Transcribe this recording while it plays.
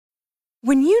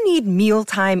When you need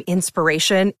mealtime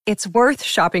inspiration, it's worth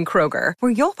shopping Kroger,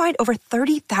 where you'll find over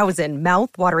 30,000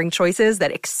 mouth-watering choices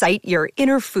that excite your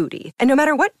inner foodie. And no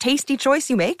matter what tasty choice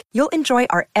you make, you'll enjoy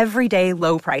our everyday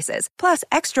low prices, plus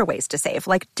extra ways to save,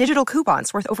 like digital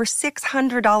coupons worth over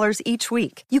 $600 each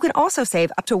week. You can also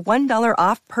save up to $1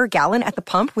 off per gallon at the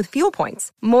pump with fuel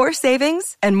points. More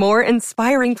savings and more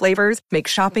inspiring flavors make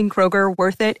shopping Kroger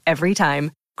worth it every time.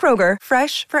 Kroger,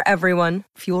 fresh for everyone.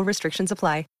 Fuel restrictions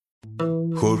apply.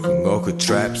 Хөрхөн охид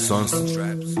trap сонсон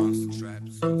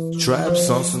trap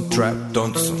сонсон trap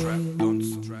донсон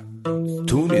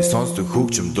түүний сонсдог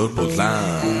хөгжим дур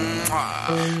булаан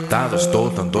даадаж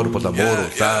дуудан дур булаа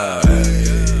мууруулаа.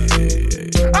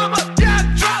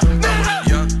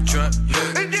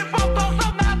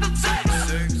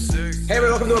 Hey,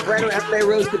 welcome to a brand new Everyday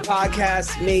Roasted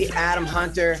podcast. Me, Adam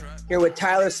Hunter, here with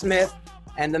Tyler Smith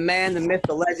and the man, the myth,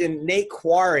 the legend, Nate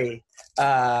Quarry.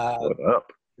 What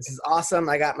up? This is awesome.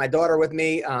 I got my daughter with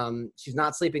me. She's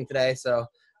not sleeping today, so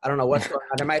I don't know what's going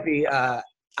on. There might be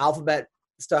alphabet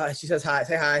stuff. She says hi.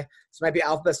 Say hi. There might be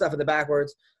alphabet stuff in the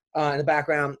backwards, in the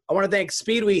background. I want to thank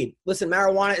Speedweed. Listen,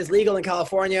 marijuana is legal in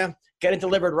California. Get it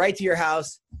delivered right to your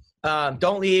house.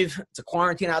 Don't leave. It's a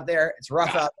quarantine out there. It's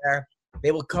rough out there. They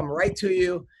will come right to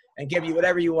you and give you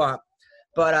whatever you want.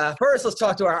 But first, let's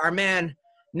talk to our man,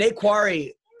 Nate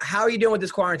Quarry. How are you doing with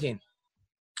this quarantine?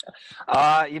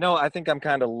 I think I'm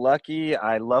kind of lucky.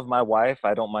 I love my wife.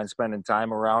 I don't mind spending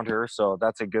time around her, so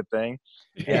that's a good thing.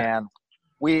 Yeah. And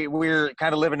we're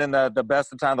kind of living in the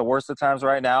best of times, the worst of times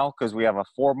right now, because we have a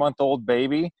 4-month-old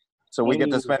baby. So we get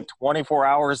to spend 24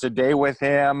 hours a day with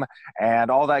him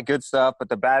and all that good stuff. But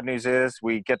the bad news is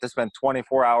we get to spend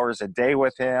 24 hours a day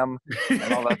with him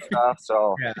and all that stuff.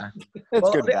 So it's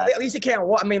good. At least you can't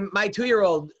walk. I mean, my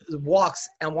 2-year-old walks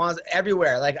and wants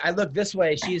everywhere. Like, I look this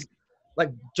way, she's like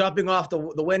jumping off the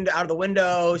window, out of the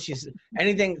window. She's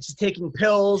taking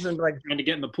pills and like trying to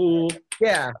get in the pool.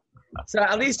 Yeah. So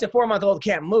at least a 4-month-old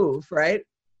can't move, right?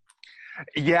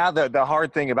 Yeah, the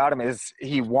hard thing about him is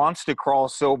he wants to crawl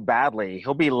so badly.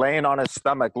 He'll be laying on his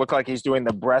stomach, look like he's doing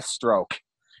the breaststroke,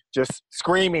 just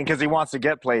screaming because he wants to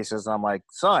get places. And I'm like,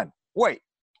 son, wait,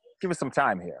 give us some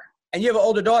time here. And you have an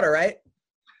older daughter, right?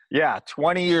 Yeah,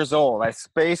 20 years old. I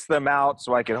spaced them out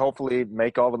so I could hopefully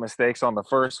make all the mistakes on the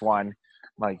first one.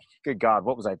 I'm like, good God,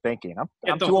 what was I thinking?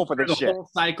 I'm too old for this shit. Whole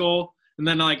cycle, and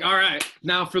then like, all right,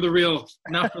 now for the real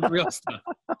stuff.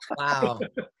 Wow.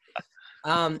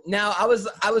 Now I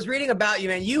was reading about you,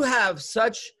 man. You have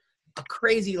such a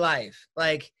crazy life.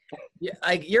 Like you're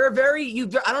I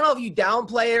don't know if you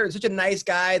downplay it or such a nice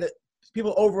guy that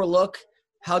people overlook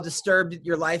how disturbed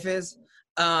your life is.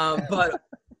 But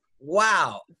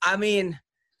wow. I mean,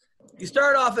 you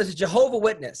started off as a Jehovah's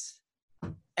Witness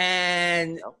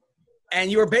and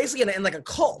you were basically in like a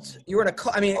cult. You were in a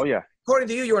cult. I mean, oh, yeah. According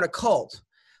to you, you were in a cult.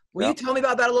 Will you tell me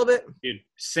about that a little bit? Dude,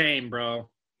 same, bro.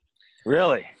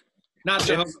 Really? Not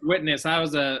Jehovah's Witness. I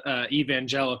was a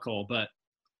evangelical, but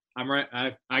I'm right.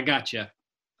 I got you.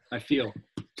 I feel.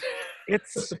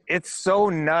 It's so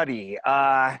nutty.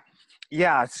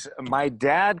 Yes, my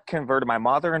dad converted. My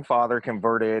mother and father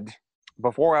converted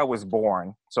before I was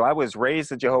born. So I was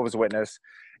raised a Jehovah's Witness,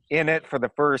 in it for the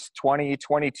first 20,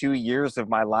 22 years of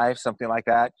my life, something like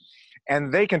that.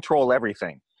 And they control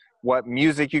everything. What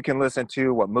music you can listen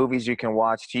to, what movies you can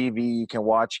watch, TV you can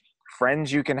watch,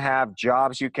 friends you can have,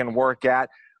 jobs you can work at,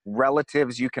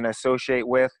 relatives you can associate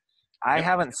with. I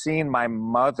haven't seen my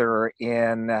mother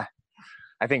in,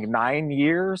 I think, 9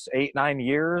 years, 9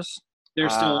 years. They're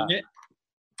still in it?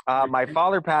 My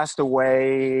father passed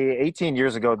away 18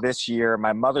 years ago this year.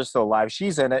 My mother's still alive.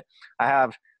 She's in it. I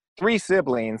have 3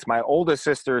 siblings. My oldest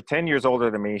sister, 10 years older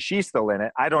than me, she's still in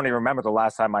it. I don't even remember the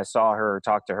last time I saw her or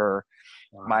talked to her.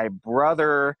 Wow. My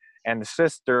brother and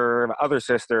sister, my other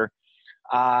sister,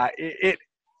 it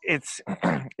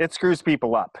screws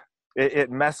people up. It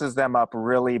messes them up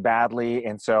really badly.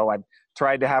 And so I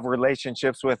tried to have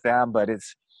relationships with them, but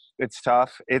it's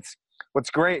tough.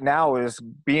 What's great now is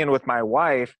being with my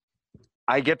wife,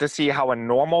 I get to see how a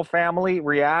normal family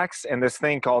reacts, and this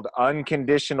thing called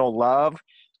unconditional love,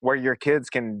 where your kids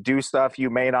can do stuff you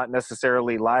may not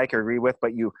necessarily like or agree with,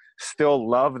 but you still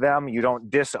love them. You don't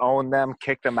disown them,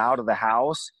 kick them out of the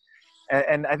house.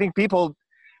 And I think people,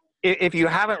 if you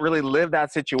haven't really lived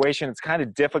that situation, it's kind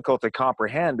of difficult to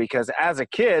comprehend, because as a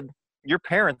kid, your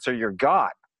parents are your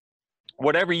God.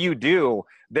 Whatever you do,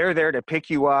 they're there to pick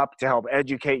you up, to help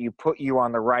educate you, put you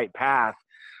on the right path.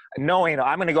 Knowing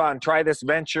I'm going to go out and try this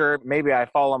venture, maybe I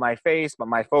fall on my face, but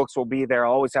my folks will be there.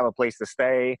 I'll always have a place to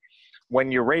stay. When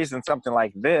you're raised in something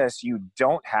like this, you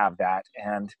don't have that.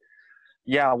 And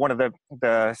yeah, one of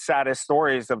the saddest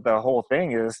stories of the whole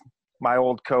thing is my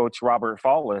old coach, Robert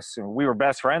Fallis, and we were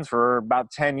best friends for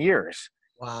about 10 years.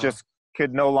 Wow. Just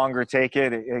could no longer take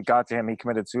it. It got to him. He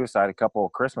committed suicide a couple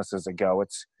of Christmases ago.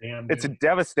 It's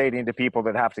devastating to people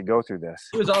that have to go through this.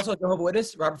 He was also a Jehovah's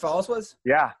Witness. Robert Fallis was.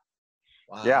 Yeah.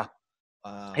 Wow. Yeah.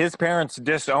 Wow. His parents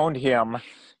disowned him.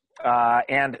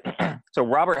 And so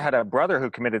Robert had a brother who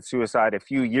committed suicide a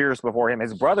few years before him.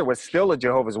 His brother was still a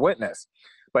Jehovah's Witness,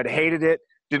 but hated it,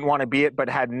 didn't want to be it, but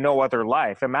had no other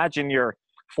life. Imagine you're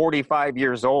 45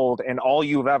 years old and all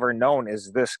you've ever known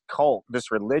is this cult,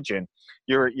 this religion.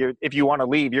 You're if you want to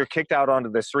leave, you're kicked out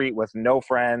onto the street with no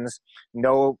friends,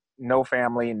 no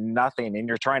family, nothing, and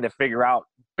you're trying to figure out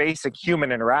basic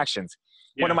human interactions.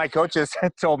 Yeah. One of my coaches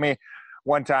told me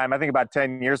one time, I think about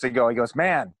 10 years ago, he goes,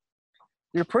 "Man,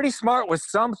 you're pretty smart with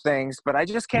some things, but I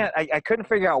just can't, I couldn't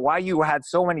figure out why you had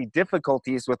so many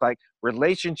difficulties with like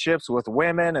relationships with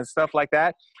women and stuff like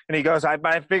that." And he goes, I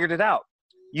figured it out.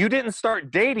 You didn't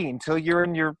start dating till you're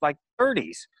in your like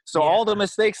 30s. So all the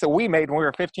mistakes that we made when we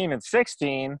were 15 and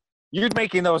 16, you're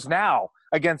making those now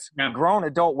against grown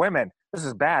adult women. This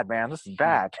is bad, man. This is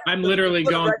bad. I'm literally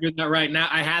going through that right now.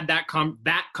 I had that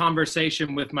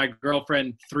conversation with my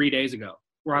girlfriend 3 days ago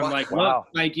where I'm like, look,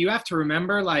 like you have to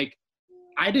remember, like,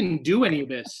 I didn't do any of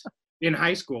this in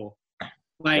high school.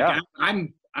 Like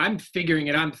I'm figuring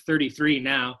it. I'm 33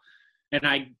 now, and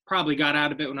I probably got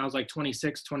out of it when I was like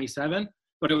 26, 27.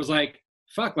 But it was like,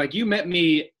 fuck, like you met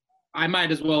me. I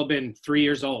might as well have been 3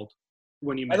 years old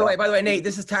when you met me. By the way, Nate,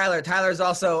 this is Tyler. Tyler's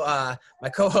also my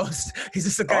co-host. He's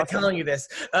just the guy telling you this.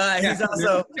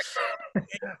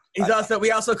 He's also we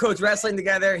also coach wrestling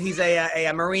together. He's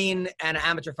a Marine and an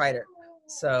amateur fighter.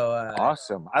 So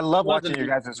awesome. I love watching you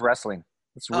guys' wrestling.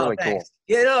 It's really cool.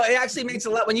 Yeah, no, it actually makes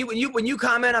a lot when you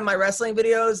comment on my wrestling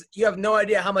videos, you have no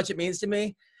idea how much it means to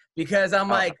me because I'm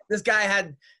like, this guy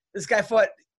fought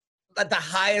at the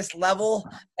highest level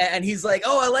and he's like,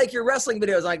 "Oh, I like your wrestling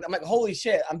videos." I'm like, holy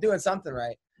shit, I'm doing something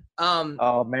right.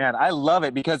 Oh man, I love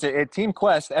it because at Team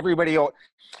Quest, everybody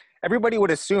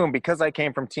would assume because I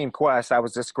came from Team Quest, I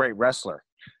was this great wrestler.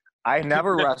 I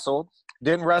never wrestled,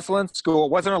 didn't wrestle in school,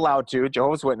 wasn't allowed to,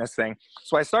 Jehovah's Witness thing.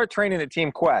 So I start training at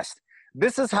Team Quest.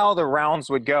 This is how the rounds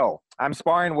would go. I'm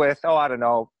sparring with, I don't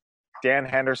know, Dan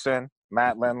Henderson,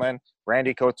 Matt Lindland,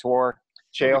 Randy Couture,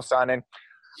 Chael Sonnen.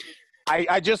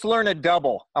 I just learned a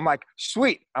double. I'm like,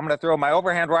 sweet. I'm going to throw my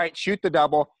overhand right, shoot the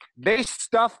double. They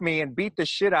stuffed me and beat the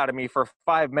shit out of me for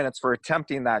 5 minutes for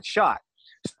attempting that shot.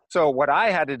 So what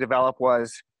I had to develop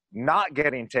was not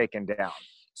getting taken down.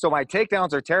 So my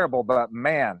takedowns are terrible, but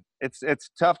man, it's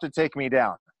tough to take me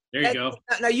down. There you go.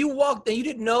 Now you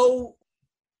didn't know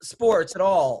sports at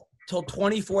all till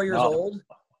 24 years old,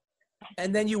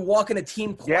 and then you walk in a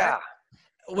Team Quest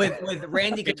with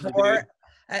Randy Couture.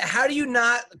 How do you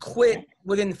not quit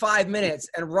within 5 minutes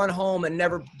and run home and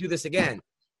never do this again?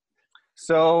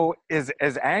 So as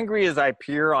angry as I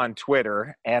appear on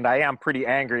Twitter, and I am pretty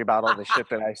angry about all the shit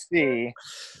that I see,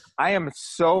 I am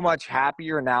so much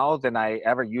happier now than I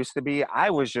ever used to be. I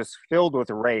was just filled with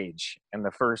rage in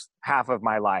the first half of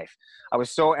my life. I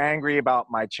was so angry about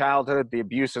my childhood, the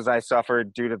abuses I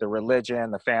suffered due to the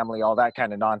religion, the family, all that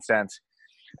kind of nonsense.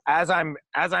 As I'm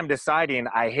deciding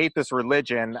I hate this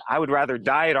religion, I would rather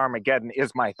die at Armageddon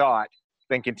is my thought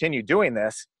than continue doing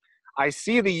this. I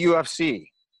see the UFC.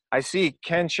 I see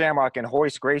Ken Shamrock and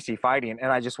Royce Gracie fighting, and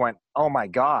I just went, oh my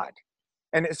God.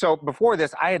 And so before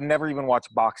this, I had never even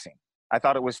watched boxing. I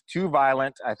thought it was too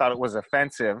violent. I thought it was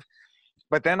offensive.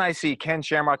 But then I see Ken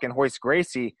Shamrock and Royce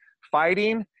Gracie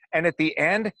fighting, and at the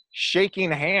end,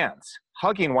 shaking hands,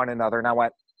 hugging one another. And I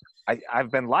went, I've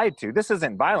been lied to. This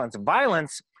isn't violence.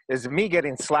 Violence is me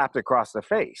getting slapped across the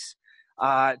face.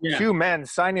 Two men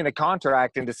signing a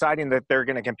contract and deciding that they're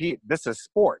going to compete. This is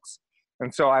sports.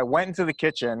 And so I went into the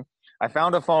kitchen. I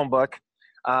found a phone book,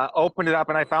 opened it up,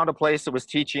 and I found a place that was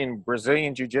teaching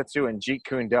Brazilian Jiu-Jitsu and Jeet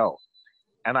Kune Do.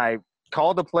 And I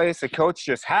called the place. The coach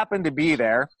just happened to be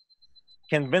there,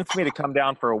 convinced me to come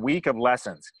down for a week of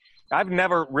lessons. I've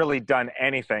never really done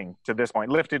anything to this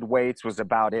point. Lifted weights was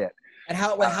about it. And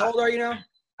how old are you now?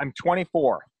 I'm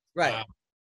 24. Right. Wow.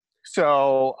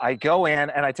 So I go in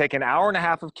and I take an hour and a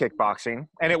half of kickboxing,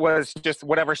 and it was just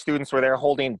whatever students were there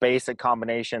holding basic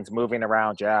combinations, moving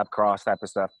around, jab, cross, type of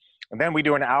stuff. And then we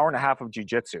do an hour and a half of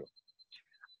jiu-jitsu.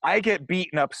 I get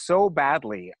beaten up so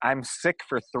badly, I'm sick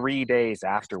for 3 days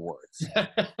afterwards.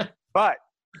 But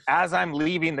as I'm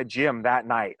leaving the gym that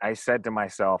night, I said to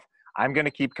myself, I'm going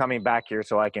to keep coming back here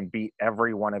so I can beat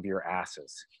every one of your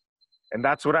asses. And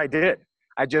that's what I did.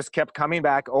 I just kept coming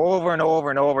back over and over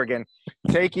and over again,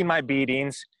 taking my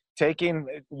beatings, taking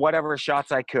whatever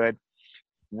shots I could.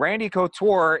 Randy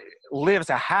Couture lives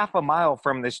a half a mile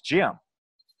from this gym.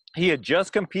 He had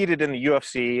just competed in the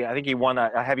UFC. I think he won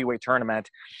a heavyweight tournament.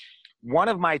 One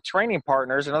of my training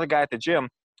partners, another guy at the gym,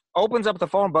 opens up the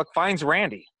phone book, finds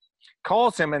Randy,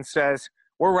 calls him and says,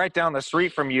 we're right down the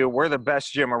street from you. We're the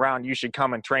best gym around. You should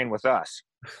come and train with us.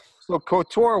 So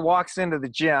Couture walks into the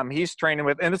gym. He's training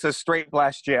with, and it's a straight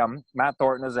blast gym. Matt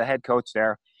Thornton is the head coach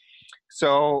there.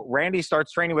 So Randy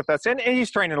starts training with us, and he's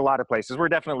training a lot of places. We're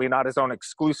definitely not his own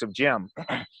exclusive gym.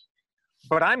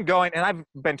 But I'm going, and I've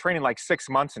been training like 6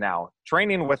 months now,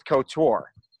 training with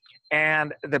Couture.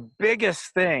 And the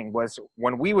biggest thing was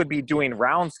when we would be doing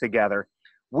rounds together,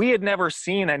 we had never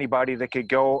seen anybody that could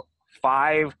go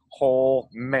 5 whole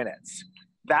minutes.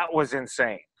 That was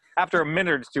insane. After a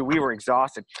minute or two, we were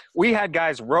exhausted. We had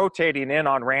guys rotating in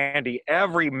on Randy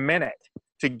every minute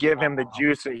to give him the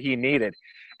juice that he needed.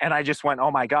 And I just went,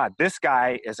 oh my God, this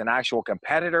guy is an actual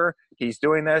competitor. He's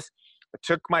doing this. I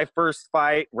took my first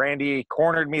fight. Randy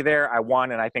cornered me there. I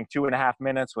won in, I think, 2.5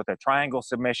 minutes with a triangle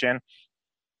submission.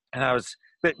 And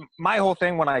my whole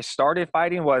thing when I started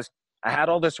fighting was I had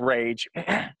all this rage,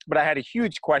 but I had a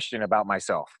huge question about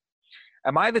myself.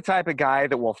 Am I the type of guy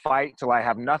that will fight till I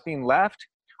have nothing left?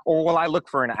 Or will I look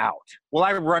for an out? Will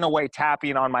I run away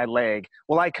tapping on my leg?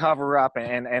 Will I cover up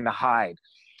and hide?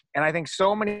 And I think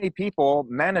so many people,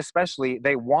 men especially,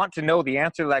 they want to know the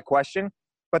answer to that question,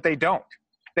 but they don't.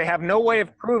 They have no way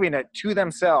of proving it to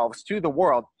themselves, to the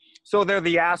world. So they're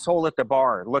the asshole at the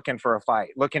bar looking for a fight,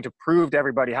 looking to prove to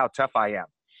everybody how tough I am.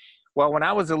 Well, when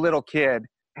I was a little kid,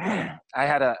 I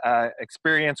had a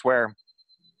experience where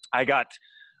I got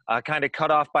kind of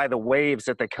cut off by the waves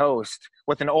at the coast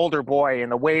with an older boy,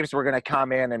 and the waves were going to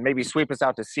come in and maybe sweep us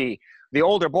out to sea. The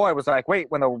older boy was like, wait,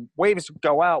 when the waves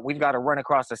go out, we've got to run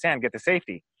across the sand, get to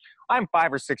safety. I'm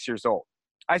 5 or 6 years old.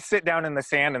 I sit down in the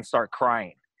sand and start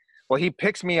crying. Well, he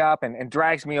picks me up and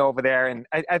drags me over there. And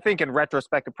I think in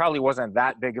retrospect, it probably wasn't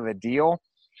that big of a deal.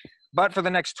 But for the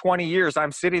next 20 years,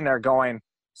 I'm sitting there going,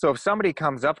 so if somebody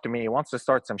comes up to me and wants to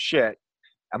start some shit,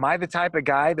 am I the type of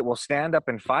guy that will stand up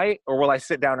and fight, or will I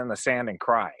sit down in the sand and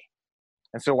cry?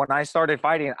 And so when I started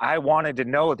fighting, I wanted to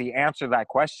know the answer to that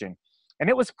question. And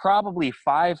it was probably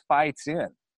 5 fights in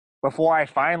before I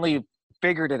finally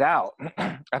figured it out.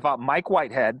 I fought Mike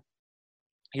Whitehead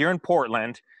here in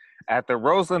Portland at the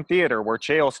Roseland Theater, where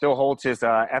Chael still holds his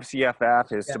FCFF,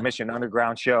 his Submission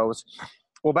Underground shows.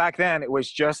 Well, back then it was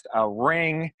just a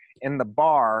ring in the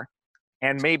bar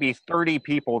and maybe 30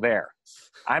 people there.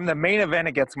 I'm the main event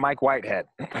against Mike Whitehead.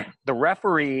 The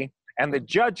referee and the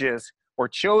judges were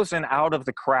chosen out of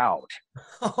the crowd.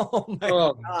 Oh my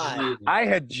God. I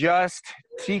had just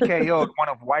TKO'd one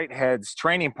of Whitehead's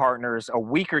training partners a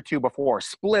week or two before,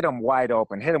 split him wide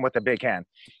open, hit him with a big hand.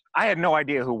 I had no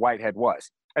idea who Whitehead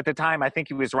was. At the time, I think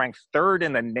he was ranked 3rd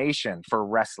in the nation for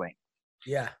wrestling.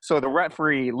 Yeah. So the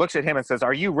referee looks at him and says,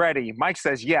 "Are you ready?" Mike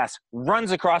says, "Yes,"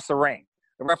 runs across the ring.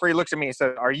 The referee looks at me and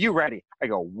says, "Are you ready?" I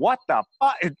go, "What the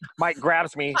fuck?" Mike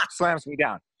grabs me, slams me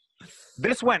down.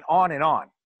 This went on and on.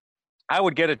 I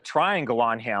would get a triangle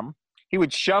on him. He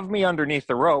would shove me underneath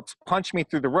the ropes, punch me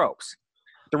through the ropes.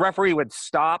 The referee would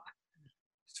stop,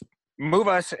 move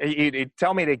us. He'd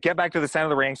tell me to get back to the center of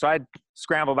the ring. So I'd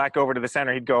scramble back over to the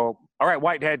center. He'd go, "All right,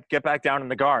 Whitehead, get back down in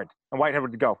the guard." And Whitehead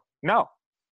would go, "No."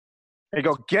 He'd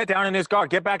go, "Get down in this guard.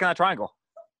 Get back in that triangle."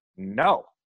 "No."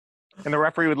 And the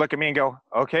referee would look at me and go,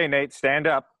 "Okay, Nate, stand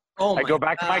up." I'd go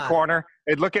back to my corner.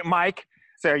 I'd look at Mike,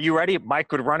 say, "Are you ready?"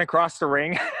 Mike would run across the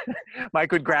ring.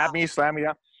 Mike would grab me, slam me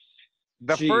up.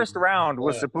 The first round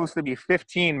was supposed to be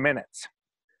 15 minutes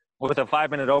with a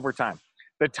 5-minute overtime.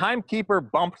 The timekeeper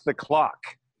bumped the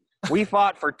clock. We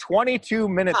fought for 22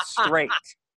 minutes straight.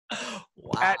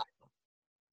 Wow.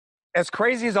 As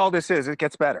crazy as all this is, it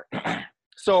gets better.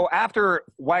 So after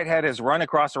Whitehead has run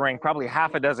across the ring probably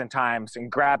half a dozen times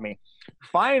and grabbed me,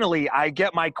 finally I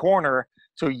get my corner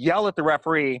to yell at the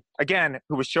referee, again,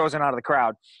 who was chosen out of the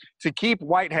crowd, to keep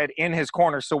Whitehead in his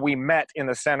corner so we met in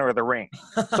the center of the ring.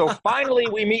 So finally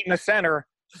we meet in the center.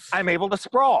 I'm able to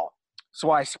sprawl.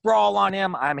 So I sprawl on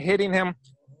him. I'm hitting him.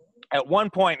 At one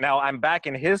point now, I'm back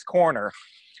in his corner.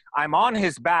 I'm on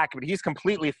his back, but he's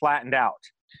completely flattened out.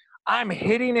 I'm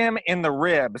hitting him in the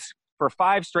ribs for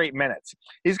 5 straight minutes.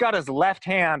 He's got his left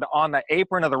hand on the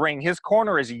apron of the ring. His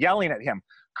corner is yelling at him,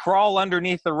 "Crawl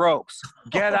underneath the ropes.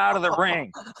 Get out of the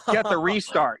ring. Get the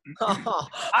restart."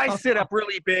 I sit up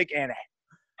really big and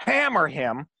hammer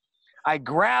him. I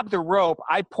grab the rope.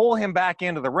 I pull him back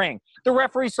into the ring. The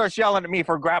referee starts yelling at me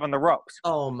for grabbing the ropes.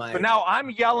 Oh, my. But now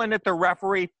I'm yelling at the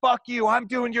referee, "Fuck you. I'm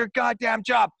doing your goddamn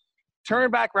job."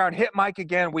 Turn back around, hit Mike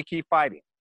again. We keep fighting.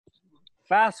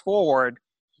 Fast forward,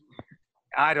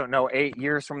 I don't know, 8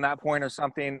 years from that point or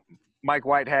something, Mike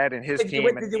Whitehead and his team.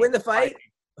 Did you win the fight?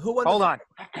 Who won?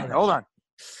 Hold on.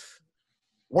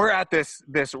 We're at this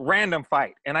random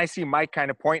fight, and I see Mike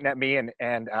kind of pointing at me,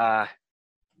 and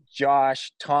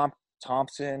Josh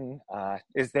Thompson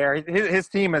is there. His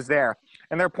team is there,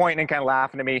 and they're pointing and kind of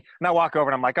laughing at me. And I walk over,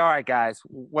 and I'm like, all right, guys,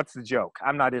 what's the joke?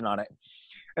 I'm not in on it.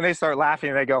 And they start laughing,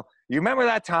 and they go, you remember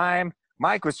that time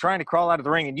Mike was trying to crawl out of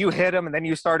the ring, and you hit him, and then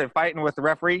you started fighting with the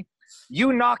referee?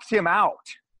 You knocked him out.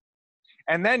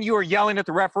 And then you were yelling at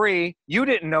the referee. You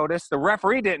didn't notice. The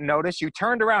referee didn't notice. You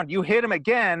turned around. You hit him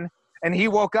again, and he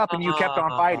woke up, and you kept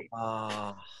on fighting.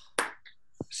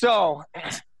 So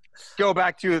go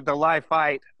back to the live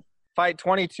fight. Fight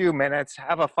 22 minutes.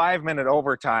 Have a 5-minute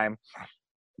overtime.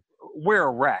 We're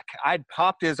a wreck. I'd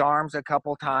popped his arms a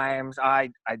couple times. I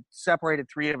separated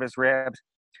 3 of his ribs.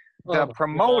 The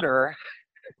promoter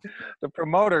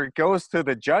goes to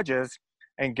the judges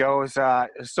and goes,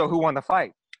 so who won the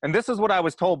fight? And this is what I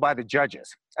was told by the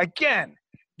judges. Again,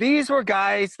 these were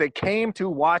guys that came to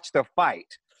watch the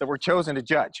fight that were chosen to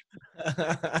judge.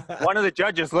 One of the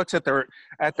judges looks at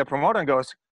the promoter and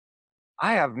goes,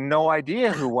 I have no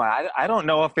idea who won. I don't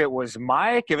know if it was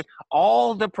Mike.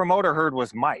 All the promoter heard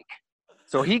was Mike.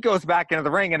 So he goes back into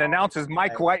the ring and announces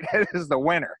Mike Whitehead is the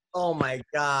winner. Oh, my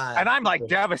God. And I'm like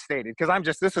devastated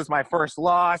because this is my first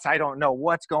loss. I don't know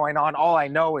what's going on. All I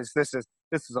know is this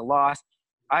is a loss.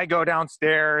 I go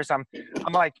downstairs. I'm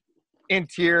like in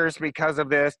tears because of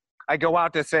this. I go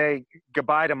out to say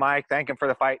goodbye to Mike, thank him for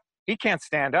the fight. He can't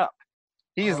stand up.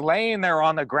 He's laying there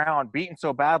on the ground, beaten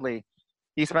so badly.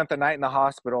 He spent the night in the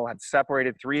hospital, had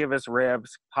separated 3 of his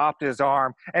ribs, popped his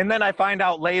arm. And then I find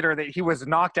out later that he was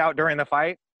knocked out during the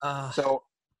fight. So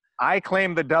I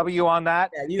claim the W on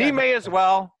that. Yeah, he may as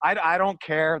well. I don't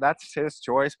care. That's his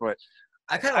choice, but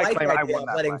I kind of like the idea of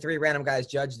letting 3 random guys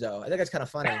judge, though. I think that's kind of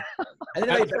funny. I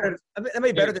think that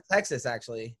may be better than Texas,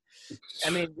 actually. I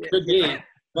mean, could be.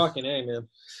 Fucking A, man.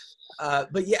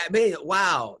 But yeah, I mean,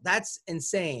 wow, that's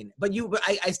insane. But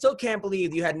I still can't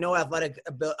believe you had no athletic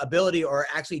ability or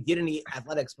actually did any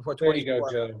athletics before 24. There you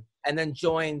go, Joe. And then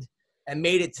joined and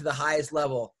made it to the highest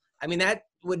level. I mean, that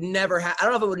would never I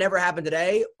don't know if it would never happen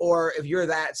today or if you're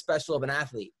that special of an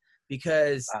athlete,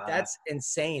 because that's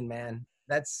insane, man.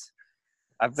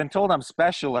 I've been told I'm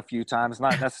special a few times,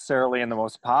 not necessarily in the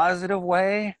most positive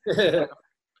way.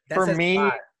 For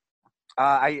me,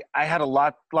 I had a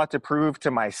lot to prove to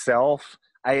myself.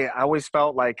 I always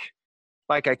felt like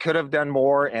I could have done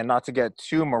more, and not to get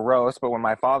too morose, but when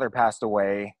my father passed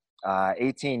away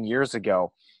 18 years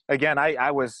ago, again,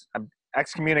 I'm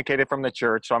excommunicated from the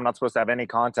church, so I'm not supposed to have any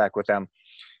contact with them.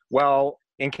 Well,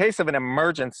 in case of an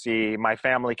emergency, my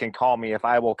family can call me if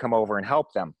I will come over and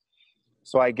help them.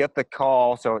 So I get the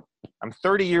call. So I'm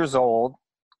 30 years old.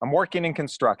 I'm working in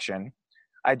construction.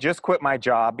 I just quit my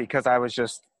job because I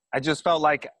just felt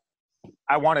like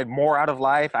I wanted more out of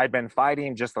life. I'd been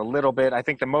fighting just a little bit. I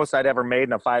think the most I'd ever made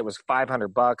in a fight was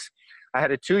 $500. I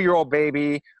had a 2-year-old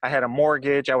baby. I had a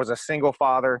mortgage. I was a single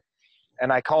father.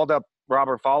 And I called up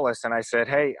Robert Follis and I said,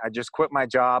 hey, I just quit my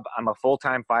job. I'm a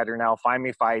full-time fighter now. Find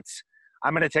me fights.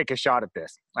 I'm going to take a shot at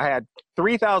this. I had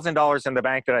 $3,000 in the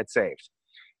bank that I'd saved.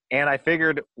 And I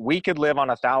figured we could live on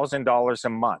 $1,000 a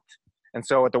month. And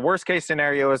so at the worst case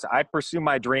scenario is I pursue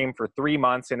my dream for 3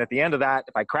 months. And at the end of that,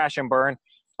 if I crash and burn,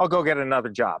 I'll go get another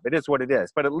job. It is what it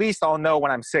is. But at least I'll know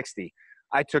when I'm 60,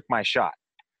 I took my shot.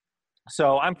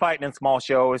 So I'm fighting in small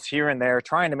shows here and there,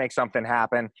 trying to make something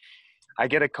happen. I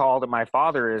get a call that my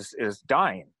father is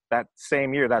dying that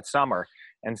same year, that summer.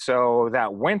 And so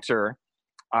that winter,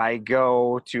 I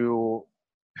go to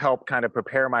help kind of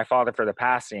prepare my father for the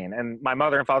passing. And my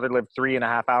mother and father lived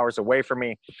 3.5 hours away from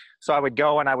me. So I would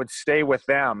go and I would stay with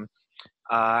them.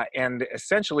 And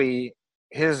essentially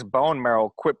his bone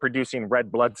marrow quit producing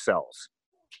red blood cells.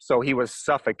 So he was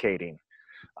suffocating,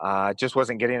 just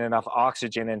wasn't getting enough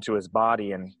oxygen into his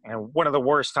body. And one of the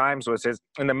worst times was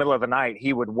in the middle of the night,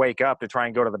 he would wake up to try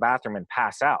and go to the bathroom and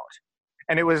pass out.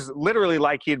 And it was literally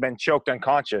like he'd been choked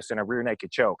unconscious in a rear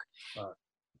naked choke.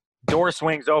 Door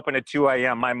swings open at 2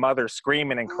 a.m. My mother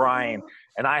screaming and crying.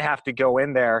 And I have to go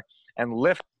in there and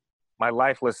lift my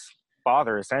lifeless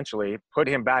father, essentially, put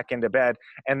him back into bed,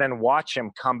 and then watch him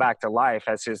come back to life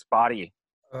as his body.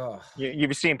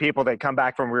 You've seen people that come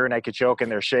back from rear naked choke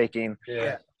and they're shaking.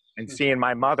 Yeah. And seeing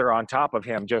my mother on top of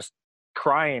him just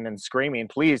crying and screaming,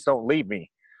 please don't leave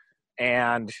me.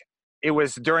 And it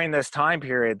was during this time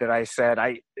period that I said,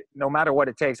 no matter what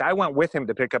it takes, I went with him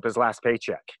to pick up his last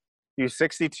paycheck. He was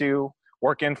 62,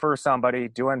 working for somebody,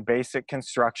 doing basic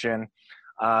construction,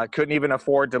 couldn't even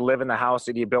afford to live in the house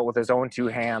that he built with his own 2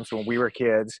 hands when we were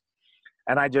kids.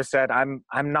 And I just said, I'm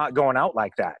not going out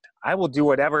like that. I will do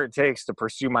whatever it takes to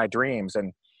pursue my dreams.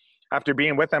 And after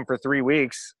being with them for 3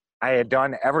 weeks, I had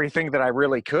done everything that I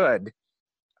really could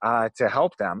to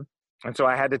help them. And so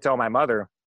I had to tell my mother,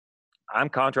 I'm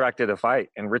contracted to fight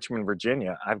in Richmond,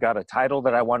 Virginia. I've got a title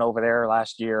that I won over there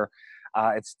last year.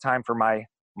 It's time for my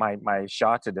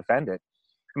shot to defend it.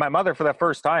 And my mother, for the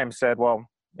first time, said, well,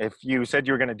 if you said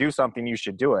you were going to do something, you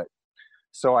should do it.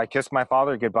 So I kissed my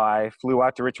father goodbye, flew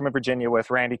out to Richmond, Virginia with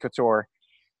Randy Couture,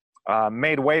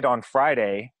 made weight on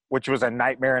Friday, which was a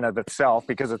nightmare in of itself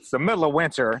because it's the middle of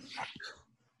winter.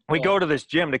 We go to this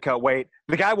gym to cut weight.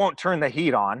 The guy won't turn the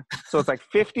heat on. So it's like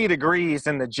 50 degrees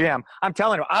in the gym. I'm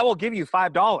telling him, I will give you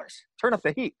 $5. Turn up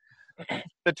the heat.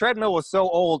 The treadmill was so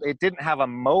old, it didn't have a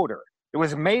motor. It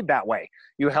was made that way.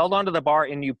 You held onto the bar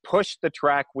and you pushed the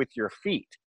track with your feet.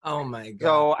 Oh, my God.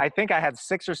 So I think I had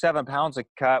 6 or 7 pounds of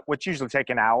cut, which usually take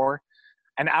an hour.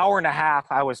 An hour and a half,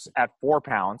 I was at 4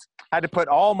 pounds. I had to put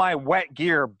all my wet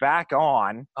gear back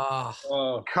on,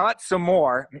 cut some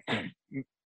more,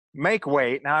 make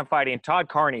weight. Now I'm fighting Todd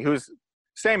Carney, who's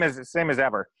same as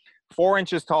ever, 4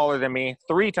 inches taller than me,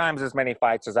 3 times as many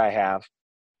fights as I have.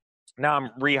 Now I'm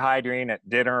rehydrating at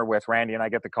dinner with Randy, and I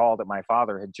get the call that my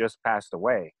father had just passed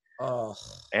away. Oh.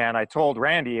 And I told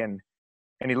Randy, and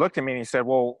he looked at me and he said,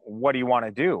 well, what do you want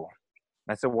to do?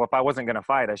 I said, well, if I wasn't going to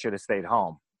fight, I should have stayed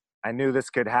home. I knew this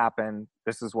could happen.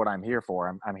 This is what I'm here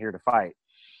for. I'm here to fight.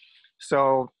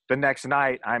 So the next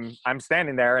night I'm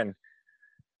standing there and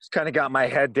just kind of got my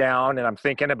head down and I'm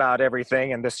thinking about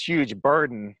everything and this huge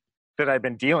burden that I've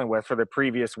been dealing with for the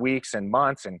previous weeks and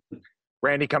months. And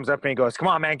Randy comes up to me and goes, come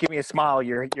on, man, give me a smile.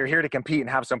 You're here to compete and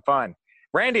have some fun.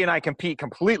 Randy and I compete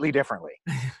completely differently.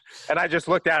 And I just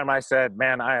looked at him and I said,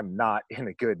 man, I am not in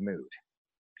a good mood.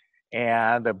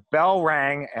 And the bell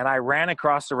rang and I ran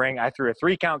across the ring. I threw a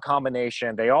 3-count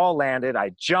combination. They all landed.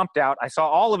 I jumped out. I saw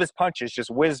all of his punches just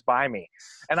whiz by me.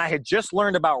 And I had just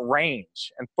learned about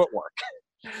range and footwork.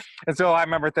 And so I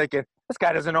remember thinking, this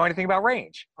guy doesn't know anything about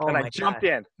range. And I jumped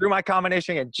in, threw my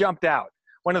combination and jumped out.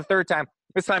 Went the third time.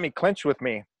 This time he clinched with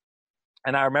me.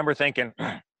 And I remember thinking,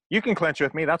 you can clinch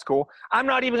with me. That's cool. I'm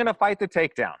not even going to fight the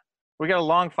takedown. We got a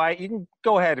long fight. You can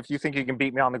go ahead if you think you can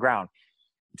beat me on the ground.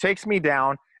 Takes me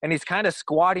down. And he's kind of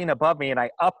squatting above me, and I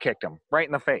up-kicked him right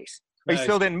in the face. But he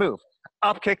still didn't move.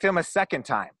 Up-kicked him a second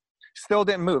time. Still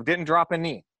didn't move. Didn't drop a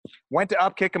knee. Went to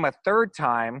up-kick him a third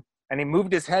time, and he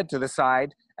moved his head to the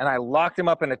side, and I locked him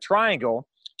up in a triangle,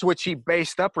 to which he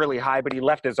based up really high, but he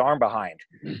left his arm behind.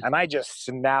 And I just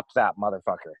snapped that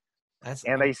motherfucker.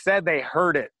 And they said they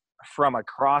heard it from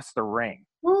across the ring.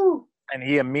 Woo. And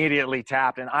he immediately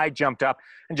tapped, and I jumped up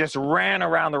and just ran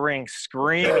around the ring,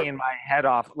 screaming my head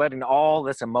off, letting all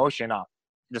this emotion up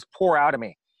just pour out of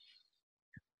me.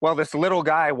 Well, this little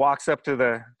guy walks up to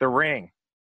the ring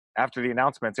after the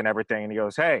announcements and everything, and he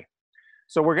goes, hey,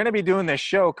 so we're going to be doing this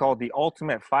show called The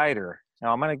Ultimate Fighter.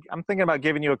 Now, I'm thinking about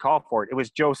giving you a call for it. It was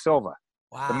Joe Silva,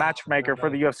 the matchmaker for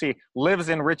the UFC, lives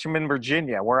in Richmond,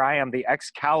 Virginia, where I am the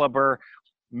Excalibur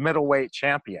middleweight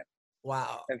champion.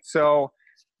 Wow. And so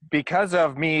because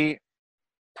of me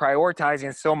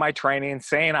prioritizing still my training,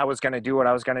 saying I was going to do what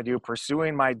I was going to do,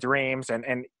 pursuing my dreams, and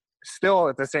still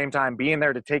at the same time being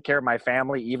there to take care of my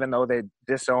family, even though they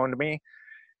disowned me,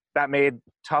 that made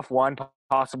Tough One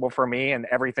possible for me and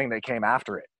everything that came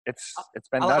after it. It's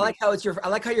been nutty. I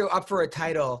like how you're up for a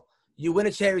title, you win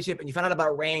a championship, and you found out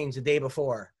about range the day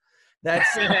before.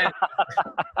 That's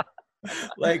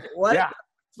like what? Yeah.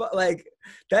 Like,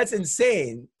 that's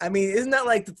insane. I mean, isn't that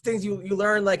like the things you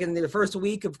learn like in the first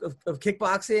week of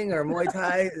kickboxing or Muay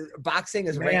Thai? Boxing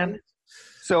is range.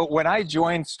 So when I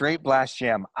joined Straight Blast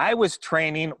Gym, I was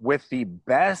training with the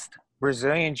best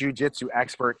Brazilian Jiu-Jitsu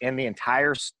expert in the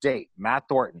entire state, Matt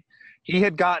Thornton. He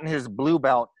had gotten his blue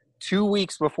belt 2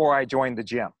 weeks before I joined the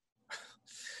gym.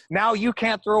 Now you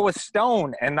can't throw a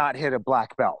stone and not hit a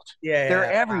black belt. Yeah,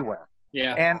 they're everywhere.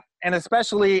 Yeah. And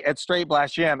especially at Straight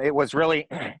Blast Gym, it was really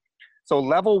so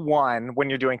level 1, when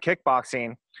you're doing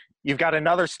kickboxing, you've got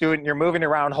another student, you're moving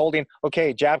around holding,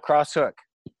 okay, jab, cross, hook,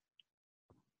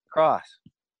 cross,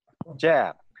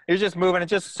 jab. You're just moving.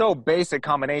 It's just so basic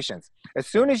combinations. As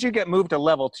soon as you get moved to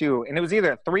level 2, and it was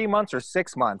either 3 months or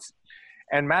 6 months,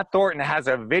 and Matt Thornton has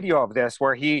a video of this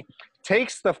where he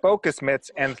takes the focus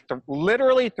mitts and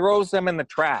literally throws them in the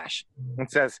trash and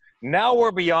says, now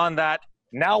we're beyond that.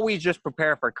 Now we just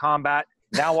prepare for combat.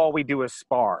 Now all we do is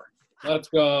spar. Let's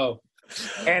go.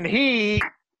 And he,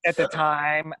 at the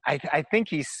time, I think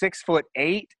he's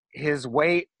 6'8". His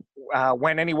weight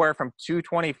went anywhere from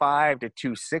 225 to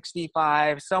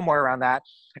 265, somewhere around that,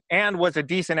 and was a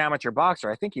decent amateur boxer.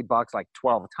 I think he boxed like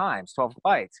 12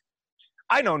 fights.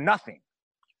 I know nothing.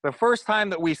 The first time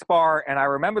that we spar, and I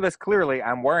remember this clearly,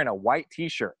 I'm wearing a white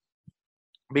T-shirt.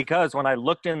 because when I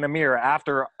looked in the mirror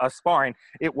after a sparring,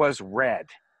 it was red.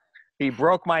 He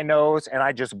broke my nose, and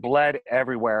I just bled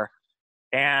everywhere.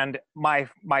 And my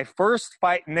first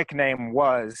fight nickname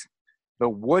was the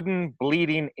Wooden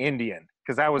Bleeding Indian,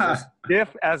 because I was as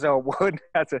stiff as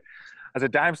a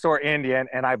dime store Indian,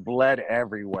 and I bled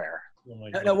everywhere.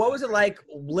 Now, what was it like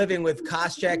living with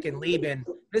Koscheck and Lieben?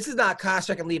 This is not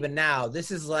Koscheck and Lieben now.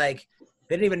 This is like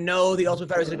they didn't even know the Ultimate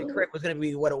Fighter was going to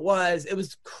be what it was. It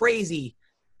was crazy.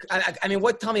 I mean,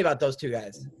 tell me about those two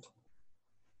guys.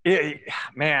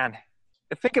 Man,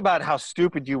 think about how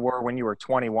stupid you were when you were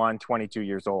 21, 22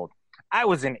 years old. I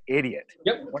was an idiot.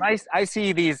 Yep. When I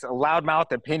see these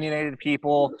loudmouth, opinionated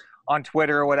people on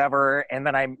Twitter or whatever, and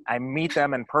then I meet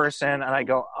them in person, and I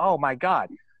go, oh, my God,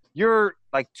 you're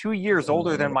like 2 years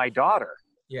older than my daughter.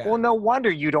 Yeah. Well, no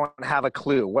wonder you don't have a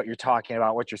clue what you're talking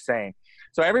about, what you're saying.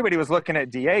 So everybody was looking at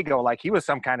Diego like he was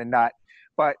some kind of nut,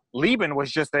 but Lieben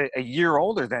was just a year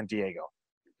older than Diego.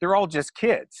 They're all just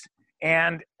kids.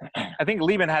 And I think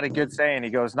Lieben had a good saying. He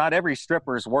goes, not every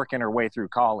stripper is working her way through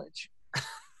college.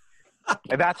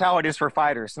 And that's how it is for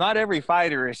fighters. Not every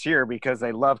fighter is here because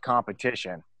they love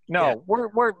competition. No, yeah.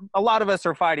 we're a lot of us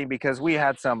are fighting because we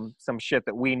had some shit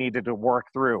that we needed to work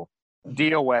through,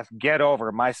 deal with, get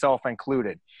over, myself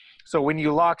included. So when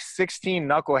you lock 16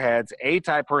 knuckleheads,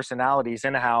 A-type personalities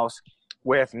in a house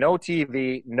with no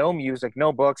TV, no music,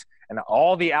 no books, and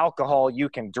all the alcohol you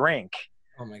can drink,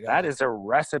 oh my God, that is a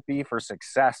recipe for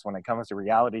success when it comes to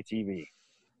reality TV.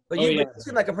 But you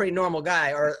seem like a pretty normal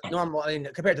guy, or normal, I mean,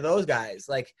 compared to those guys.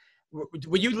 Like,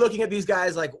 were you looking at these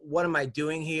guys like, what am I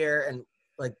doing here? And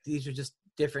like, these are just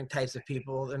different types of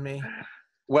people than me?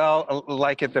 Well,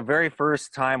 like at the very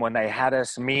first time when they had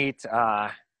us meet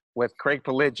with Craig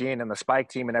Piligian and the Spike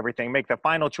team and everything, make the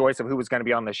final choice of who was going to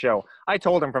be on the show, I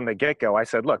told him from the get-go, I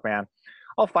said, look, man,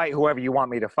 I'll fight whoever you want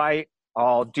me to fight.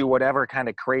 I'll do whatever kind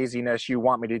of craziness you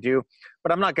want me to do,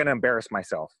 but I'm not going to embarrass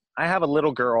myself. I have a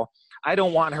little girl. I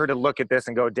don't want her to look at this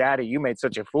and go, Daddy, you made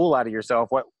such a fool out of yourself.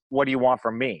 What do you want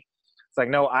from me? It's like,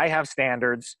 no, I have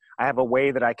standards. I have a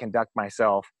way that I conduct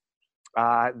myself.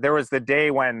 There was the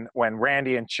day when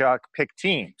Randy and Chuck picked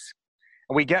teams.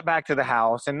 And we get back to the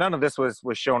house, and none of this was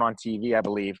shown on TV, I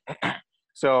believe.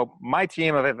 So my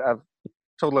team of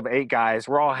total of 8 guys,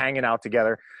 we're all hanging out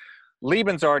together.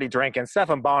 Lieben's already drinking.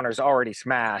 Stephan Bonner's already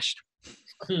smashed.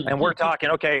 And we're talking,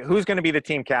 okay, who's going to be the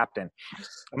team captain?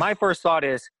 My first thought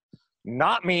is,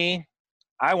 not me.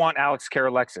 I want Alex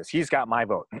Karalexis. He's got my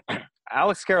vote.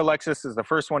 Alex Karalexis is the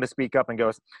first one to speak up and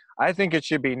goes, I think it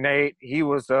should be Nate. He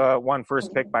was the one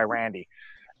first picked by Randy.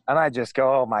 And I just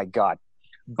go, oh, my God.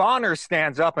 Bonner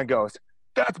stands up and goes,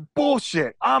 that's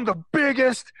bullshit. I'm the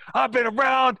biggest. I've been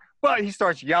around. But he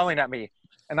starts yelling at me.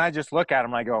 And I just look at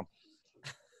him and I go,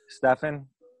 Stephan,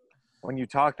 when you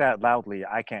talk that loudly,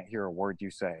 I can't hear a word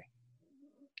you say.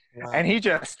 Wow. And he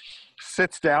just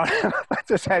sits down, puts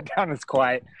his head down, and is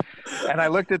quiet. And I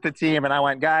looked at the team and I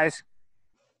went, guys,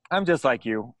 I'm just like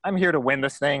you. I'm here to win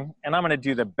this thing, and I'm going to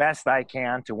do the best I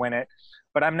can to win it.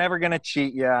 But I'm never going to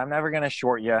cheat you. I'm never going to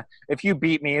short you. If you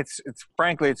beat me, it's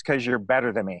frankly, it's because you're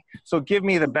better than me. So give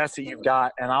me the best that you've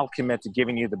got, and I'll commit to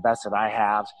giving you the best that I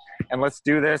have. And let's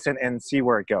do this and see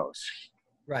where it goes.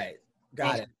 Right.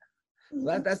 Got it.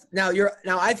 Well,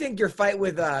 now I think your fight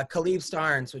with Khalib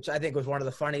Starnes, which I think was one of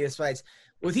the funniest fights,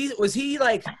 was he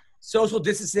like social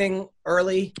distancing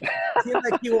early? It seemed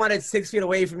like he wanted 6 feet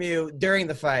away from you during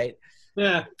the fight.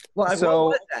 Yeah. Well, what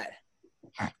was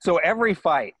that? So every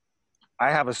fight, I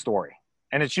have a story,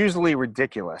 and it's usually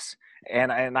ridiculous.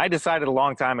 And I decided a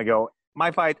long time ago,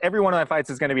 every one of my fights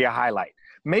is going to be a highlight.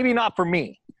 Maybe not for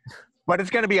me, but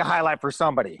it's going to be a highlight for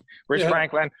somebody. Rich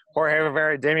Franklin, Jorge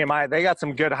Rivera, Damian Maia, they got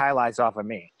some good highlights off of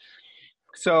me.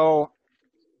 So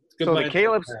the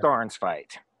Caleb Starnes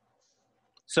fight.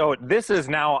 So this is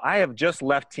now, I have just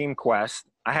left Team Quest.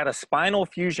 I had a spinal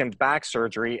fusion back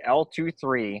surgery,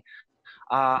 L2-3.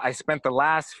 I spent the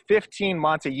last 15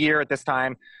 months, a year at this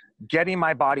time, getting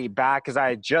my body back because I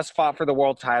had just fought for the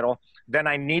world title. Then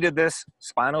I needed this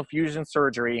spinal fusion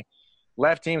surgery.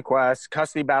 Left Team Quest,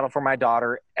 custody battle for my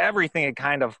daughter. Everything had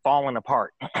kind of fallen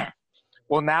apart.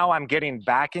 Well, now I'm getting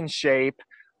back in shape.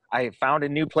 I found a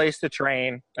new place to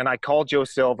train, and I called Joe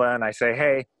Silva, and I say,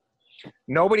 hey,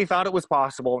 nobody thought it was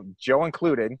possible, Joe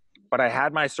included, but I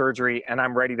had my surgery, and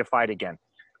I'm ready to fight again.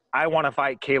 I want to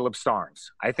fight Caleb Starnes.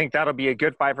 I think that'll be a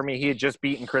good fight for me. He had just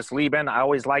beaten Chris Lieben. I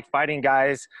always liked fighting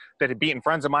guys that had beaten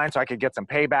friends of mine so I could get some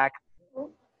payback.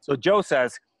 So Joe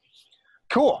says,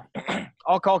 cool,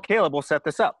 I'll call Caleb. We'll set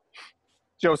this up.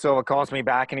 Joe Silva calls me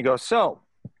back, and he goes, so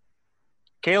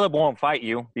Caleb won't fight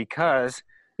you because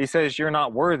he says you're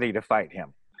not worthy to fight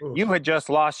him. Oof. You had just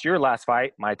lost your last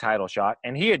fight, my title shot,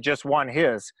 and he had just won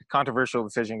his controversial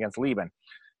decision against Lieben.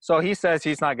 So he says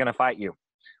he's not going to fight you.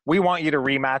 We want you to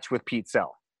rematch with Pete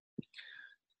Sell.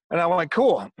 And I went,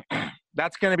 cool.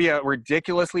 That's going to be a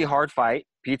ridiculously hard fight.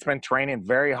 Pete's been training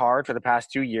very hard for the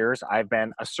past 2 years. I've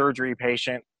been a surgery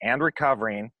patient and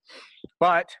recovering,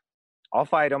 but I'll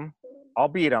fight him. I'll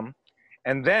beat him.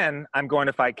 And then I'm going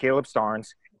to fight Caleb Starnes,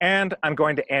 and I'm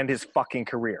going to end his fucking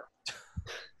career.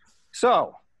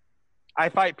 So I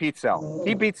fight Pete Sell.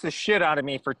 He beats the shit out of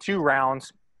me for 2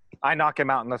 rounds. I knock him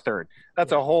out in the 3rd.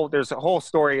 There's a whole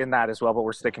story in that as well, but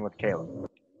we're sticking with Caleb.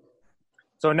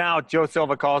 So now Joe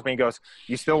Silva calls me and goes,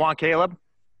 you still want Caleb?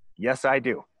 Yes, I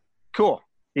do. Cool.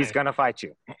 He's going to fight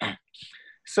you.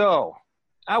 So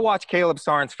I watch Caleb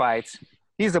Starnes fights.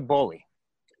 He's a bully.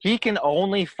 He can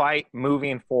only fight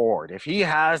moving forward. If he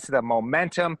has the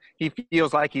momentum, he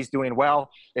feels like he's doing well.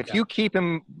 If you keep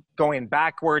him going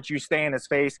backwards, you stay in his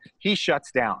face, he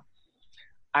shuts down.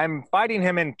 I'm fighting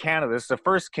him in Canada. This is the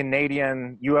first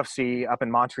Canadian UFC up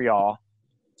in Montreal.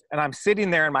 And I'm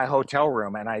sitting there in my hotel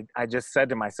room, and I just said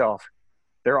to myself,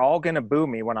 they're all going to boo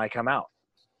me when I come out,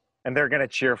 and they're going to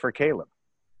cheer for Caleb.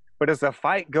 But as the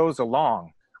fight goes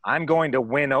along, I'm going to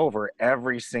win over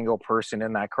every single person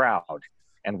in that crowd.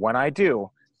 And when I do,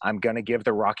 I'm going to give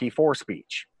the Rocky IV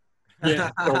speech.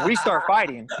 Yeah. So we start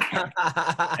fighting,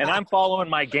 and I'm following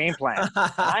my game plan.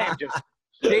 I am just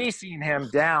chasing him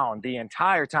down the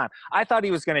entire time. I thought he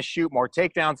was going to shoot more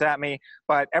takedowns at me,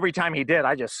 but every time he did,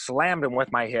 I just slammed him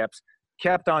with my hips,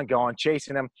 kept on going,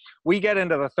 chasing him. We get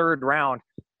into the 3rd round,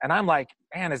 and I'm like,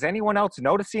 man, is anyone else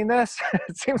noticing this?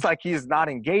 It seems like he's not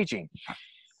engaging.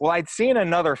 Well, I'd seen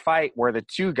another fight where the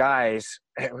 2 guys,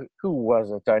 who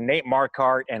was it? Nate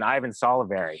Marquardt and Ivan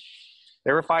Salaverry.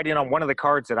 They were fighting on one of the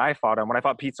cards that I fought on when I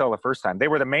fought Pete Sell the first time. They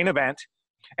were the main event,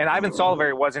 and Ivan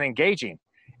Salaverry wasn't engaging.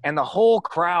 And the whole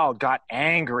crowd got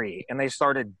angry, and they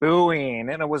started booing,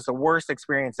 and it was the worst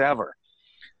experience ever.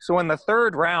 So in the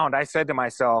 3rd round, I said to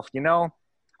myself,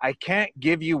 I can't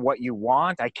give you what you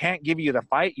want. I can't give you the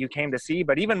fight you came to see,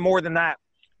 but even more than that,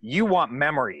 you want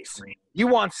memories. You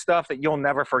want stuff that you'll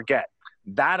never forget.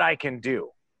 That I can do.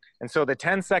 And so the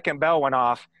 10-second bell went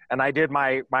off, and I did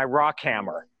my rock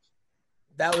hammer.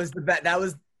 That was the best.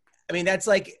 That's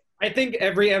like. I think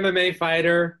every MMA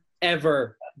fighter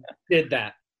ever did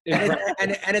that.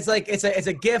 And it's like it's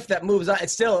a GIF that moves on.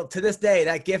 It's still to this day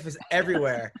that GIF is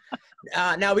everywhere.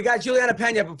 Now we got Juliana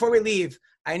Pena. Before we leave,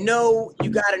 I know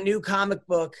you got a new comic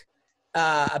book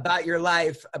about your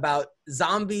life about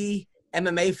zombie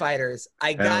MMA fighters.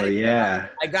 I got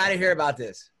to hear about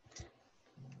this.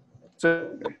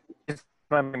 So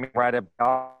I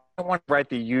want to write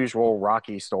the usual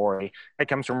Rocky story. It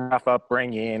comes from rough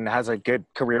upbringing, has a good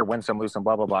career, win some, lose some,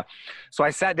 blah, blah, blah. So I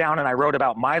sat down and I wrote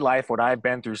about my life, what I've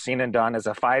been through, seen and done as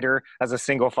a fighter, as a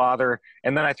single father,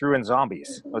 and then I threw in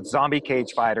zombies, a zombie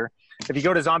cage fighter. If you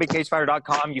go to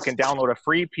zombiecagefighter.com, you can download a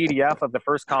free PDF of the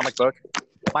first comic book.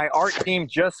 My art team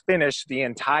just finished the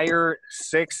entire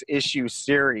 6-issue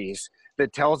series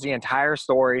that tells the entire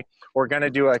story. We're going to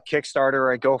do a Kickstarter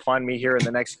or a GoFundMe here in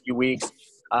the next few weeks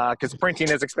because printing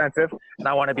is expensive, and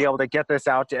I want to be able to get this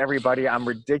out to everybody. I'm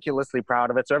ridiculously proud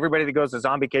of it. So everybody that goes to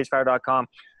zombiecagefighter.com,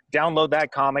 download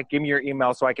that comic, give me your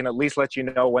email so I can at least let you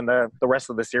know when the rest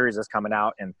of the series is coming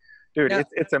out. And dude,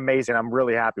 it's amazing. I'm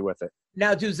really happy with it.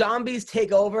 Now, do zombies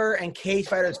take over and cage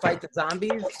fighters fight the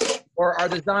zombies, or are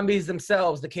the zombies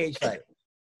themselves the cage fighters?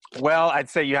 Well, I'd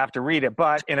say you have to read it,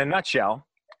 but in a nutshell,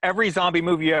 every zombie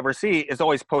movie you ever see is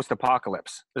always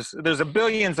post-apocalypse. There's a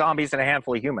billion zombies and a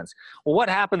handful of humans. Well, what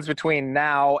happens between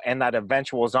now and that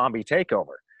eventual zombie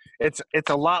takeover? It's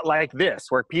a lot like this,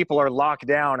 where people are locked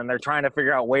down and they're trying to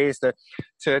figure out ways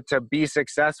to be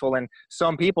successful. And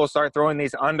some people start throwing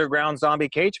these underground zombie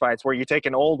cage fights where you take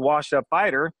an old washed-up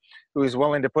fighter who's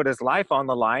willing to put his life on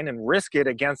the line and risk it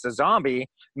against a zombie.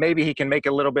 Maybe he can make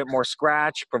a little bit more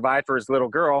scratch, provide for his little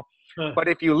girl. But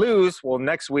if you lose, well,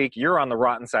 next week you're on the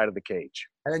rotten side of the cage.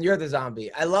 And then you're the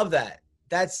zombie. I love that.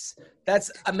 That's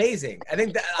amazing. I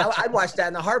think that I'd watch that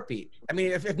in a heartbeat. I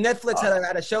mean, if Netflix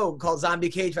had a show called Zombie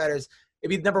Cage Fighters, it'd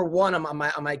be number 1 on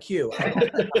my queue.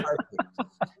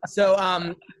 So,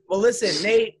 well, listen,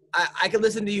 Nate, I could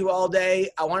listen to you all day.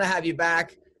 I want to have you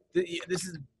back. This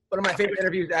is one of my favorite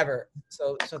interviews ever.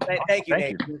 So thank you,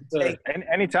 Nate.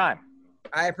 Anytime.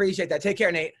 I appreciate that. Take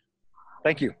care, Nate.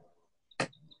 Thank you.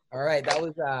 All right, that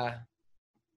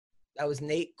was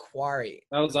Nate Quarry.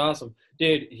 That was awesome,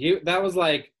 dude. That was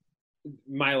like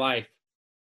my life.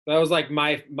 That was like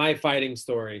my fighting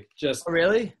story. Just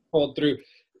really pulled through.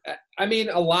 I mean,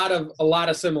 a lot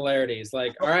of similarities.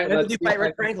 Like, all right, let's do fight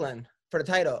Rick Franklin for the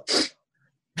title.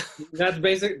 That's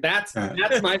basic. That's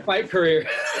my fight career.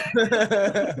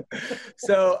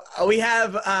 So we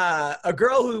have a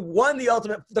girl who won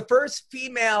the first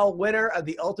female winner of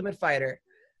the Ultimate Fighter.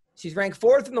 She's ranked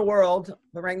 4th in the world,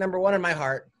 but ranked number 1 in my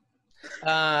heart.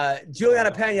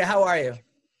 Juliana Pena, how are you?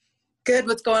 Good.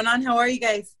 What's going on? How are you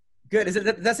guys? Good. Does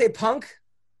that say punk?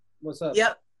 What's up?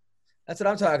 Yep. That's what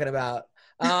I'm talking about.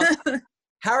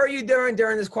 How are you doing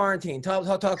during this quarantine?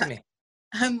 Talk to me.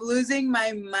 I'm losing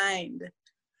my mind.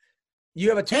 You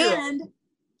have a 2-year-old.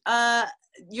 And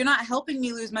you're not helping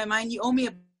me lose my mind. You owe me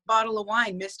a bottle of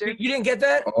wine, mister. You didn't get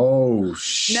that? Oh,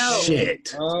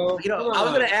 shit. Oh, I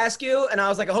was going to ask you, and I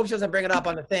was like, I hope she doesn't bring it up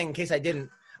on the thing in case I didn't.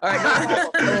 All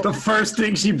right. The first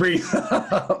thing she brings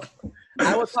up.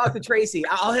 I will talk to Tracy.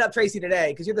 I'll hit up Tracy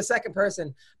today because you're the second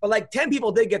person. But like 10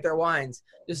 people did get their wines.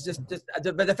 But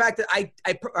the fact that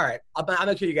all right, I'll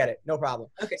make sure you get it. No problem.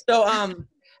 Okay. So,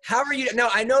 how are you? No,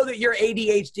 I know that your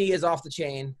ADHD is off the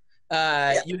chain.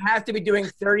 Yep. You have to be doing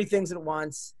 30 things at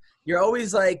once. You're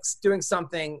always like doing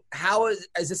something. How is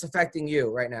this affecting you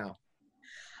right now?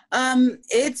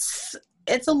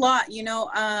 It's a lot, you know.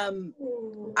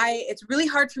 It's really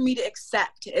hard for me to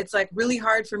accept. It's like really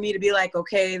hard for me to be like,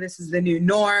 okay, this is the new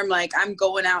norm. Like I'm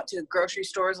going out to grocery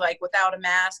stores like without a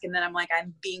mask, and then I'm like,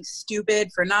 I'm being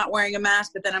stupid for not wearing a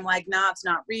mask, but then I'm like, nah, it's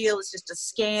not real. It's just a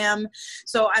scam.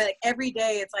 So I like every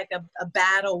day it's like a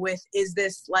battle with, is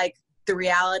this like the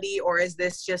reality, or is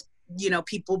this just, you know,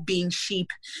 people being sheep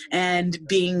and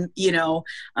being, you know,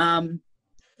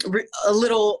 a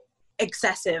little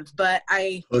excessive. But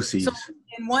so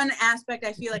in one aspect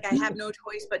I feel like I have no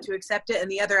choice but to accept it, and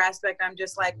the other aspect I'm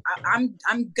just like I'm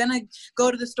gonna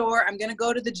go to the store, I'm gonna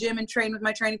go to the gym and train with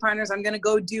my training partners, I'm gonna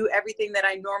go do everything that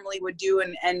I normally would do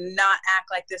and not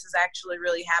act like this is actually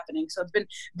really happening. So it's been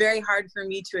very hard for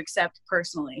me to accept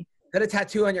personally. Got a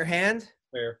tattoo on your hand?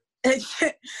 Where?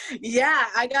 Yeah,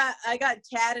 I got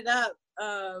tatted up.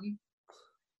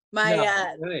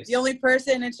 Nice. The only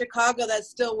person in Chicago that's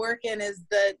still working is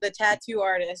the tattoo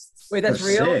artist. Wait, that's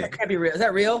real? Sick. That can't be real. Is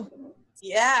that real?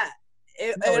 Yeah.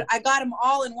 I got them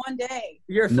all in one day.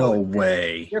 You're full of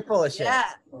shit. You're full of shit.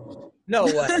 Yeah. No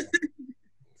way.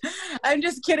 I'm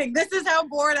just kidding. This is how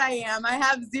bored I am. I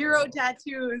have 0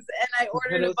 tattoos, and I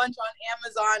ordered a bunch on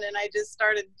Amazon, and I just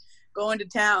started going to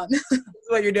town. This is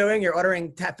what you're doing? You're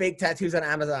ordering fake tattoos on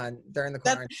Amazon during the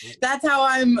quarantine. That's how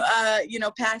I'm,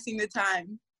 passing the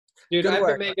time. Dude, Good I've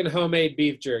work. been making homemade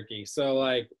beef jerky. So,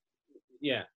 like,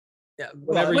 yeah. Yeah.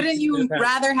 Whatever Wouldn't you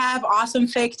rather have awesome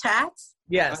fake tats?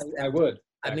 Yes. I would.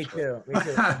 Me too.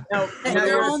 Now,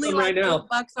 They're only like right now.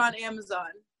 $8 on Amazon.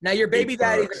 Now your baby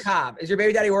daddy's a cop. Is your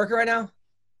baby daddy working right now?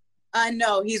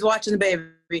 No, he's watching the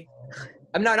baby.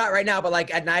 I'm not right now, but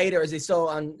like at night, or is he still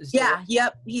on? Yeah,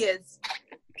 yep, he is.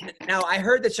 Now I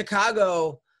heard that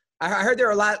Chicago, I heard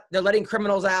they're letting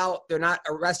criminals out. They're not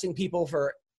arresting people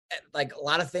for like a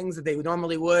lot of things that they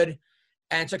normally would.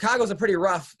 And Chicago's a pretty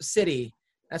rough city.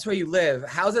 That's where you live.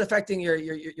 How's it affecting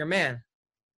your man?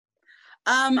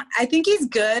 I think he's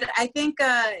good. I think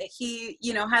he,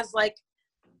 has like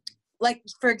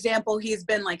for example, he's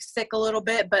been like sick a little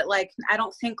bit, but like I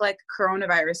don't think like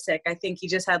coronavirus sick. I think he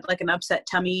just had like an upset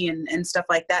tummy and stuff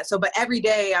like that. So, but every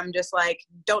day I'm just like,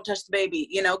 don't touch the baby,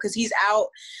 because he's out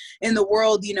in the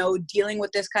world, dealing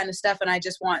with this kind of stuff, and I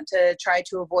just want to try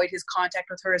to avoid his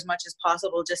contact with her as much as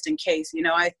possible, just in case.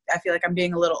 I feel like I'm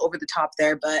being a little over the top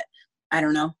there, but I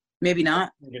don't know. Maybe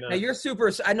not. Now you're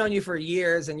I've known you for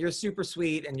years, and you're super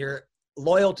sweet, and you're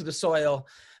loyal to the soil,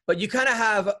 but you kind of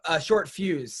have a short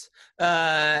fuse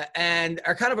and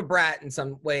are kind of a brat in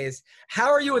some ways. How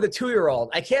are you with a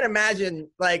 2-year-old? I can't imagine,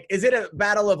 like, is it a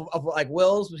battle of like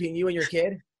wills between you and your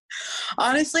kid?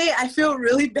 Honestly, I feel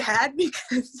really bad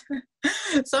because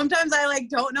sometimes I like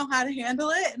don't know how to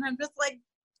handle it, and I'm just like,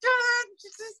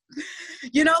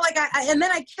 and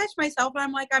then I catch myself and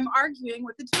I'm like, I'm arguing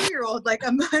with the 2-year-old. Like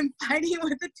I'm fighting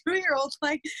with the 2-year-old.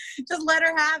 Like, just let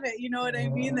her have it. You know what I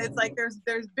mean? It's like,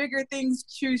 there's bigger things.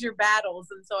 Choose your battles.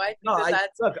 And so I think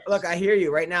that's look, I hear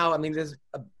you right now. I mean, there's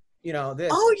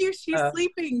this. Oh, she's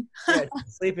sleeping. Yeah,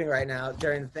 she's sleeping right now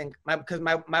during the thing. Because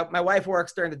my wife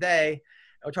works during the day.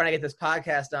 I'm trying to get this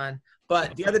podcast on.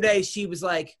 But the other day she was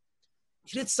like,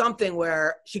 she did something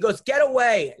where she goes, get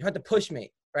away. You had to push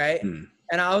me. Right.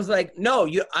 And I was like, no,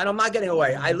 I'm not getting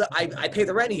away. I pay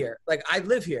the rent here. Like I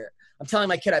live here. I'm telling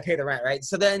my kid I pay the rent. Right.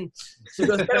 So then she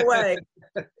goes, get away.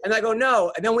 And I go, no.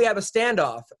 And then we have a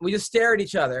standoff. We just stare at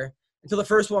each other until the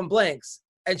first one blinks.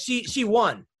 And she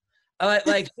won.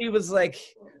 She was like,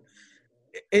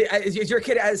 is your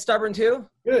kid as stubborn too?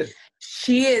 Good.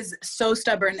 She is so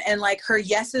stubborn, and like her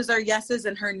yeses are yeses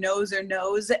and her no's are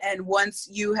no's. And once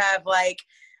you have like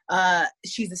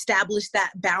she's established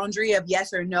that boundary of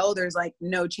yes or no, there's like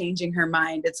no changing her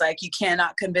mind. It's like you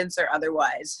cannot convince her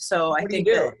otherwise. So I think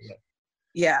that,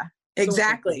 yeah,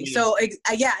 exactly. So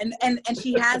yeah, and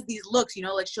she has these looks, you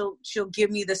know, like she'll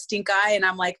give me the stink eye, and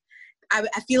I'm like,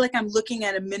 I feel like I'm looking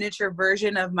at a miniature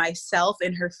version of myself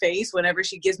in her face whenever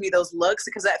she gives me those looks.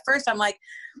 Because at first I'm like,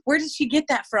 where did she get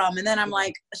that from? And then I'm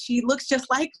like, she looks just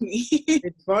like me.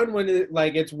 It's fun when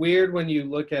it's weird when you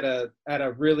look at a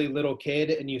really little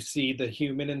kid and you see the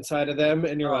human inside of them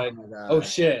and you're like, oh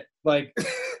shit, like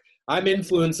I'm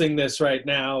influencing this right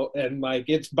now, and like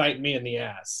it's biting me in the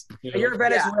ass. You know? You're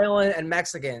Venezuelan and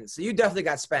Mexican, so you definitely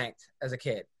got spanked as a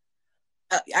kid.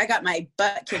 I got my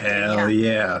butt kicked. Hell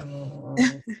yeah.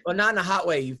 Well, not in a hot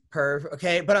way, you perv.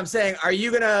 Okay, but I'm saying, are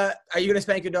you gonna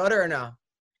spank your daughter or no?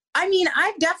 I mean,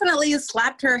 I've definitely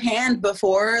slapped her hand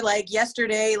before. Like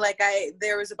yesterday,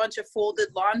 there was a bunch of folded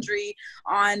laundry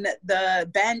on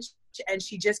the bench, and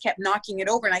she just kept knocking it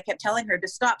over, and I kept telling her to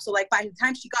stop. So like by the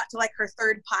time she got to like her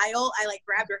third pile, I like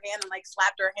grabbed her hand and like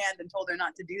slapped her hand and told her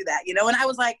not to do that, you know. And I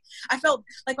was like, I felt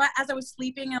like as I was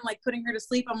sleeping and like putting her to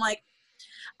sleep, I'm like,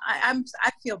 I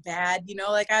feel bad, you know,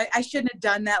 like I shouldn't have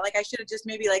done that. Like I should have just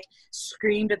maybe like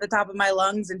screamed at the top of my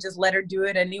lungs and just let her do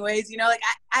it anyways, you know. Like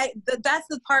that's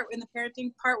the part in the parenting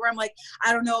part where I'm like,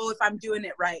 I don't know if I'm doing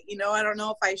it right, you know. I don't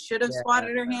know if I should have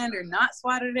swatted her hand or not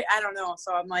swatted it. I don't know.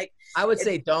 So I'm like, I would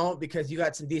say don't, because you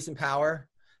got some decent power.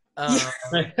 I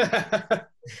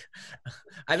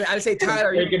would say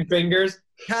Tyler, making fingers.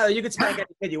 Tyler, you can spank any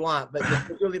kid you want, but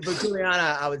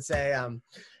Juliana, I would say,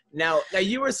 Now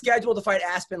you were scheduled to fight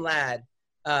Aspen Ladd.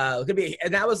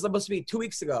 And that was supposed to be 2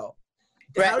 weeks ago.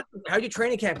 Right. How did your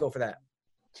training camp go for that?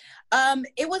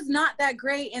 It was not that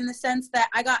great in the sense that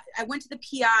I went to the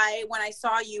PI when I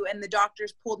saw you, and the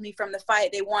doctors pulled me from the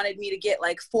fight. They wanted me to get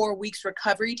like 4 weeks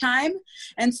recovery time.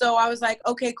 And so I was like,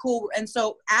 okay, cool. And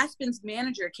so Aspen's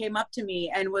manager came up to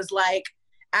me and was like,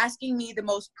 asking me the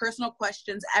most personal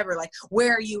questions ever, like,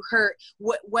 where are you hurt?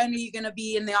 When are you going to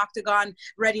be in the octagon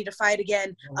ready to fight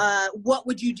again? What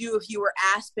would you do if you were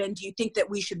Aspen? Do you think that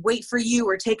we should wait for you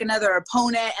or take another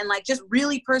opponent? And like just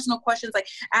really personal questions, like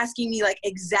asking me like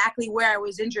exactly where I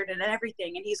was injured and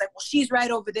everything. And he's like, well, she's right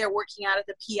over there working out at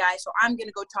the PI, so I'm going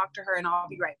to go talk to her and I'll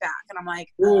be right back. And I'm like,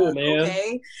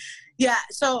 okay. Yeah,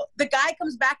 so the guy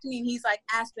comes back to me and he's like,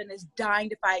 Aspen is dying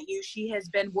to fight you. She has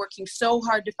been working so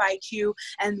hard to fight you,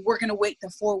 and we're going to wait the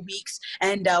 4 weeks,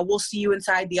 and we'll see you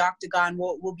inside the octagon.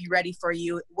 We'll be ready for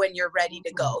you when you're ready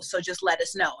to go. So just let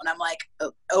us know. And I'm like,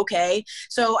 okay.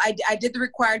 So I did the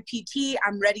required PT.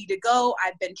 I'm ready to go.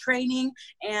 I've been training,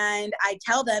 and I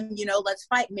tell them, you know, let's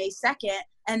fight May 2nd.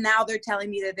 And now they're telling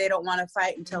me that they don't want to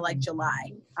fight until like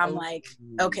July. I'm like,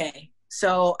 okay.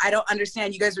 So I don't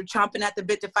understand. You guys were chomping at the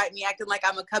bit to fight me, acting like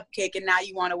I'm a cupcake, and now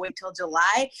you want to wait till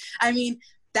July. I mean,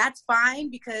 that's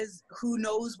fine, because who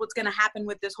knows what's going to happen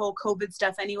with this whole COVID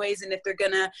stuff anyways, and if they're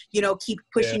going to, you know, keep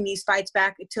pushing these fights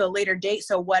back to a later date,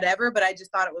 so whatever. But I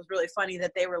just thought it was really funny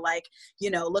that they were like,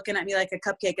 you know, looking at me like a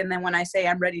cupcake, and then when I say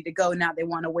I'm ready to go, now they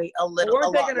want to wait a lot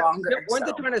longer. Weren't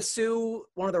they trying to sue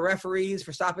one of the referees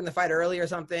for stopping the fight early or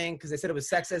something because they said it was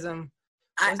sexism?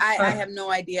 I have no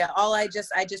idea. I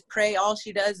just pray all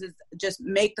she does is just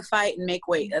make the fight and make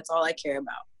weight. That's all I care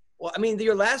about. Well, I mean,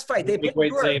 your last fight, you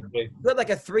had like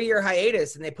a 3-year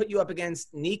hiatus, and they put you up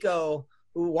against Nico,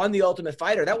 who won the Ultimate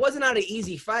Fighter. That wasn't an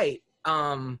easy fight.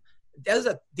 That was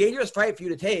a dangerous fight for you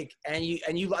to take, and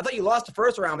I thought you lost the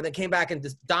first round, but then came back and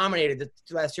just dominated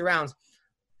the last 2 rounds.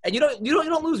 And you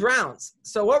don't lose rounds.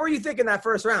 So what were you thinking that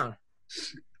first round?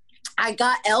 I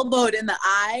got elbowed in the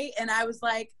eye, and I was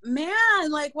like, man,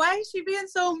 like, why is she being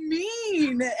so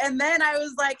mean? And then I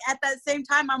was like, at that same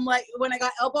time, I'm like, when I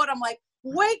got elbowed, I'm like,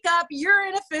 wake up, you're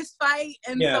in a fist fight.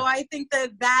 And so I think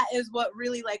that is what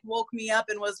really like woke me up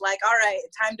and was like, all right,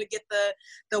 time to get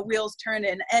the wheels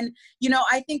turning. And, you know,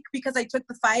 I think because I took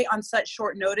the fight on such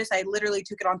short notice, I literally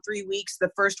took it on 3 weeks.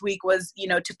 The first week was, you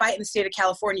know, to fight in the state of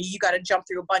California, you got to jump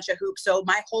through a bunch of hoops. So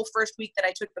my whole first week that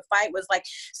I took the fight was like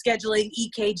scheduling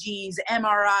EKGs,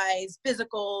 MRIs,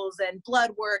 physicals, and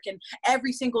blood work. And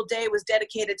every single day was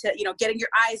dedicated to, you know, getting your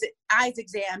eyes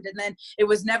examined. And then it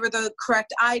was never the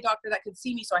correct eye doctor that could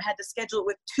see me, so I had to schedule it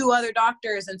with 2 other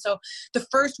doctors. And so the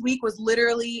first week was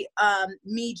literally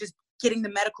me just getting the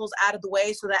medicals out of the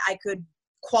way so that I could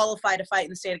qualify to fight in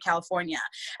the state of California.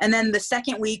 And then the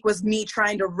second week was me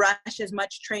trying to rush as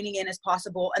much training in as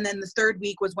possible. And then the third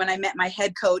week was when I met my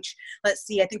head coach. Let's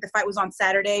see, I think the fight was on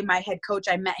Saturday. My head coach,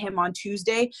 I met him on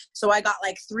Tuesday. So I got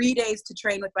like 3 days to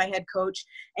train with my head coach.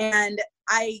 And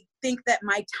I think that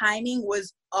my timing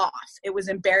was off. It was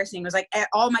embarrassing. It was like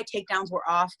all my takedowns were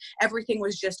off. Everything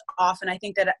was just off. And I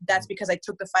think that that's because I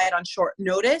took the fight on short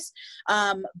notice.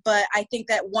 But I think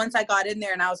that once I got in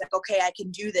there and I was like, okay, I can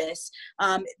do this.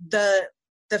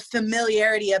 The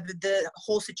familiarity of the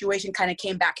whole situation kind of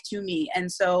came back to me.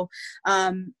 And so,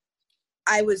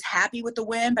 I was happy with the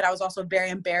win, but I was also very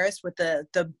embarrassed with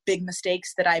the big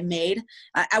mistakes that I made.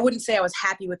 I wouldn't say I was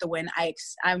happy with the win. I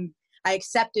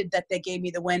accepted that they gave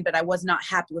me the win, but I was not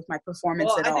happy with my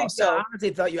performance at all. So I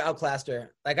honestly felt you outclassed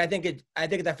her. Like I think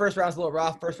that first round's a little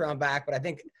rough, first round back, but I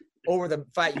think over the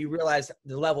fight you realize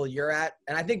the level you're at.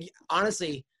 And I think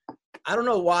honestly, I don't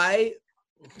know why.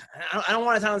 I don't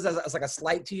want to sound as like a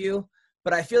slight to you,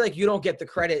 but I feel like you don't get the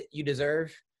credit you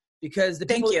deserve. Because the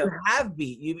people you have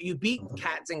beat, you beat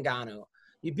Kat Zingano,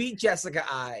 you beat Jessica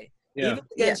Eye. Yeah. Even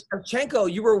against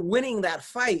Shevchenko, you were winning that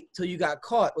fight till you got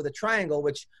caught with a triangle,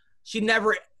 which she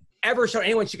never ever showed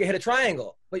anyone she could hit a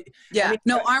triangle. But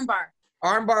armbar.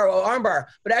 Armbar.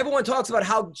 But everyone talks about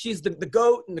how she's the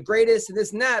GOAT and the greatest and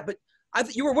this and that. But I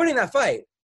thought you were winning that fight.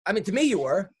 I mean, to me, you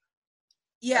were.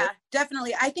 Yeah,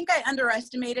 definitely. I think I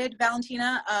underestimated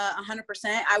Valentina 100%.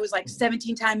 I was like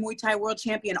 17-time Muay Thai world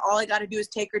champion. All I got to do is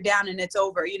take her down and it's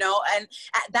over, you know? And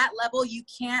at that level, you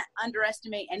can't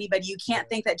underestimate anybody. You can't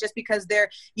think that just because they're,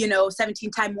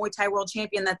 17-time Muay Thai world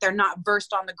champion that they're not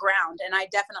versed on the ground. And I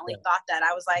definitely thought that.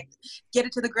 I was like, get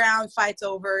it to the ground, fight's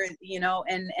over,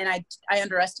 and I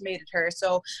underestimated her.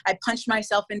 So I punched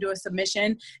myself into a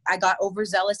submission. I got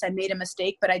overzealous. I made a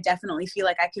mistake, but I definitely feel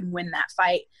like I can win that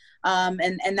fight.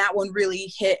 And that one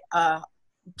really hit a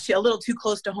little too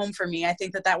close to home for me. I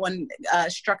think that one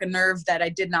struck a nerve that I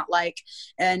did not like.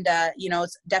 And,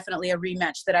 it's definitely a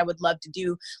rematch that I would love to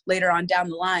do later on down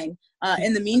the line.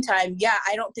 In the meantime,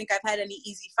 I don't think I've had any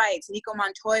easy fights. Nico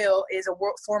Montoya is a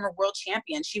former world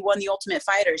champion. She won the Ultimate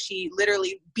Fighter. She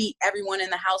literally beat everyone in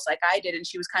the house like I did. And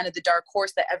she was kind of the dark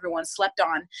horse that everyone slept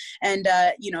on. And,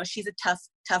 she's a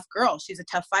tough girl. She's a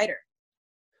tough fighter.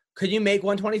 Could you make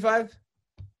 125?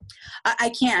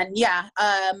 I can, yeah.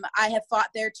 I have fought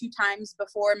there 2 times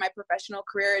before in my professional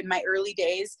career in my early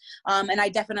days. And I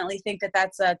definitely think that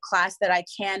that's a class that I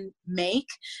can make.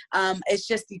 It's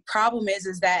just the problem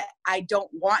is that I don't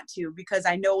want to because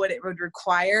I know what it would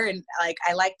require. And like,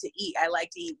 I like to eat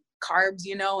carbs,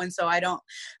 and so I don't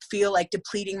feel like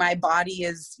depleting my body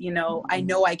is, I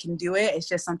know I can do it. It's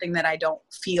just something that I don't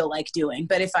feel like doing.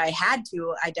 But if I had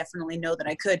to, I definitely know that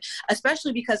I could,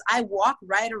 especially because I walk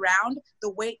right around the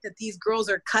weight that these girls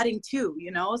are cutting too,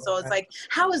 So it's like,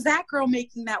 how is that girl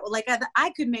making that? Like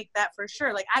I could make that for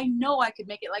sure. Like I know I could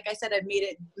make it. Like I said, I've made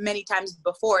it many times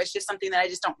before. It's just something that I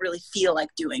just don't really feel like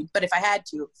doing. But if I had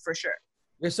to, for sure.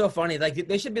 You're so funny. Like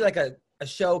there should be like a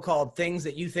show called Things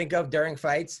That You Think Of During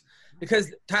Fights.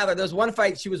 Because Tyler, there was one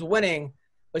fight she was winning,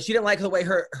 but she didn't like the way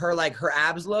her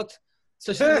abs looked.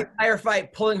 So she spent the entire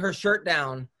fight pulling her shirt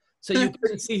down so you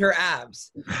couldn't see her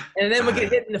abs. And then would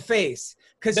get hit in the face.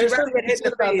 Because there's something get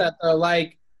hit about that though.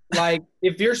 Like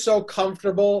if you're so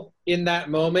comfortable in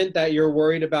that moment that you're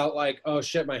worried about like, oh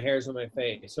shit, my hair's on my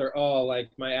face, or oh like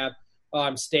my ab, oh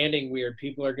I'm standing weird.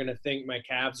 People are gonna think my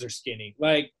calves are skinny.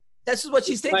 Like. That's just what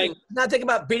she's thinking. She's not thinking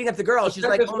about beating up the girl. She's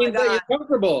like, oh my God. You're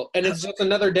comfortable. And it's just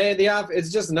another day at the office.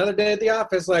 It's just another day at the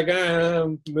office. Like,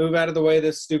 move out of the way,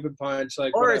 this stupid punch.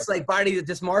 Like, or whatever. It's like body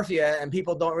dysmorphia and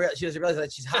people don't realize, she doesn't realize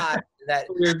that she's hot. That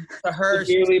to her,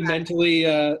 she's really mentally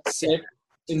sick.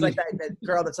 She's like that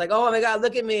girl that's like, oh my God,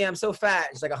 look at me. I'm so fat.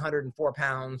 She's like 104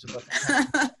 pounds.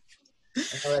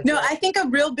 No, I think a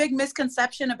real big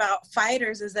misconception about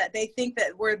fighters is that they think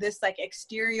that we're this like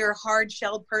exterior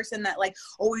hard-shelled person that like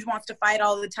always wants to fight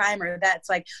all the time or that's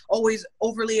like always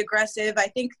overly aggressive. I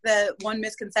think the one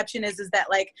misconception is that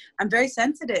like I'm very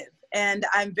sensitive and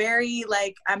I'm very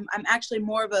like I'm actually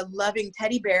more of a loving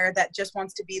teddy bear that just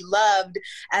wants to be loved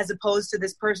as opposed to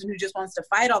this person who just wants to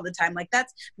fight all the time. Like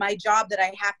that's my job that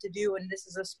I have to do, and this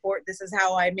is a sport. This is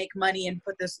how I make money and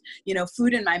put this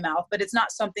food in my mouth. But it's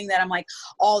not something that I'm like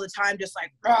all the time just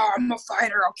like, oh, I'm a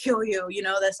fighter, I'll kill you.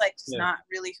 That's like just not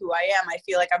really who I am. I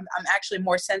feel like I'm actually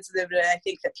more sensitive than I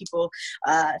think that people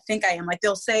think I am. Like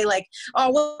they'll say like,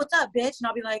 oh, what's up, bitch? And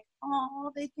I'll be like,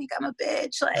 oh, they think I'm a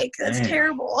bitch. Like that's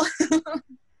terrible.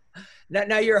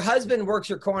 Now your husband works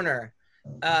your corner.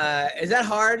 Is that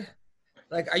hard?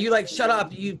 Like, are you like, shut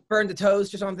up, you burned the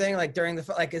toast or something? Like during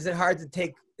the, like, is it hard to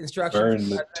take instructions? Burn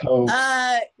the toast.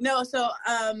 No, so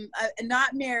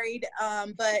not married,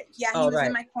 but yeah, he was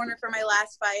in my corner for my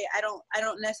last fight. I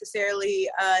don't necessarily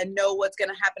know what's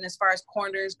gonna happen as far as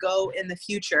corners go in the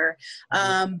future.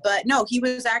 But no, he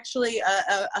was actually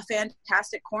a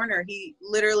fantastic corner. He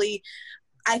literally,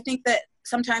 I think that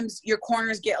sometimes your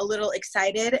corners get a little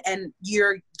excited and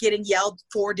you're getting yelled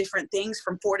 4 different things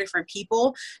from 4 different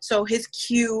people. So his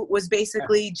cue was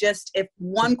basically just if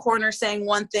one corner saying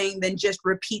one thing, then just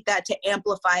repeat that to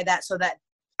amplify that so that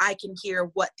I can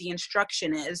hear what the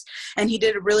instruction is. And he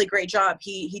did a really great job.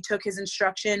 He took his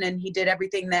instruction and he did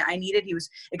everything that I needed. He was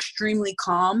extremely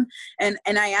calm. And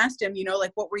I asked him, you know, like,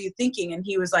 what were you thinking? And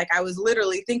he was like, I was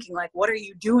literally thinking, like, what are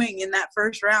you doing in that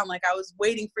first round? Like, I was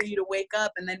waiting for you to wake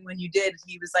up. And then when you did,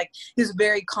 he was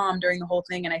very calm during the whole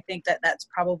thing. And I think that that's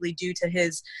probably due to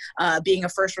his being a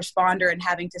first responder and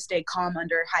having to stay calm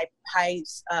under high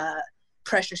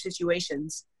pressure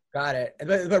situations. Got it.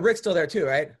 But Rick's still there too,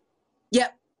 right?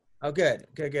 Yep. Oh, good.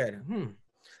 Yeah.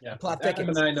 Plot Adam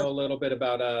thickens. and I know a little bit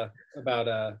about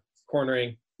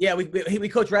cornering. Yeah, we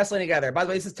coach wrestling together. By the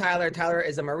way, this is Tyler. Tyler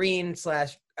is a Marine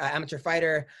 / amateur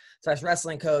fighter /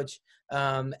 wrestling coach. He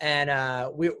comes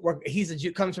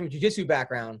from a jiu-jitsu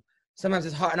background. Sometimes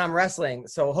it's hard, and I'm wrestling,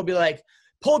 so he'll be like,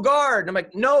 pull guard. And I'm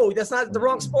like, no, that's not the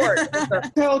wrong sport.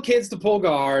 Tell kids to pull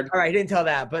guard. All right, he didn't tell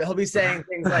that, but he'll be saying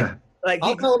things like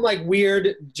I'll tell him like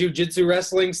weird jiu-jitsu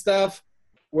wrestling stuff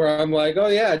where I'm like, oh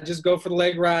yeah, just go for the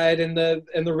leg ride and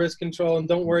the wrist control and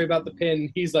don't worry about the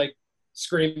pin. He's like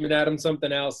screaming at him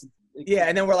something else. Yeah,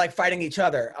 and then we're like fighting each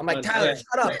other. I'm like, Tyler,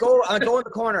 shut up. Go in the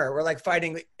corner. We're like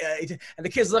fighting, and the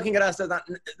kids looking at us. They're not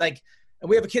like, and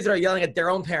we have kids that are yelling at their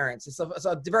own parents. It's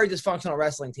a very dysfunctional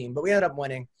wrestling team, but we ended up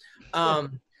winning. Now,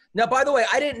 by the way,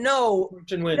 I didn't know.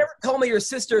 You never told me your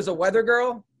sister's a weather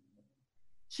girl.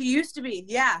 She used to be,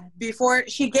 yeah. Before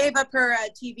she gave up her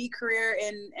TV career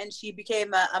and she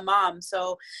became a mom.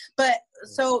 So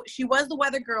she was the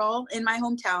weather girl in my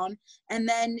hometown, and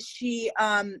then she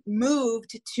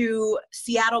moved to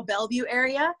Seattle Bellevue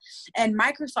area, and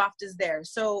Microsoft is there.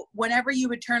 So whenever you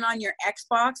would turn on your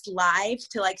Xbox Live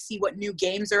to like see what new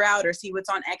games are out or see what's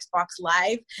on Xbox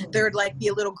Live, there would like be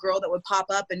a little girl that would pop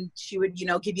up and she would, you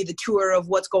know, give you the tour of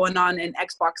what's going on in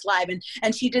Xbox Live,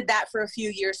 and she did that for a few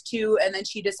years too, and then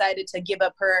she decided to give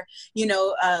up her, you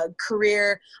know,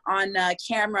 career on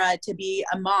camera to be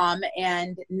a mom,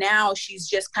 and now she's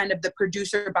just kind of the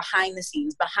producer behind the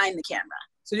scenes, behind the camera.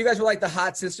 So you guys were like the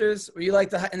hot sisters? Were you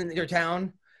like in your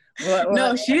town?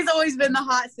 No, she's always been the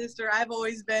hot sister. I've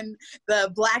always been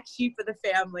the black sheep of the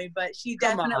family, but she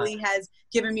definitely has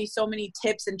given me so many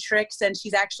tips and tricks, and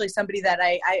she's actually somebody that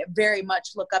I very much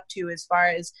look up to as far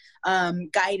as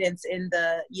guidance in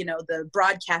the, you know, the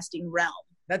broadcasting realm.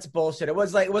 That's bullshit. It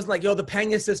wasn't like, yo, the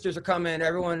Pena sisters are coming.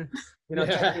 Everyone, you know,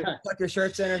 tuck your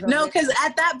shirts in or something. No, because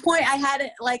at that point I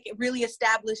hadn't like really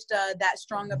established that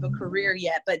strong of a career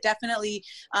yet, but definitely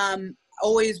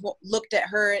always looked at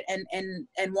her and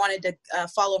wanted to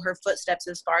follow her footsteps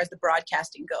as far as the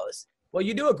broadcasting goes. Well,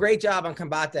 you do a great job on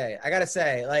Combate. I gotta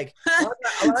say, like a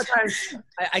lot of times.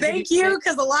 Thank you,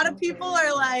 because a lot of people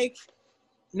are like,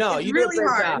 no, it's you really do a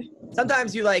great hard. job.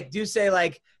 Sometimes you like do say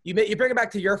like you bring it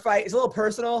back to your fight. It's a little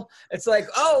personal. It's like,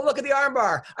 oh, look at the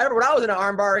armbar. I remember when I was in an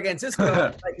armbar against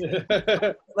Cisco.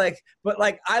 But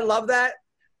I love that.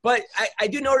 But I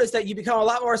do notice that you become a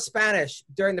lot more Spanish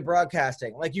during the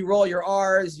broadcasting. Like you roll your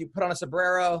R's, you put on a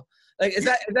sombrero. Like is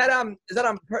that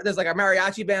there's like a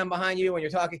mariachi band behind you when you're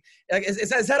talking? Like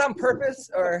is that on purpose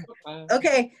or?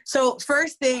 Okay, so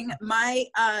first thing, my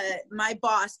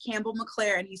boss Campbell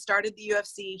McLaren, he started the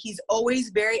UFC. He's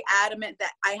always very adamant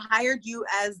that I hired you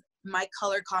as my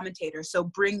color commentator, so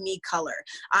bring me color.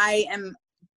 I am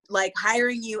like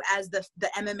hiring you as the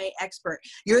MMA expert.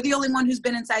 You're the only one who's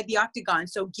been inside the octagon.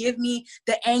 So give me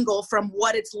the angle from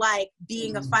what it's like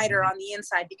being a fighter on the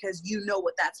inside, because you know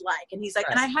what that's like. And he's like,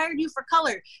 right. And I hired you for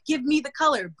color. Give me the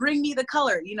color. Bring me the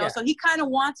color. You know, so he kind of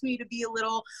wants me to be a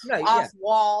little off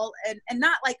wall and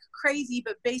not like crazy,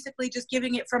 but basically just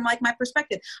giving it from like my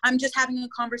perspective. I'm just having a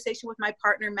conversation with my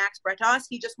partner, Max Bretos.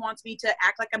 He just wants me to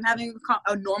act like I'm having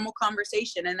a normal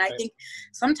conversation. And I think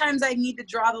sometimes I need to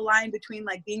draw the line between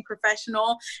like being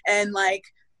professional and like,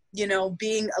 you know,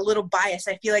 being a little biased.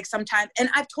 I feel like sometimes, and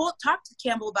I've talked to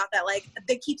Campbell about that, like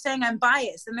they keep saying I'm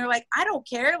biased and they're like, I don't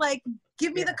care, like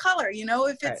give me the color, you know,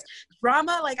 if it's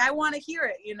drama, like I want to hear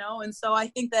it, you know. And so I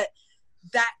think that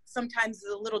sometimes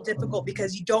is a little difficult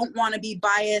because you don't want to be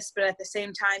biased, but at the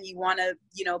same time you want to,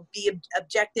 you know, be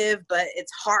objective, but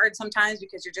it's hard sometimes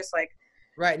because you're just like,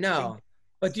 no.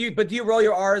 But do you roll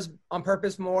your R's on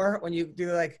purpose more when you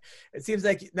do, like, it seems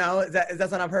like, no, is that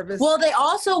not on purpose? Well, they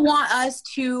also want us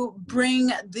to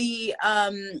bring the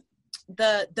vibe.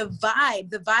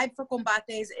 The vibe for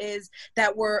Combates is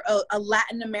that we're a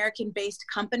Latin American based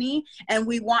company, and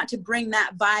we want to bring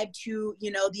that vibe to,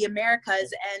 you know, the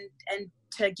Americas and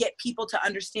to get people to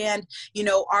understand, you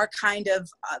know, our kind of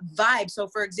vibe. So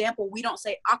for example, we don't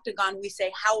say octagon, we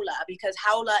say jaula, because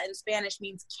jaula in Spanish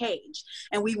means cage.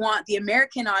 And we want the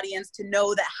American audience to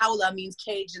know that jaula means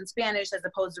cage in Spanish, as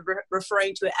opposed to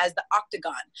referring to it as the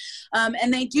octagon.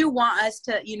 And they do want us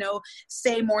to, you know,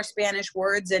 say more Spanish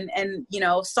words, and you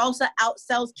know, salsa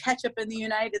outsells ketchup in the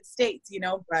United States. You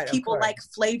know, right, people like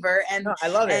flavor, and no, I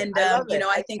love it. And you know,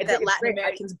 I think that Latin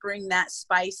Americans bring that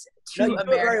spice to you America.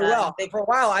 Do it very well. For a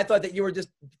while, I thought that you were just,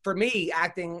 for me,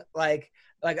 acting like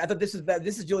I thought this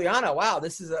is Juliana. Wow,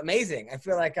 this is amazing. I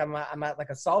feel like I'm at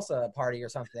like a salsa party or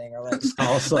something, or like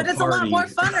salsa but it's party. A lot more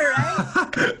funner,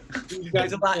 right?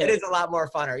 It is a lot more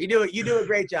funner. You do a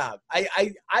great job.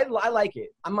 I like it.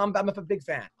 I'm a big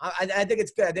fan. I think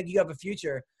it's good. I think you have a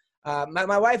future.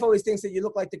 My wife always thinks that you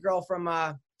look like the girl from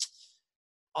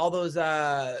all those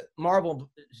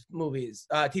Marvel movies,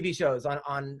 TV shows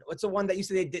on what's the one that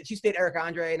she dated Eric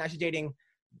Andre, now she's dating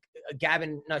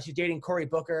she's dating Cory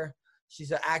Booker.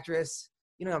 She's an actress.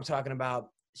 You know what I'm talking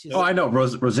about. I know.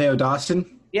 Rosario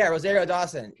Dawson? Yeah, Rosario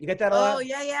Dawson. You get that a lot? Oh,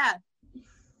 yeah.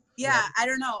 Yeah, I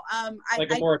don't know.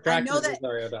 I know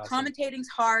that commentating's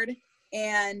hard,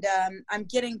 and I'm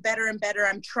getting better and better.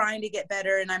 I'm trying to get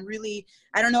better, and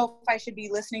I don't know if I should be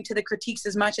listening to the critiques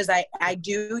as much as I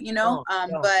do, you know,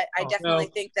 but I definitely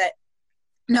think that,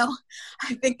 no,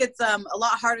 I think it's a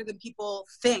lot harder than people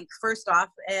think, first off,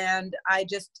 and I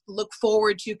just look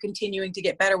forward to continuing to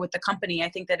get better with the company. I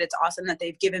think that it's awesome that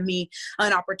they've given me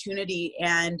an opportunity,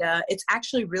 and it's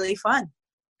actually really fun.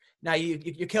 Now you're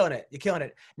killing it. You're killing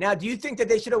it. Now, do you think that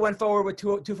they should have went forward with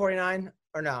 249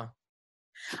 or no?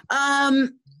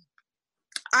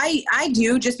 I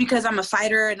do, just because I'm a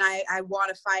fighter and I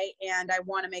want to fight and I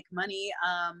want to make money.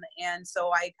 And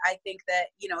so I think that,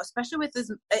 you know, especially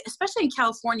in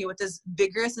California, with as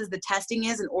vigorous as the testing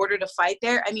is in order to fight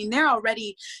there, I mean, they're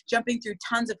already jumping through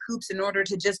tons of hoops in order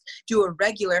to just do a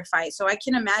regular fight. So I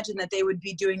can imagine that they would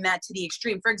be doing that to the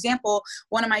extreme. For example,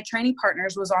 one of my training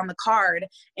partners was on the card,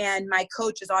 and my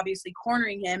coach is obviously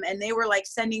cornering him, and they were like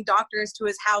sending doctors to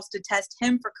his house to test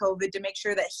him for COVID to make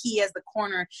sure that he, as the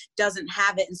corner, doesn't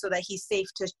have it, and so that he's safe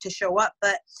to show up.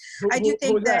 But I do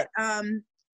think that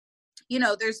you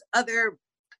know, there's other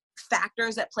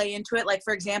factors that play into it. Like,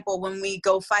 for example, when we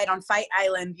go fight on Fight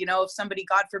Island, you know, if somebody,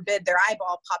 God forbid, their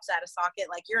eyeball pops out of socket,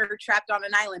 like, you're trapped on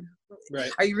an island.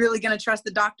 Right. Are you really going to trust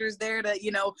the doctors there to,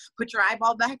 you know, put your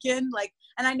eyeball back in? Like,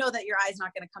 and I know that your eye's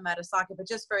not going to come out of socket, but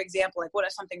just for example, like, what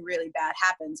if something really bad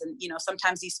happens? And, you know,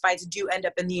 sometimes these fights do end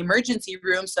up in the emergency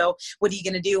room. So what are you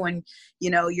going to do when,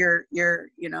 you know, your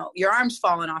arm's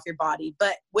falling off your body?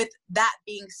 But with that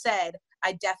being said,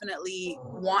 I definitely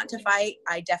want to fight.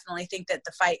 I definitely think that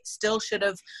the fight still should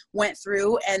have went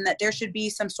through, and that there should be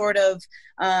some sort of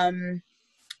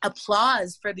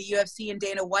applause for the UFC and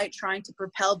Dana White trying to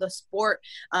propel the sport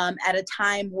at a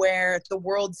time where the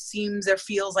world seems or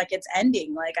feels like it's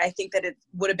ending. Like, I think that it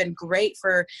would have been great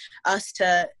for us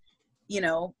to, you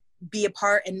know, be a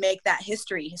part and make that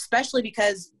history, especially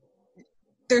because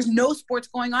there's no sports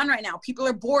going on right now. People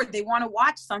are bored. They want to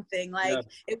watch something. Like,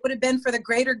 it would have been for the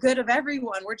greater good of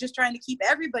everyone. We're just trying to keep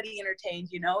everybody entertained,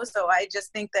 you know? So I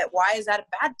just think that, why is that a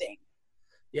bad thing?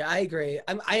 Yeah, I agree.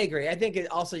 I agree. I think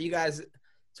it also, you guys,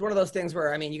 it's one of those things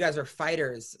where, I mean, you guys are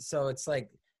fighters. So it's like,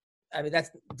 I mean,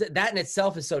 that in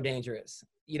itself is so dangerous.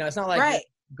 You know, it's not like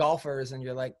golfers and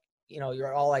you're like, you know,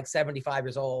 you're all like 75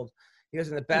 years old. You guys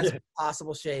are in the best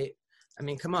possible shape. I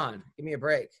mean, come on, give me a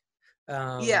break.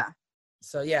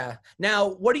 So yeah. Now,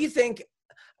 what do you think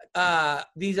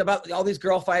about all these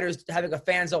girl fighters having a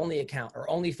fans only account or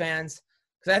OnlyFans?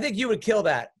 Because I think you would kill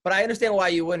that, but I understand why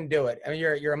you wouldn't do it. I mean,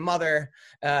 you're a mother,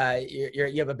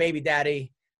 you have a baby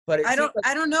daddy, but I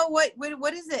don't know what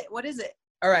is it? What is it?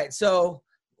 All right, so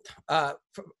I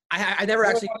never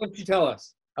actually. Why don't you tell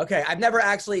us? Okay, I've never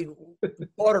actually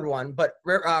ordered one, but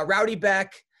Rowdy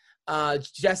Beck,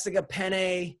 Jessica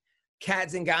Penne, Kat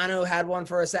Zingano had one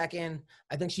for a second.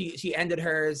 I think she ended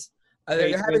hers.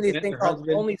 They're having these things called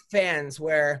OnlyFans,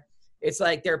 where it's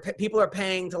like people are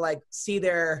paying to like see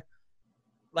their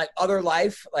like other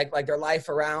life, like their life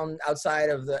around outside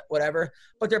of the whatever.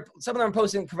 But some of them are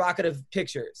posting provocative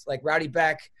pictures. Like Rowdy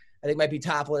Beck, I think, might be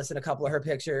topless in a couple of her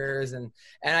pictures, and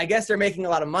I guess they're making a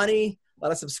lot of money, a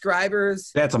lot of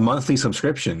subscribers. That's a monthly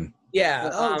subscription. Yeah,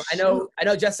 I know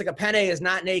Jessica Penne is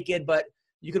not naked, but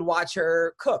you could watch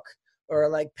her cook, or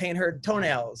like paint her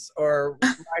toenails, or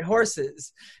ride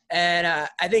horses. And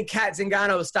I think Kat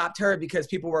Zingano stopped her because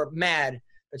people were mad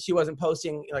that she wasn't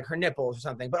posting like her nipples or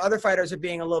something. But other fighters are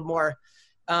being a little more.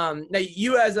 Now,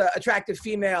 you as an attractive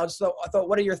female, I thought,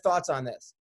 what are your thoughts on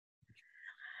this?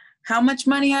 How much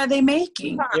money are they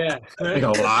making? Yeah. Make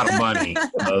a lot of money.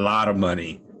 A lot of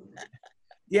money.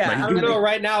 Yeah. I don't know.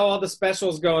 Right now, all the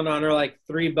specials going on are like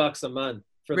 $3 a month.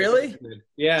 For Really?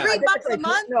 Yeah. $3 a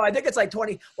month? No, I think it's like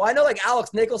 20. Well, I know like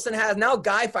Alex Nicholson has now.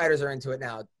 Guy fighters are into it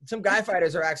now. Some guy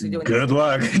fighters are actually doing. Good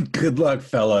luck. Good luck,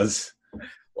 fellas.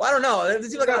 Well, I don't know. It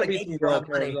seems like a lot of Be some girl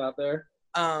pros out there.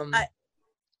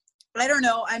 I don't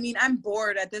know. I mean, I'm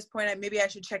bored at this point. Maybe I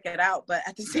should check it out. But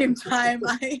at the same time,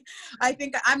 I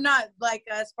think I'm not like,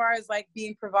 as far as like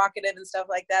being provocative and stuff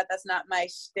like that, that's not my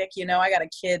shtick. You know, I got a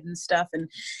kid and stuff, and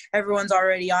everyone's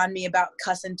already on me about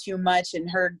cussing too much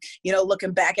and her, you know,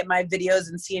 looking back at my videos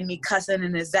and seeing me cussing.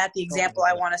 And is that the example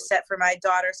I want to set for my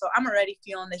daughter? So I'm already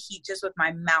feeling the heat just with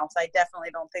my mouth. I definitely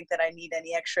don't think that I need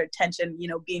any extra attention, you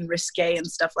know, being risque and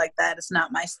stuff like that. It's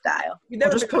not my style. You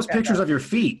never Just post pictures of your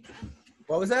feet.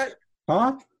 What was that?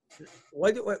 Huh?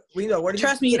 What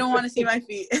Trust me, you don't want to see my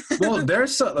feet. Well,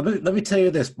 there's so, let me tell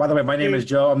you this. By the way, my name is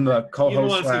Joe. I'm the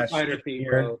co-host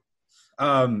here.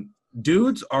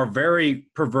 Dudes are very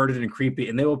perverted and creepy,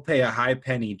 and they will pay a high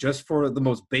penny just for the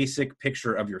most basic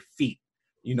picture of your feet.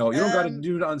 You know, you don't got to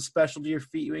do nothing special to your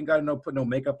feet. You ain't got to put no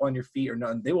makeup on your feet or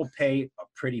nothing. They will pay a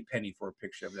pretty penny for a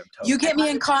picture of them toes. You get me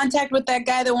in contact with that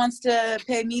guy that wants to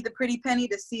pay me the pretty penny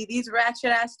to see these ratchet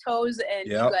ass toes, and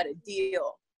you got a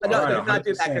deal. No, right, not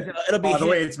do that. It'll be. By the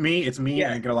way, it's me. It's me.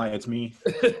 Yeah. I ain't gonna lie, it's me.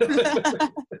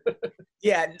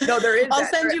 Yeah, no, there is. I'll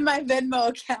send you my Venmo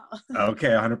account. Okay,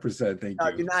 100%. Thank you.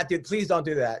 No, do not do. Please don't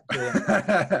do that.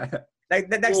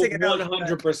 Like the next thing.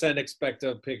 100% expect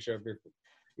a picture of your feet.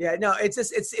 Yeah, no, it's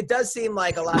just it does seem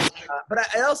like a lot, but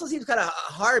it also seems kind of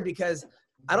hard because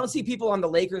I don't see people on the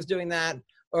Lakers doing that,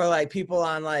 or like people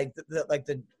on like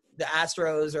the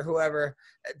Astros or whoever.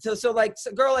 So like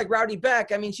a girl like Rowdy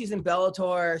Beck, I mean, she's in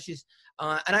Bellator. She's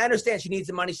and I understand she needs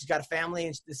the money. She's got a family,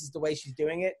 and this is the way she's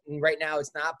doing it. And right now,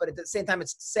 it's not. But at the same time,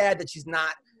 it's sad that she's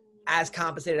not as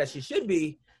compensated as she should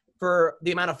be for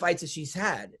the amount of fights that she's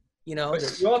had. You know,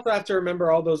 but you also have to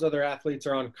remember all those other athletes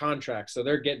are on contracts, so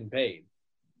they're getting paid.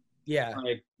 Yeah,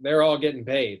 like they're all getting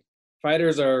paid.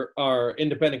 Fighters are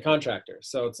independent contractors,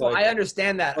 so it's like. I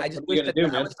understand that. I just wish that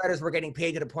the fighters were getting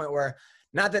paid to the point where,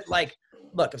 not that like,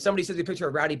 look, if somebody sends me a picture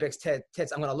of Rowdy Beck's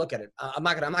tits, I'm gonna look at it. I'm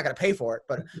not gonna pay for it,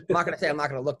 but I'm not gonna say I'm not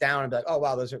gonna look down and be like, oh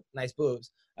wow, those are nice boobs.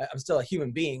 I'm still a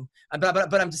human being,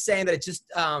 but I'm just saying that it just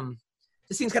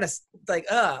seems kind of like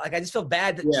I just feel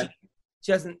bad that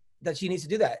she doesn't, that she needs to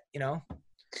do that, you know.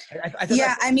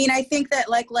 I mean, I think that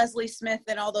like Leslie Smith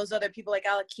and all those other people like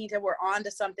Alec Quinta were onto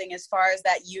something as far as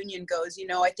that union goes. You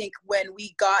know, I think when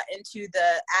we got into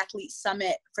the athlete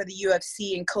summit for the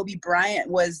UFC and Kobe Bryant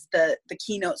was the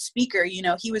keynote speaker, you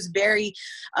know, he was very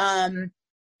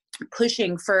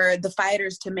pushing for the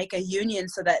fighters to make a union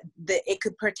so that it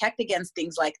could protect against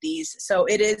things like these. So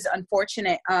it is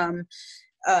unfortunate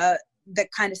the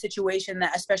kind of situation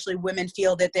that especially women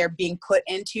feel that they're being put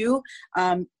into.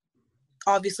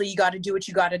 Obviously you got to do what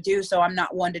you got to do. So I'm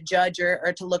not one to judge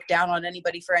or to look down on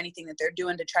anybody for anything that they're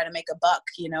doing to try to make a buck,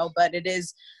 you know, but it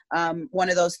is one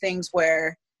of those things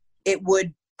where it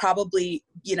would probably,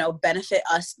 you know, benefit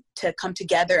us to come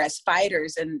together as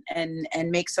fighters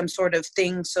and make some sort of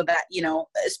thing so that, you know,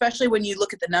 especially when you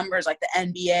look at the numbers like the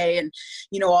NBA and,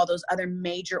 you know, all those other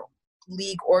major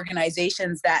league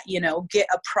organizations that, you know, get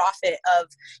a profit of,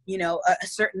 you know, a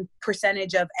certain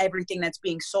percentage of everything that's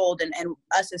being sold. And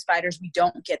us as fighters, we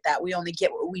don't get that. We only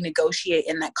get what we negotiate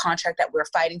in that contract that we're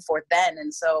fighting for then.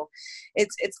 And so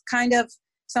it's kind of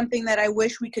something that I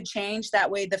wish we could change. That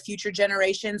way the future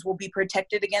generations will be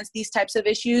protected against these types of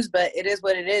issues, but it is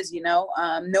what it is, you know.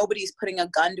 Nobody's putting a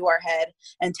gun to our head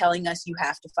and telling us you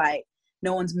have to fight.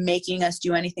 No one's making us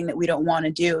do anything that we don't want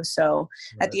to do. So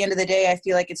at the end of the day, I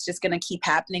feel like it's just going to keep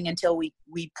happening until we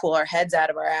pull our heads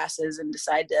out of our asses and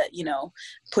decide to, you know,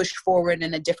 push forward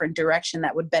in a different direction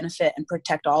that would benefit and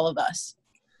protect all of us.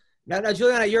 Now,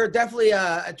 Juliana, you're definitely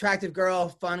an attractive girl,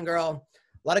 fun girl.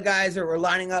 A lot of guys were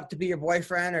lining up to be your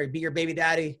boyfriend or be your baby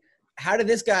daddy. How did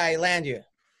this guy land you?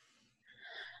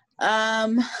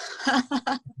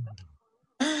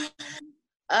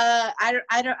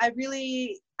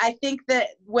 I think that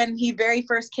when he very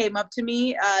first came up to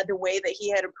me, the way that he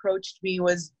had approached me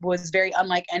was very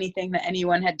unlike anything that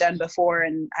anyone had done before,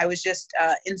 and I was just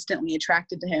instantly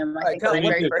attracted to him. I think when I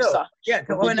very first saw. Yeah.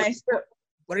 What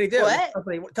did he do?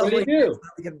 What did he do?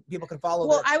 People can follow.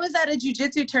 Well, I was at a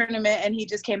jiu-jitsu tournament, and he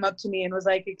just came up to me and was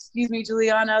like, "Excuse me,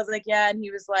 Juliana." I was like, "Yeah," and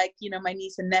he was like, "You know, my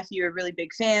niece and nephew are really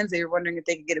big fans. They were wondering if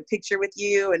they could get a picture with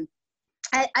you." And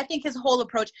I think his whole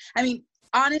approach. I mean,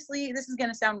 honestly, this is going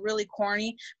to sound really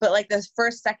corny, but like the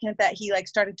first second that he like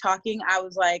started talking, I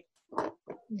was like,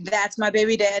 that's my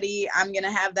baby daddy. I'm going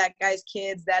to have that guy's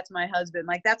kids. That's my husband.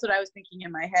 Like, that's what I was thinking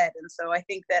in my head. And so I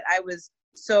think that I was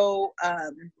so,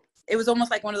 it was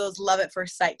almost like one of those love at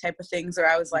first sight type of things where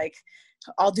I was like,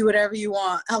 I'll do whatever you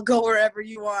want. I'll go wherever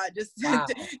you want. Just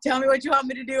tell me what you want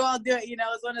me to do. I'll do it. You know,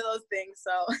 it's one of those things.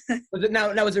 So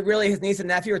was it really his niece and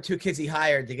nephew or two kids he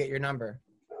hired to get your number?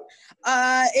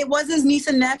 It was his niece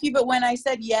and nephew, but when I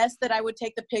said yes, that I would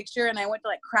take the picture and I went to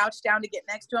like crouch down to get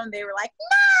next to him, they were like,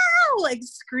 no, like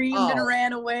screamed and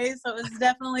ran away. So it was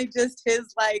definitely just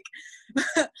his like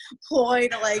ploy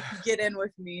to like get in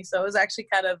with me. So it was actually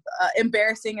kind of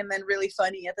embarrassing and then really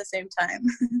funny at the same time.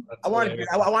 I wanted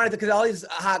to, because all these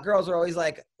hot girls are always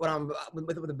like, when I'm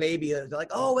with a baby, they're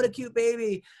like, oh, what a cute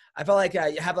baby. I felt like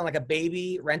you have like a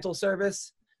baby rental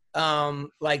service,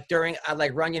 like during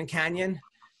like Runyon Canyon.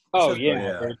 Oh, so,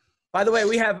 yeah. By the way,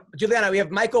 we have, Juliana, we have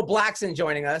Michael Blackson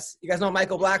joining us. You guys know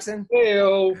Michael Blackson?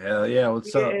 Hey-o. Hell yeah,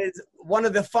 what's up? He is one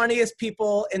of the funniest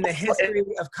people in the history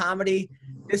of comedy.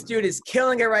 This dude is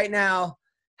killing it right now.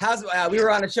 We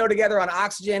were on a show together on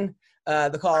Oxygen,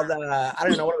 called, I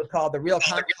don't know what it was called, The Real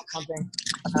Comedy or something.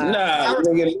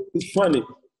 It's funny.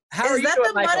 How are Is you that doing,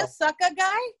 the Michael? Mudasucka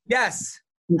guy? Yes.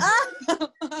 Oh,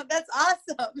 that's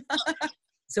awesome.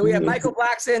 So we have Michael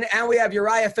Blackson and we have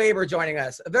Uriah Faber joining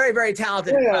us. A very, very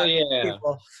talented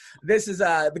people. This is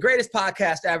the greatest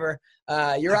podcast ever.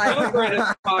 Uriah The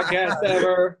greatest podcast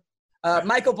ever.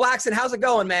 Michael Blackson, how's it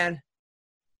going, man?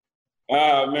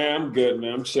 Man, I'm good,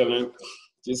 man. I'm chilling.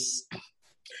 Just,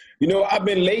 I've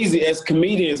been lazy as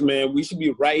comedians, man. We should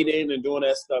be writing and doing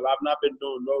that stuff. I've not been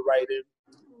doing no writing.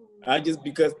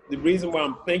 Because the reason why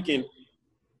I'm thinking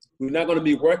we're not going to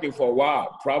be working for a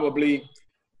while, probably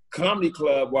comedy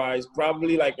club wise,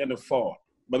 probably like in the fall,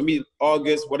 but maybe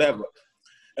August, whatever.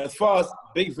 As far as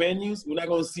big venues, we're not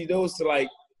going to see those till like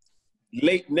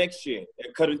late next year,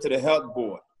 according to the health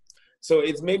board. So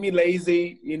it's made me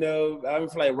lazy, I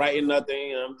don't feel like writing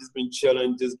nothing. I've just been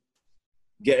chilling, just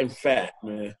getting fat,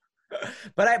 man.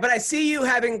 But I see you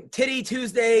having Titty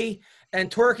Tuesday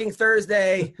and Twerking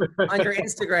Thursday on your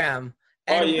Instagram.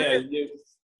 And yeah.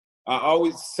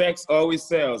 Sex always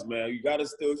sells, man. You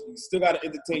still gotta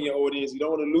entertain your audience. You don't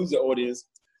want to lose your audience.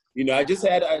 I just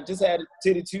had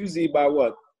Titty Tuesday by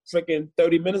freaking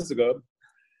 30 minutes ago,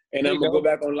 and I'm gonna go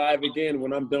back on live again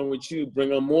when I'm done with you.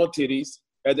 Bring on more titties.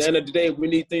 At the end of the day, we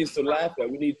need things to laugh at.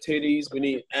 We need titties. We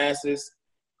need asses.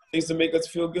 Things to make us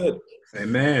feel good.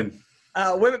 Amen.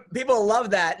 People love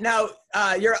that. Now,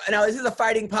 this is a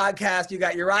fighting podcast. You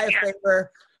got Uriah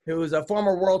Faber, who's a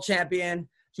former world champion,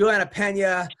 Juliana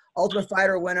Pena, Ultimate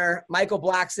Fighter winner, Michael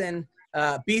Blackson,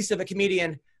 beast of a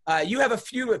comedian. You have a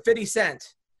feud with 50 Cent.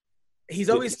 He's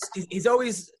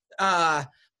always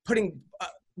putting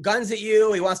guns at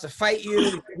you. He wants to fight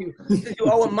you. You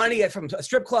owe him money from a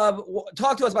strip club.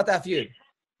 Talk to us about that feud.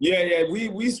 Yeah.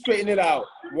 We straightened it out.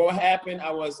 What happened?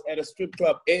 I was at a strip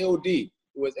club, AOD.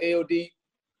 It was AOD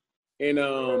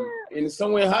in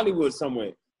somewhere in Hollywood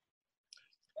somewhere.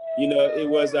 It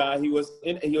was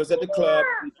he was at the club.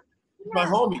 My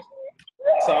homie.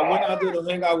 So I went out there to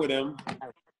hang out with him.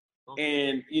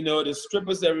 And, there's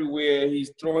strippers everywhere.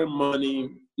 He's throwing money.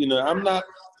 I'm not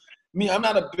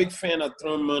a big fan of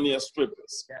throwing money at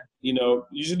strippers.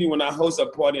 Usually when I host a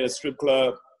party at a strip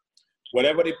club,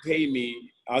 whatever they pay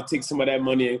me, I'll take some of that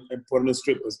money and put it on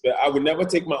strippers. But I would never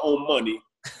take my own money,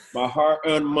 my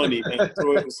hard-earned money, and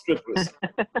throw it at strippers.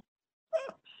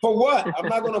 For what? I'm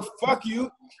not going to fuck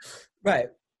you. Right.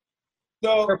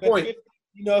 So,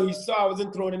 he saw I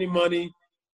wasn't throwing any money.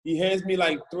 He hands me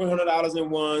like $300 in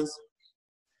ones.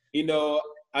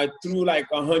 I threw like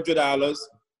 $100.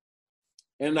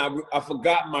 And I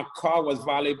forgot my car was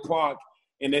valet parked.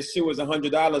 And that shit was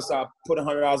 $100. So I put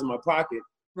 $100 in my pocket.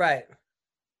 Right.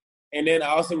 And then I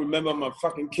also remember my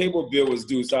fucking cable bill was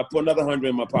due. So I put another $100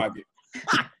 in my pocket.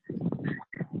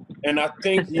 And I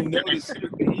think he noticed.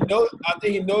 I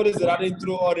think he noticed that I didn't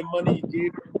throw all the money he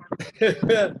gave me.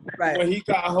 Right. When he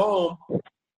got home,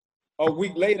 a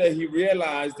week later, he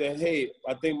realized that, hey,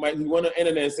 he went on the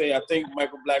internet and say, I think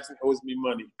Michael Blackson owes me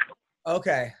money.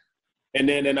 Okay. And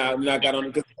then I got on,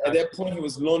 because at that point, he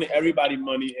was loaning everybody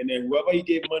money, and then whoever he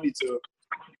gave money to,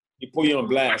 he put you on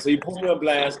blast. So he put me on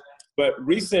blast. But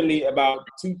recently, about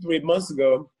 2-3 months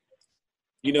ago,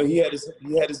 he had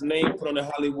his name put on the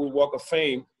Hollywood Walk of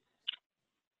Fame.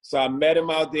 So I met him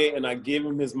out there, and I gave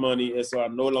him his money, and so I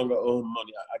no longer owe him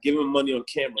money. I give him money on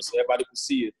camera so everybody can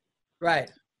see it. Right.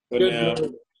 But now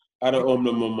I don't owe him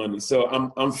no more money. So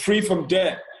I'm free from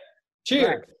debt. Cheers.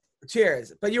 Right.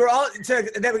 Cheers. But you were all,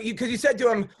 because you said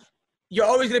to him, you're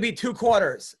always going to be 2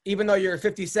 quarters, even though you're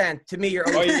 50 Cent. To me, you're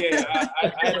always. Oh, yeah.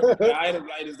 I had to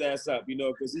light his ass up,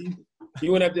 because He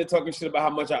went up there talking shit about how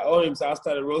much I owe him, so I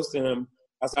started roasting him.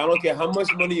 I said, I don't care how much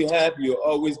money you have, you'll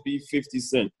always be 50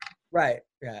 cents. Right,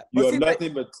 yeah. You're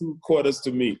nothing but 2 quarters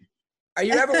to me. Are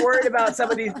you ever worried about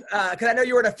some of these? Because I know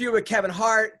you were in a few with Kevin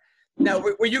Hart. Now,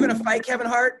 were you going to fight Kevin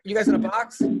Hart? You guys in a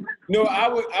box? No, I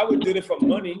would do it for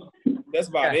money. That's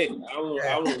about it.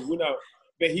 We're not.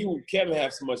 But Kevin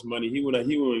have so much money. He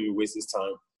wouldn't even waste his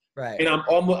time. Right. And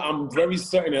I'm very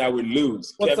certain that I would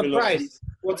lose. What's Kevin the price?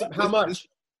 How much?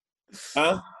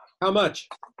 Huh? How much?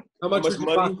 How much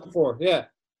money for? Yeah.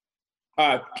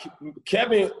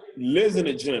 Kevin lives in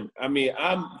the gym. I mean,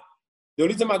 the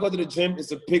only time I go to the gym is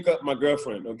to pick up my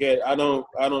girlfriend. Okay, I don't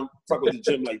fuck with the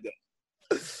gym like that.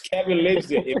 Kevin lives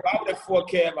there. If I would afford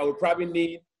Kev, I would probably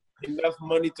need enough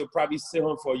money to probably sit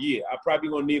home for a year. I probably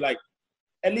gonna need like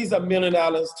at least $1 million,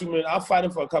 $2 million. I'll fight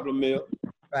him for a couple of mil.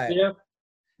 Right. Yeah.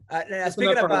 Now,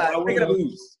 speaking of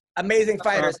amazing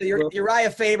fighters, so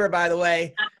Uriah Faber, by the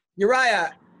way,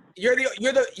 Uriah,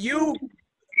 you,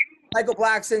 Michael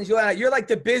Blackson, you're like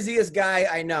the busiest guy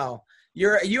I know.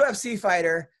 You're a UFC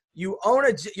fighter. You own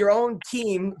your own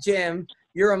team, gym.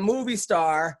 You're a movie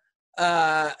star,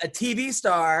 a TV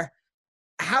star.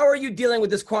 How are you dealing with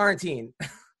this quarantine?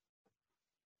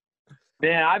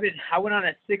 Man, I went on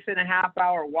a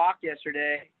 6.5-hour walk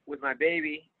yesterday with my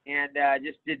baby and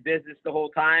just did business the whole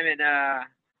time and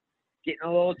getting a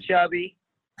little chubby.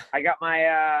 I got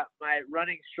my my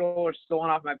running stroller stolen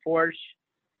off my porch.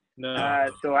 No.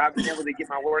 So I've been able to get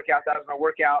my workout. That was my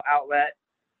workout outlet.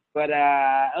 But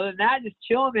other than that, just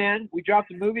chilling, man. We dropped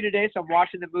a movie today, so I'm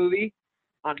watching the movie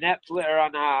on Netflix or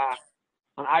on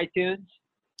iTunes.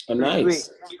 Oh, nice. Sweet.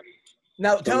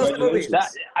 Now, tell us the movie.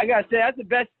 I gotta say, that's the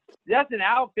best. That's an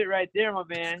outfit right there, my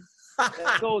man.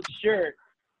 That gold shirt.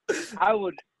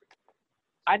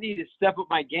 I need to step up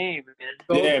my game,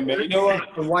 man. Yeah, man. You know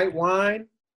what? The white wine.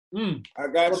 I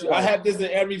got you. I have this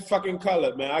in every fucking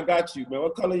color, man. I got you, man.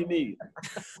 What color you need?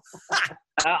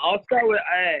 I'll start with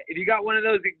if you got one of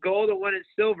those in gold or one in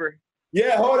silver.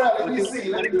 Yeah, hold up. Let me see.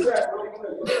 Let me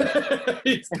check.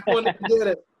 He's going to get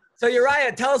it. So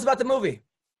Uriah, tell us about the movie.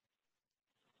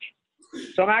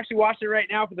 So I'm actually watching it right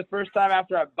now for the first time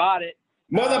after I bought it.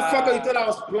 Motherfucker, you thought I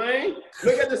was playing?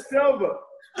 Look at the silver.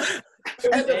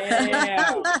 Look at the,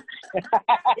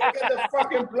 look at the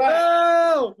fucking black.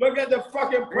 Oh! Look at the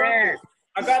fucking purple.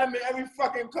 I got them in every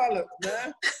fucking color,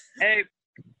 man. Hey,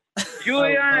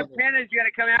 Juliana Penna's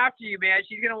gonna come after you, man.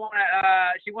 She's gonna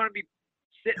wanna be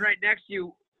sitting right next to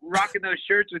you, rocking those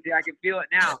shirts with you. I can feel it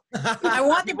now. I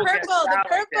want the purple.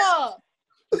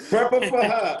 The purple. Purple for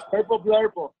her.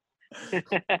 Purple.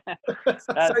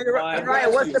 So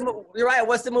Uriah,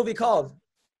 what's the movie called?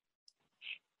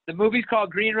 The movie's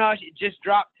called Green Rush. It just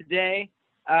dropped today.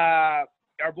 Our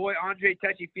boy Andre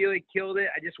Touchy-Feely killed it.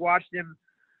 I just watched him,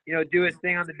 do his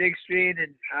thing on the big screen,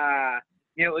 and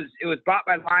it was bought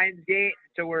by Lionsgate.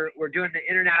 So we're doing the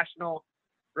international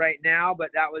right now,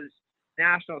 but that was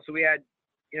national. So we had,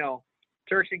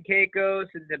 Turks and Caicos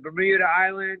and the Bermuda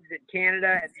Islands and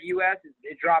Canada and the U.S.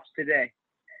 It drops today.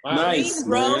 Wow. Nice,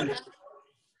 man.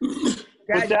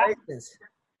 Congratulations.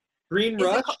 Green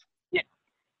Rush?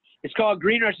 It's called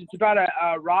Green Rush. It's about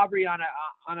a robbery on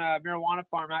a marijuana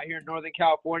farm out here in Northern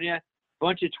California.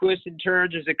 Bunch of twists and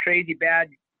turns. There's a crazy bad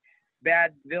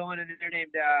villain in there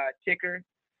named Ticker,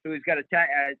 who's got a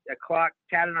clock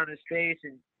tatted on his face,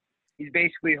 and he's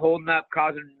basically holding up,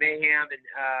 causing mayhem.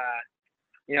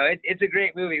 And it's a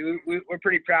great movie. We're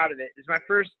pretty proud of it. It's my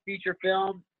first feature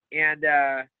film, and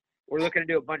we're looking to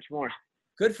do a bunch more.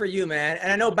 Good for you, man.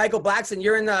 And I know Michael Blackson,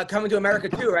 you're in Coming to America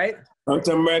too, right? Come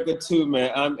to America too,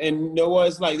 man. And you know what?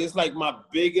 It's like my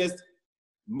biggest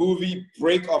movie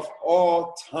break of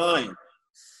all time.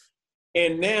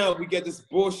 And now we get this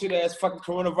bullshit ass fucking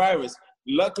coronavirus.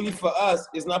 Luckily for us,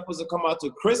 it's not supposed to come out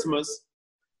till Christmas.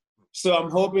 So I'm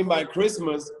hoping by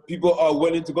Christmas people are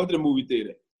willing to go to the movie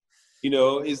theater.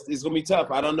 It's gonna be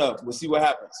tough. I don't know. We'll see what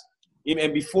happens.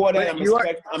 And before that,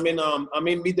 I'm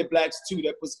in Meet the Blacks too.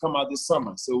 That was come out this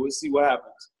summer. So we'll see what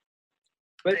happens.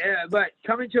 But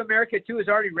Coming to America too is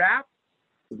already wrapped.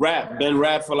 Been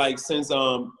wrapped for since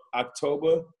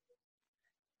October.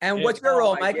 And what's your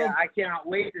role, Michael? I cannot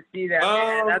wait to see that.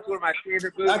 Man. That's one of my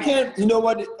favorite movies. I can't. You know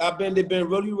what? They've been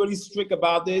really, really strict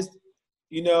about this.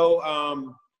 They don't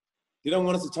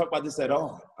want us to talk about this at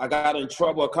all. I got in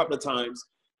trouble a couple of times.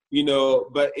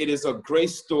 But it is a great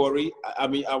story. I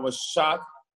mean, I was shocked.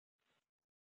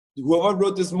 Whoever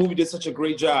wrote this movie did such a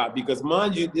great job because,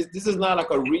 mind you, this is not like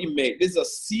a remake. This is a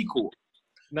sequel.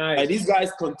 Nice. And these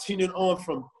guys continued on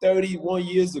from 31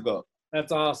 years ago.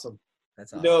 That's awesome.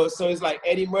 That's awesome. So it's like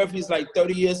Eddie Murphy's like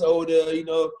 30 years older.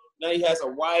 Now he has a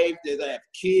wife. They have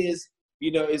kids.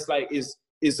 It's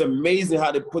it's amazing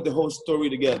how they put the whole story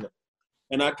together.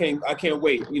 And I can't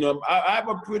wait. You know, I have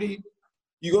a pretty,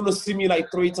 you're gonna see me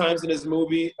like 3 times in this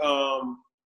movie.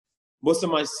 Most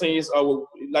of my scenes are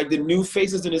like the new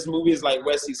faces in this movie is like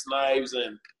Wesley Snipes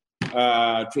and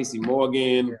Tracy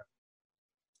Morgan,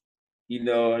 you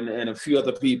know, and a few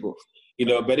other people, you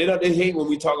know. But they hate when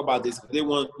we talk about this. They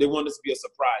want this to be a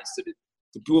surprise to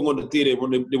the people going to the theater.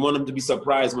 They want them to be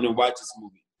surprised when they watch this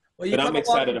movie. Well, but I'm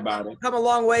excited about it. Come a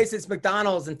long way since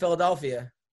McDonald's in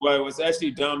Philadelphia. Well, it was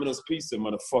actually Domino's Pizza,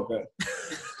 motherfucker.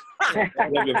 Get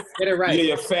it right. Yeah,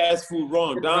 your fast food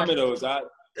wrong. Domino's. I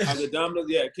was at Domino's.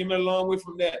 Yeah, came a long way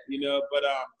from that, you know. But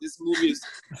this movie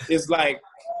is like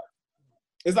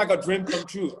a dream come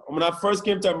true. When I first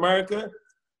came to America,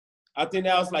 I think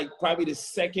that was like probably the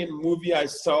 2nd movie I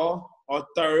saw or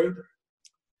 3rd.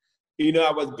 You know,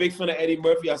 I was a big fan of Eddie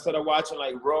Murphy. I started watching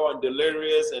like Raw and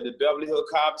Delirious and the Beverly Hills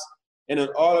Cops, and then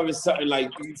all of a sudden,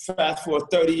 like fast forward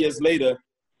 30 years later,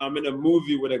 I'm in a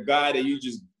movie with a guy that you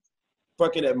just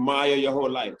fucking admire your whole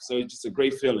life. So it's just a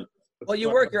great feeling. Well,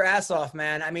 you work your ass off,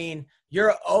 man. I mean,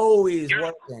 you're always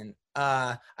working.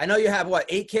 I know you have, what,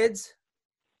 8 kids?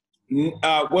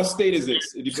 What state is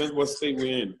this? It depends what state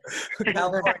we're in.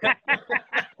 California.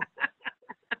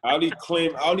 I only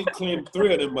claim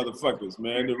 3 of them motherfuckers,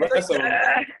 man. The rest of them,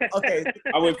 okay.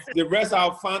 The rest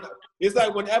I'll find. It's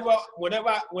like whenever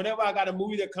I got a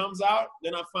movie that comes out,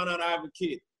 then I find out I have a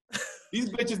kid. These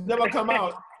bitches never come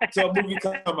out till a movie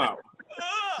come out.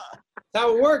 That's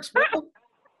how it works, bro.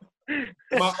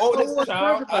 My oldest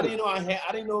child, I didn't know I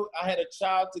had a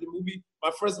child to the movie. My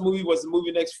first movie was the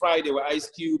movie Next Friday with Ice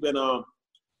Cube and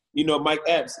you know, Mike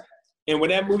Epps. And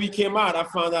when that movie came out, I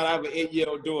found out I have an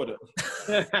 8-year-old daughter.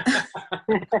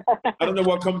 I don't know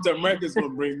what Coming to America is gonna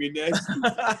bring me next.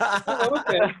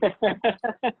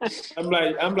 I'm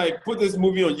like, put this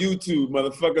movie on YouTube,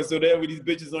 motherfucker, so that way these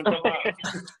bitches don't come out.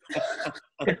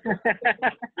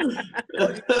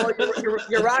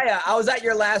 Uriah, I was at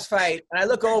your last fight, and I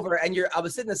look over, and I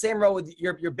was sitting in the same row with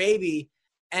your baby,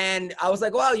 and I was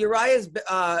like, wow, Uriah's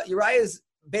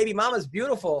baby mama's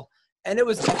beautiful. And it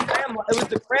was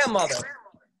the grandmother.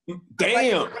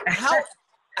 Damn. Like,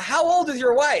 how old is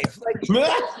your wife? Like,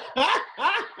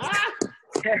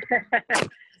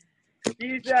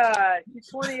 she's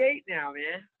 28 now,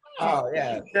 man. Oh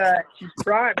yeah. She's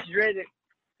prime. She's ready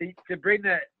to bring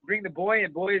the boy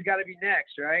in. Boy's got to be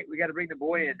next, right? We got to bring the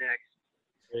boy in next.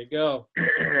 There you go.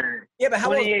 Yeah, but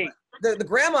how old? The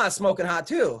grandma's smoking hot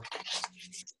too.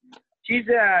 She's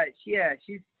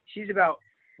about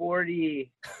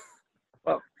 40.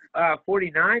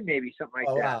 49 maybe, something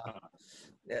like that. Wow.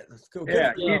 Yeah, that's cool.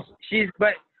 Yeah, she's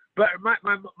but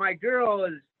my girl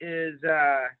is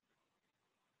her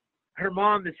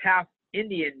mom is half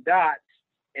Indian dots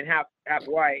and half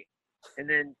white, and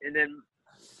then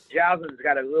Jasmine's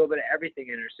got a little bit of everything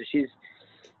in her, so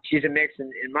she's a mix,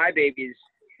 and my baby's,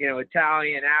 you know,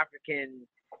 Italian, African,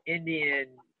 Indian,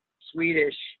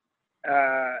 Swedish,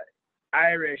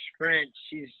 Irish, French.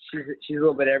 She's a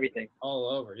little bit of everything. All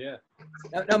over, yeah.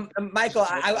 Now, Michael,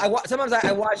 sometimes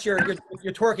I watch your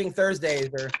twerking Thursdays,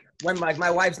 or when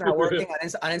my wife's not working on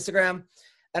Instagram,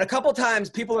 and a couple times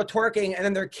people are twerking and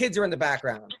then their kids are in the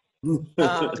background,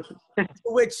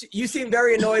 which you seem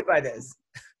very annoyed by this.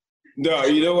 No,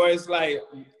 you know what it's like.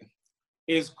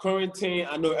 It's quarantine.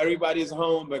 I know everybody's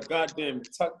home, but goddamn,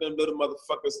 tuck them little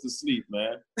motherfuckers to sleep,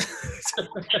 man.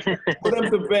 Put them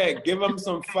to bed. Give them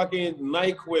some fucking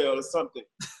NyQuil or something.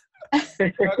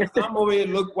 I'm over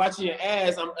here watching your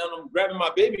ass. I'm grabbing my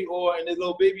baby oil and this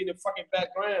little baby in the fucking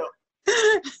background.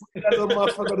 Put that little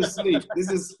motherfucker to sleep.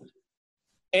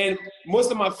 And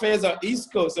most of my fans are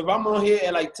East Coast. If I'm on here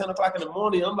at like 10 o'clock in the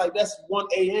morning, I'm like, that's 1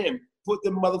 a.m. Put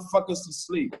them motherfuckers to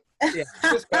sleep. Yeah.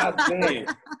 Just goddamn.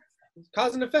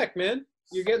 Cause and effect, man.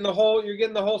 You're getting the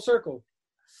whole circle.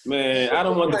 Man, I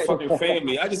don't want the fucking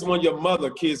family. I just want your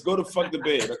mother, kids. Go to fuck the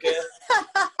bed, okay?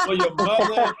 For your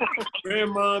mother,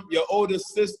 grandma, your older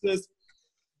sisters.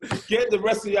 Get the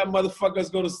rest of y'all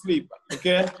motherfuckers go to sleep,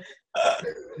 okay?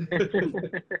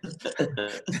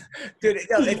 Dude,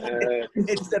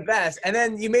 it's the best. And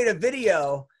then you made a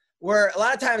video where a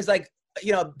lot of times, like,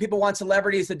 you know, people want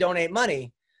celebrities to donate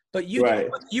money. But you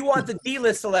want the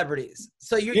D-list celebrities.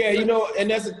 So you know,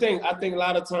 and that's the thing. I think a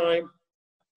lot of the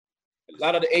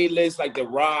A-list, like The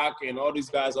Rock and all these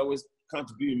guys, always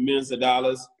contribute millions of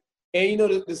dollars. And you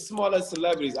know, the smaller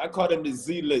celebrities, I call them the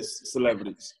Z-list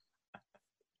celebrities.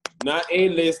 Not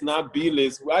A-list, not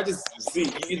B-list. I just Z.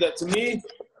 To me,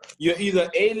 you're either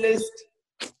A-list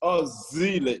or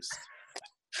Z-list.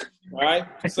 All right?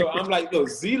 So I'm like, look,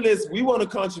 Z-list, we want to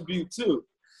contribute too.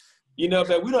 You know,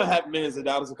 but we don't have millions of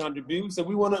dollars to contribute, so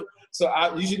we want to So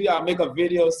I'll make a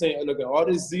video saying, look, at all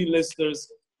the Z-listers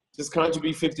just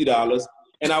contribute $50.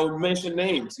 And I would mention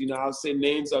names. You know, I'll say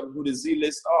names of who the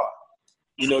Z-list are.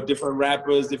 You know, different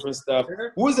rappers, different stuff.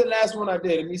 Who was the last one I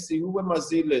did? Let me see. Who was my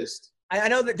Z-list? I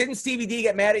know that. Didn't Stevie D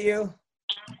get mad at you?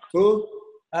 Who?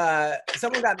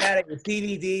 Someone got mad at you,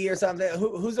 Stevie D or something.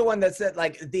 Who's the one that said,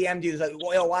 like, DM'd you? Like,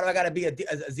 well, why do I got to be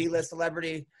a Z-list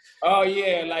celebrity? Oh,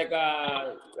 yeah. Like,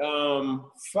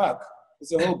 fuck.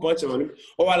 It's a whole bunch of them.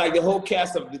 Oh, I like the whole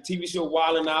cast of the TV show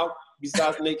Wildin' Out,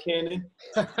 besides Nick Cannon.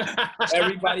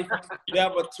 Everybody, they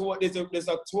have a tour. There's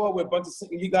a tour with a bunch of,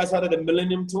 you guys heard of the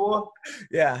Millennium Tour?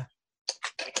 Yeah.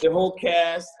 The whole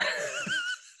cast.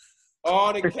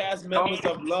 All the cast members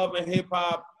of Love and Hip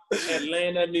Hop,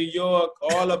 Atlanta, New York,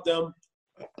 all of them.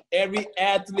 Every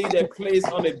athlete that plays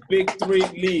on the Big Three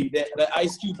league, the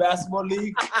Ice Cube Basketball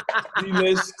League,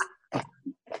 Z-list.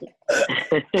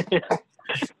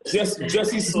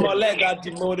 Jussie Smollett got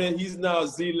demoted. He's now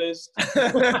Z-list.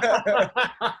 I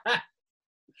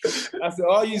said,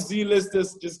 all you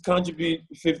Z-listers just contribute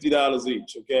 $50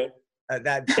 each, okay?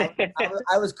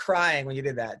 I was crying when you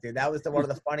did that, dude. That was one of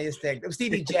the funniest things. It was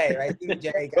Stevie J, right? Stevie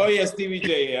J. Oh yeah, Stevie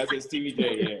J. Yeah, I said Stevie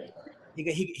J.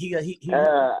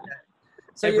 Yeah.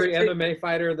 So every MMA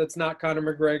fighter that's not Conor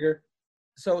McGregor.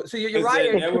 So you're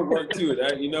right. That would work too.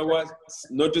 You know what?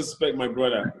 No disrespect, my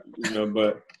brother. You know,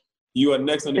 but you are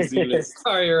next on the Z list.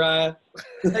 Sorry, Uriah.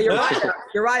 No,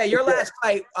 Uriah, your last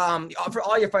fight, for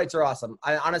all your fights are awesome.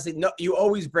 I honestly, no, you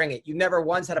always bring it. You never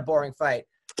once had a boring fight.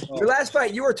 Your last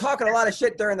fight, you were talking a lot of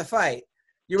shit during the fight.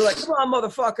 You were like, "Come on,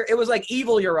 motherfucker!" It was like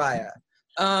evil Uriah.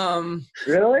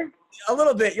 Really? A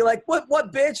little bit. You're like, "What,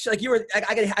 bitch?" Like you were.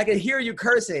 I could hear you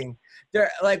cursing. There,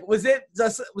 like, was that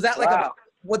like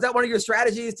was that one of your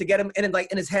strategies to get him in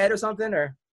his head or something,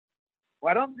 or?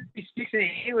 Well, I don't think he speaks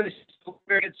any English.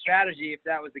 Very good strategy if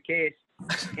that was the case.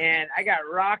 And I got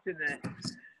rocked in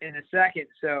the second.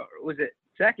 So was it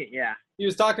second? Yeah. He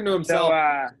was talking to himself.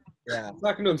 Yeah.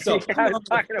 Talking to himself. Yeah, I was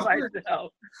talking to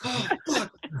myself.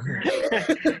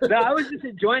 No, I was just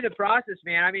enjoying the process,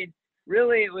 man. I mean,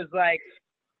 really, it was like,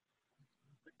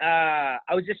 I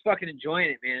was just fucking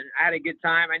enjoying it, man. I had a good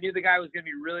time. I knew the guy was going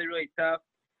to be really, really tough.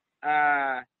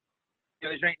 He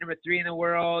was ranked number 3 in the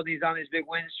world. He's on this big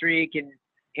win streak.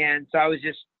 And so I was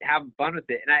just having fun with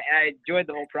it. And I enjoyed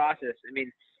the whole process. I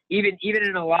mean, even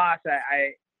in a loss,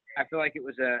 I feel like it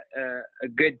was a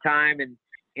good time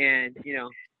and, you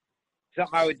know,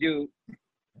 something I would do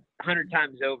 100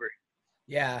 times over.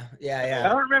 Yeah. I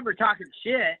don't remember talking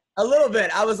shit. A little bit.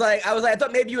 I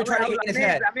thought maybe you were trying to get in his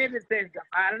head. I may have been saying,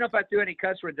 I don't know if I threw any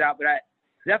cuss words out, but I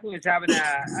definitely was having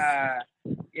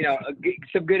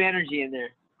some good energy in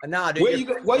there. Nah, dude.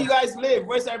 Where you guys live?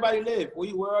 Where's everybody live?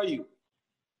 Where are you?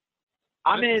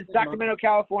 I'm in Sacramento,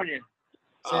 California.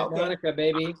 Santa Monica,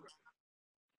 baby.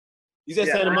 You said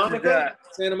Santa Monica?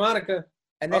 Santa Monica.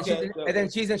 And then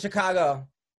she's in Chicago.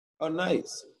 Oh,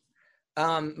 nice.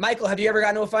 Michael, have you ever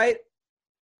gotten into a fight?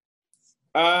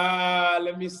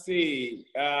 Let me see.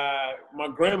 My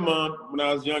grandma when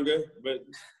I was younger, but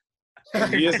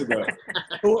years ago.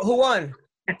 Who won?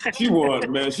 She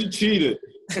won, man. She cheated.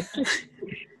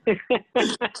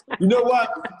 You know what?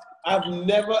 I've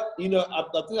never, I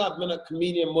think I've been a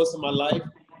comedian most of my life.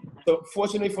 So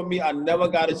fortunately for me, I never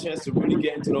got a chance to really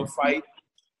get into no fight.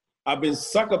 I've been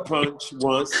sucker punched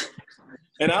once.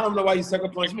 And I don't know why you sucker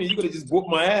punched me. You could have just whooped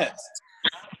my ass.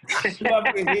 You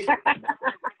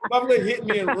probably hit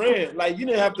me and ran. Like, you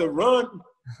didn't have to run.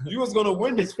 You was going to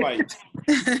win this fight.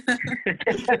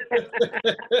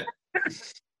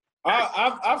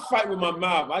 I fight with my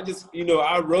mouth. I just,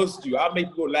 I roast you. I make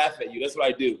people laugh at you. That's what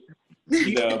I do.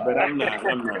 But I'm not.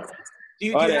 Do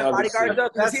you have bodyguards though?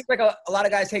 Because it seems like a lot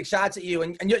of guys take shots at you,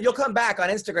 and you'll come back on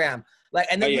Instagram,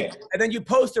 and then you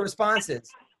post the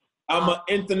responses. I'm an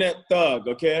internet thug,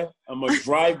 okay? I'm a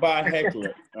drive-by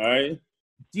heckler, all right?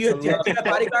 Do you have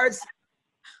bodyguards?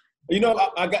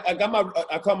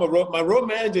 I call my road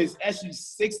manager is actually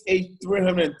 6'8",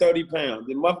 330 pounds.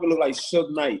 The motherfucker look like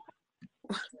Suge Knight.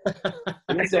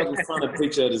 Let me see if I can find a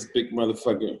picture of this big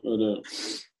motherfucker. Hold on.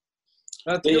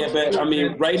 But I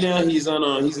mean, right now he's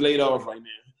laid off right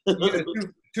now.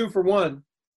 two for one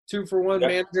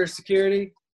manager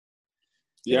security.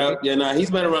 Yeah. Nah,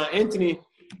 he's been around.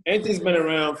 Anthony's been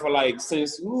around for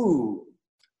since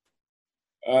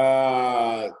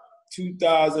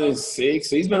 2006.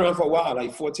 So he's been around for a while,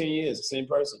 14 years. The same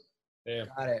person. Yeah.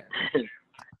 Got it.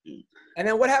 And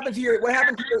then what happened to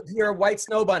your white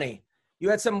snow bunny? You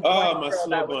had some. Oh, my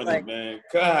snow bunny, man.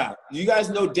 God. You guys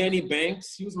know Danny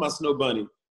Banks? She was my snow bunny.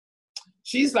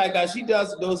 She's she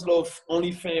does those little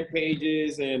OnlyFans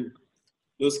pages and,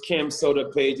 those Cam Soda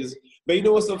pages. But you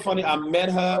know what's so funny? I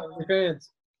met her.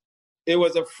 It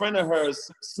was a friend of hers.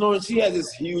 Snow, she has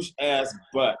this huge ass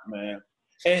butt, man.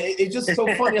 And it's just so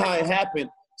funny how it happened.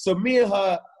 So me and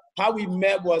her, how we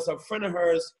met was a friend of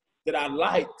hers that I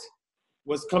liked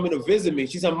was coming to visit me.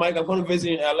 She said, Mike, I'm going to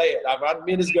visit you in LA.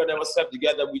 Me and this girl never slept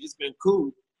together. We just been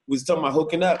cool. We was talking about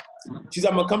hooking up. She said,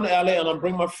 I'm going to come to LA and I'm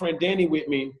bring my friend Danny with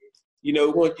me. You know,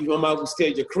 you want to stay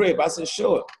at your crib? I said,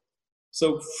 sure.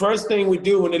 So first thing we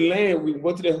do when they land, we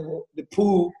went to the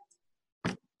pool,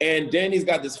 and Danny's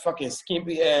got this fucking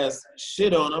skimpy ass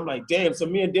shit on. I'm like, damn. So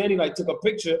me and Danny like took a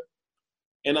picture,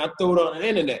 and I threw it on the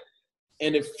internet,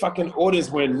 and the fucking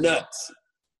orders went nuts.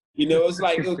 You know, it's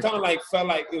like it was kind of like felt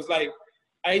like it was like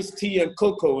iced tea and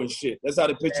cocoa and shit. That's how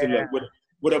the picture looked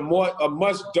with a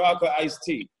much darker iced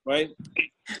tea, right?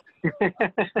 So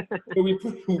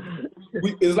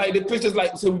it's like the picture's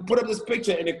like, so we put up this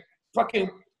picture and it fucking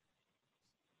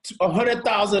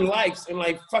 100,000 likes in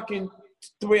like fucking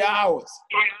 3 hours.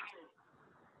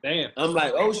 Damn. I'm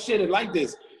like, oh shit, it like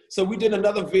this. So we did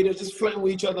another video, just flirting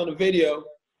with each other on the video.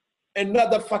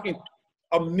 Another fucking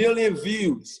 1 million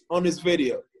views on this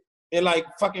video in like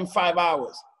fucking 5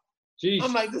 hours. Jeez.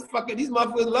 I'm like, these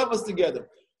motherfuckers love us together.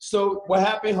 So what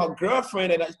happened, her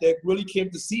girlfriend that really came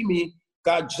to see me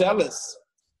got jealous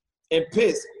and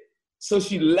pissed. So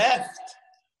she left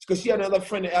because she had another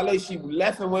friend in LA. She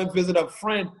left and went visit a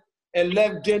friend and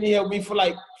left Jenny here with me for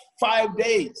like 5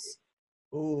 days.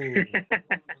 Ooh.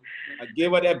 I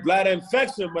gave her that bladder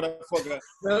infection, motherfucker.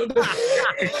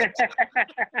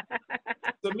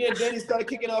 So me and Jenny started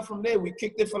kicking out from there. We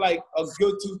kicked it for like a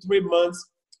good 2-3 months.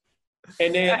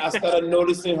 And then I started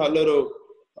noticing her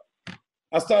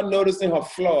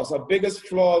flaws. Her biggest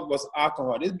flaw was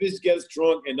alcohol. This bitch gets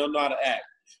drunk and don't know how to act.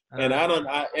 And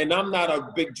I'm not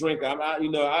a big drinker.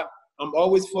 I'm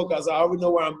always focused. I already know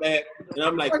where I'm at. And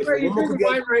I'm like, you're drinking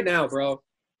wine right now, bro.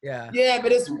 Yeah. Yeah,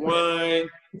 but it's wine.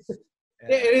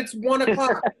 It's 1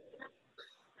 o'clock.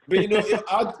 But you know,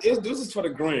 this is for the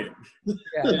gram.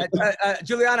 Yeah.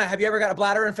 Juliana, have you ever got a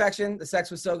bladder infection? The sex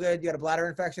was so good. You got a bladder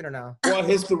infection or no? Well,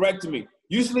 hysterectomy.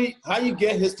 Usually, how you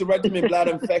get hysterectomy and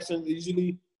bladder infection is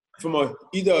usually from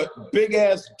either a big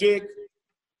ass dick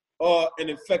or an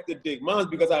infected dick. Mine's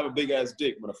because I have a big ass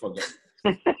dick, motherfucker.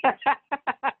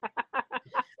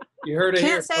 You heard it.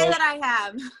 Can't say that I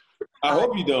have. I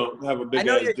hope you don't have a big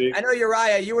ass dick. I know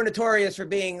Uriah, you were notorious for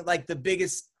being like the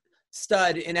biggest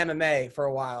stud in MMA for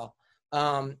a while.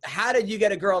 How did you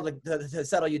get a girl to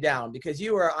settle you down? Because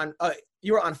you were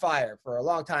on fire for a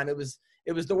long time. It was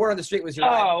the word on the street was your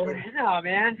life. No,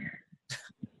 man.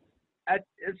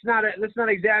 Let's not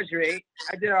exaggerate.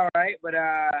 I did all right, but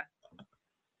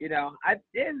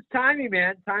it's timing,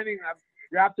 man. Timing. I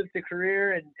wrapped up the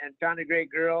career and found a great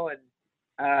girl, and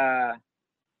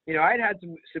I'd had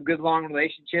some good long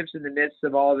relationships in the midst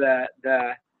of all the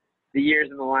years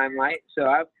in the limelight. So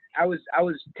I was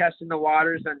testing the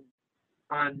waters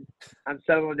on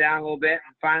settling down a little bit,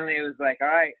 and finally it was like, all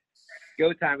right,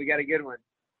 go time. We got a good one.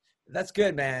 That's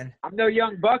good, man. I'm no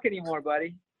young buck anymore,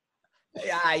 buddy.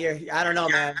 Yeah, I don't know,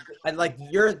 man.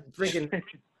 Your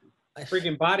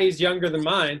freaking body's younger than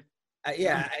mine.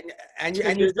 Yeah, and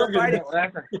you're still fighting.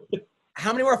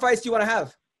 How many more fights do you want to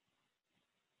have?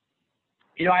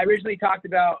 I originally talked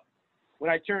about when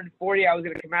I turned 40, I was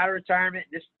going to come out of retirement.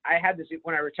 I had this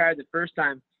when I retired the first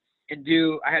time, and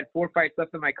I had 4 fights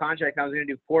left in my contract. I was going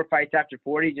to do 4 fights after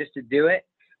 40 just to do it,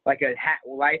 like a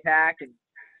life hack. And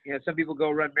some people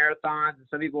go run marathons, and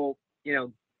some people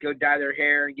go dye their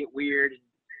hair and get weird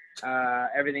and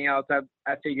everything else.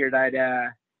 I figured I'd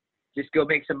just go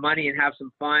make some money and have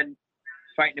some fun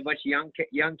fighting a bunch of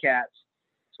young cats.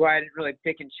 That's why I didn't really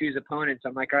pick and choose opponents.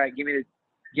 I'm like, all right, give me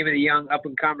the young up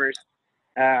and comers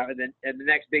and the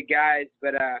next big guys.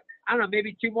 But I don't know,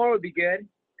 maybe 2 more would be good.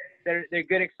 They're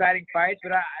good, exciting fights,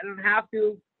 but I don't have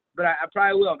to. But I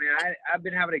probably will, man. I've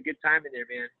been having a good time in there,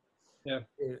 man. Yeah.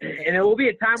 And there will be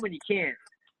a time when you can't.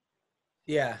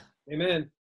 Yeah.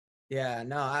 Amen. Yeah.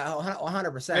 No,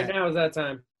 100%. Right now is that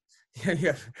time.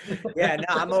 Yeah. No,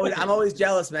 I'm always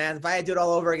jealous, man. If I had to do it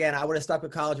all over again, I would have stuck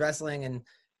with college wrestling and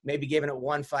maybe given it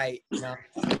 1 fight.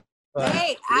 But,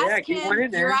 hey, ask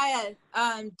him, Uriah.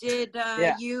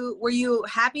 Were you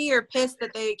happy or pissed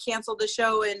that they canceled the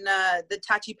show in the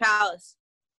Tachi Palace?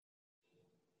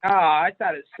 Oh, I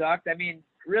thought it sucked. I mean,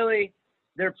 really,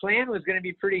 their plan was going to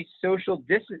be pretty social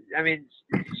distance. I mean,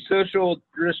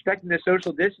 respecting the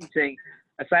social distancing,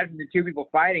 aside from the 2 people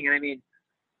fighting. And I mean,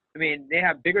 they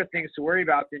have bigger things to worry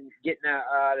about than getting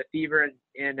the fever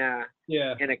and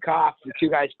a cough. The 2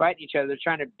 guys fighting each other. They're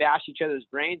trying to bash each other's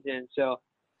brains in. So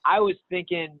I was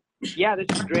thinking, yeah, this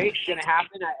is great. It's going to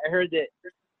happen. I heard that,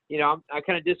 you know, I'm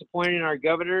kind of disappointed in our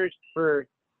governors for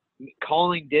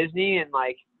calling Disney and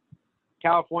like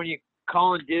California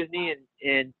calling Disney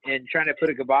and trying to put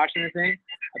a kibosh on the thing.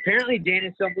 Apparently,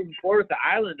 Dana's still moving forward with the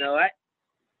island, though.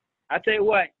 I tell you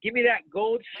what, give me that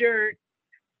gold shirt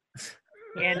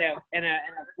and a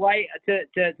flight to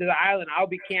the island. I'll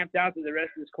be camped out for the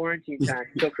rest of this quarantine time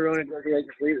until Corona goes away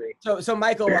completely. So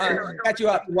Michael, to catch you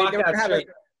up, they were going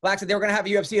to have a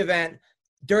UFC event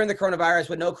during the coronavirus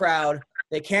with no crowd.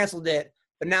 They canceled it,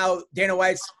 but now Dana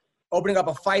White's opening up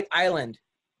a fight island,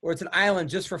 where it's an island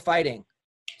just for fighting.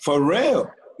 For real?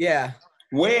 Yeah.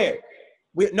 Where?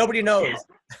 Nobody knows.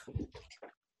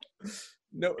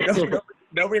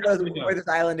 Nobody knows where this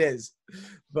island is,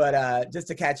 but just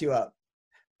to catch you up.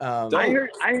 I heard.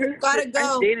 Gotta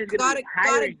go.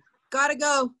 Gotta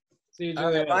go. See you,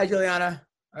 Juliana. Bye, Juliana.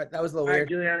 All right, that was a little weird.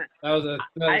 Juliana.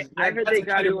 I heard they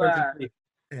got to.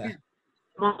 Yeah.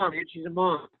 Mom, she's a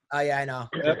mom. Oh yeah, I know.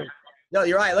 Yep. No,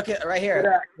 you're right. Look at right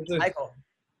here, Michael.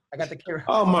 I got the camera.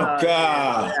 Oh my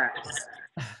God.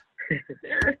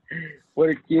 Yeah.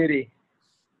 What a cutie.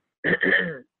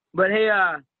 But hey,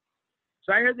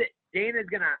 so I heard that Dana's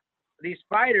gonna these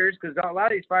fighters, because a lot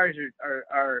of these fighters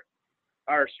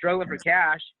are struggling for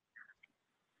cash.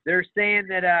 They're saying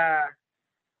that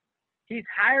he's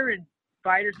hiring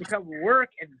fighters to come work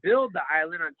and build the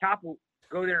island on top of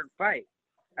go there and fight.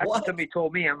 That's what somebody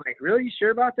told me. I'm like, really? You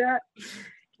sure about that?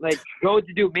 Like, go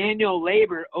to do manual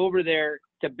labor over there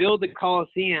to build the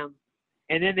Coliseum,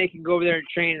 and then they can go over there and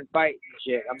train and fight and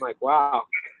shit. I'm like, wow.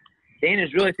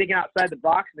 Dana's really thinking outside the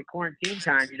box in the quarantine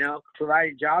time, you know,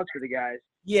 providing jobs for the guys.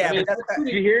 Yeah. Did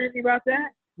you hear anything about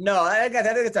that? No, I think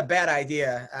it's a bad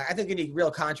idea. I think you need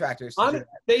real contractors.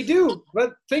 They do,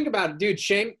 but think about it, dude.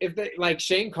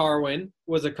 Shane Carwin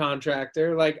was a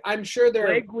contractor. Like, I'm sure there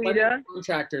are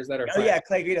contractors that are. Oh yeah,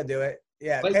 Clay Guida do it.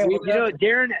 Yeah, you know,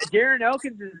 Darren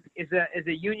Elkins is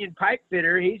a union pipe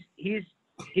fitter. He's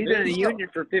in the union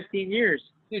for 15 years.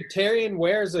 Dude, Terrian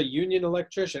Ware's a union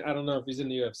electrician. I don't know if he's in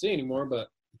the UFC anymore, but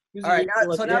he's all right.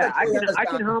 I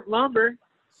can hump lumber.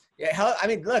 Yeah, I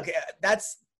mean, look,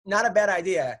 that's not a bad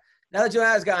idea. Now that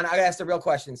Joanna's gone, I gotta ask the real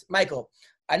questions. Michael,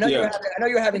 I know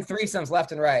you're having threesomes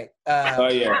left and right. Oh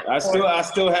yeah, I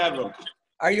still have them.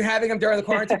 Are you having them during the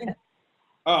quarantine?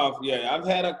 Oh yeah, I've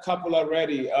had a couple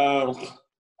already.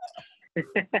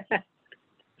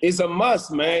 It's a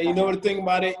must, man. You know the thing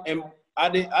about it, and I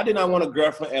did not want a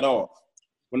girlfriend at all.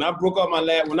 When I broke up my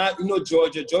last,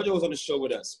 Georgia was on the show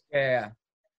with us. Yeah.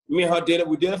 Me and her did it.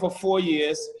 We did it for 4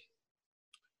 years.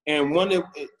 And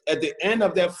at the end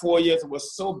of that 4 years, it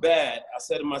was so bad, I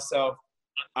said to myself,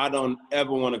 I don't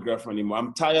ever want a girlfriend anymore.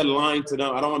 I'm tired of lying to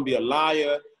them. I don't want to be a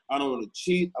liar. I don't want to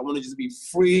cheat. I want to just be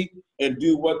free and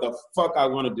do what the fuck I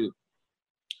want to do.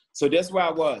 So that's where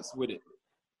I was with it.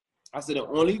 I said the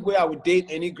only way I would date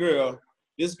any girl,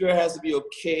 this girl has to be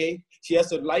okay. She has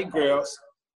to like girls.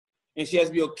 And she has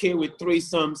to be okay with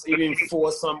threesomes, even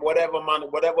foursome, whatever,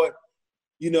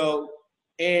 you know.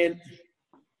 And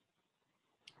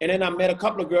then I met a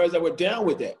couple of girls that were down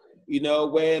with that, you know,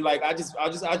 where like I just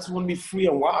want to be free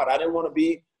and wild. I don't want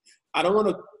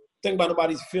to think about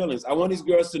nobody's feelings. I want these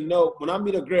girls to know when I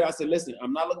meet a girl, I say, listen,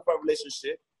 I'm not looking for a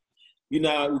relationship. You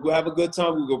know, we're gonna have a good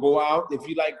time. We're gonna go out. If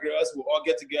you like girls, we'll all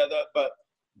get together. But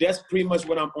that's pretty much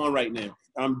what I'm on right now.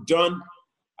 I'm done.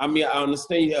 I mean, I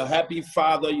understand you're a happy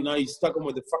father. You know, you stuck him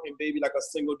with a fucking baby like a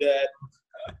single dad.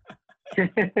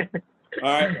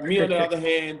 All right. Me on the other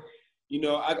hand, you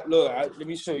know, let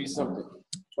me show you something.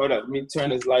 Hold up. Let me turn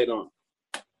this light on.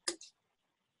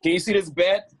 Can you see this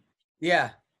bed? Yeah.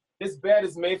 This bed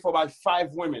is made for about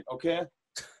 5 women, okay?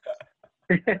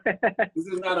 This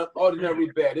is not an ordinary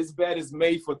bed. This bed is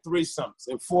made for threesomes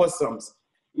and foursomes.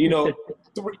 You know,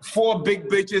 4 big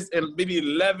bitches and maybe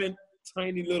 11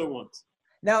 tiny little ones.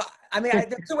 Now, I mean,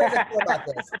 there's 2 ways I feel about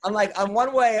this. I'm like, on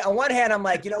one hand, I'm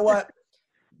like, you know what?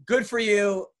 Good for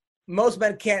you. Most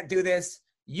men can't do this.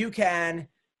 You can.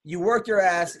 You worked your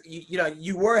ass. You had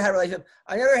a relationship.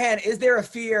 On the other hand, is there a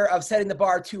fear of setting the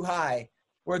bar too high,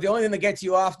 where the only thing that gets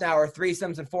you off now are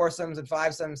threesomes and foursomes and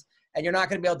fivesomes, and you're not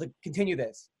going to be able to continue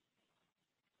this?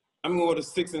 I'm going to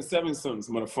 6 and 7 sons,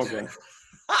 motherfucker.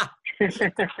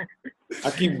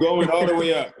 I keep going all the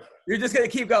way up. You're just going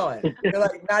to keep going. You're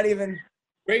like not even.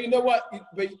 But you know what?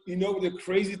 But you know the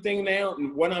crazy thing now?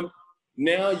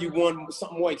 Now you want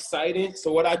something more exciting.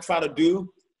 So what I try to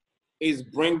do is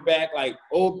bring back like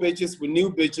old bitches with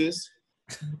new bitches.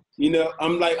 You know,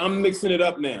 I'm mixing it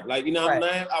up now. Like, you know, right.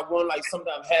 I want like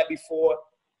something I've had before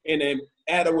and then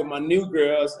add it with my new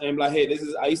girls and like, hey,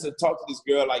 I used to talk to this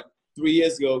girl like 3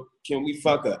 years ago. Can we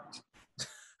fuck her?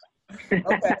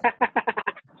 Okay.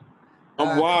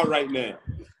 I'm wild right now.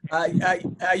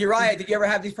 Uriah, did you ever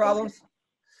have these problems?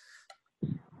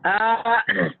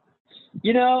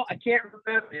 You know, I can't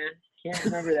remember, man. Can't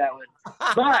remember that one.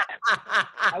 But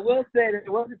I will say that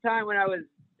there was a time when I was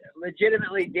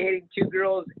legitimately dating two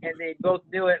girls, and they both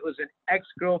knew it. It was an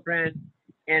ex-girlfriend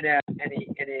and a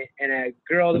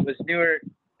girl that was newer.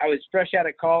 I was fresh out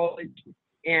of college,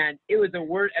 and it was the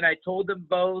worst. And I told them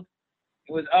both.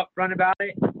 It was upfront about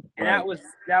it, and that was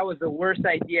the worst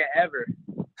idea ever.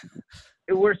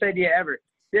 The worst idea ever.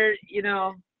 There, you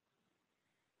know,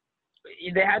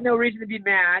 they had no reason to be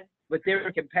mad, but they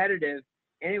were competitive,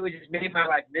 and it would just make my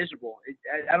life miserable.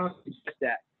 I don't suggest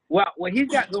that. Well, what he's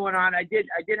got going on, I did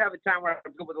have a time where I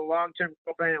was with a long-term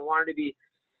girlfriend and wanted to be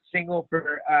single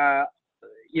for,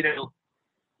 you know,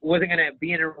 wasn't going to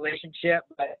be in a relationship,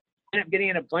 but ended up getting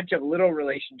in a bunch of little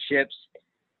relationships,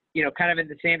 you know, kind of in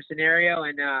the same scenario.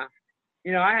 And,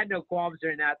 you know, I had no qualms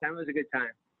during that time. It was a good time.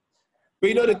 But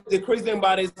you know, the crazy thing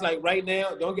about it is, like, right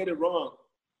now, don't get it wrong.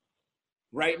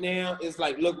 Right now, it's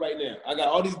like, look, right now, I got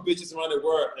all these bitches around the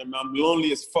world, and I'm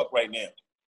lonely as fuck right now.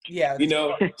 Yeah. You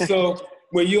know, so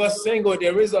when you are single,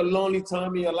 there is a lonely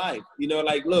time in your life. You know,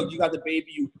 like, look, you got the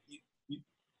baby,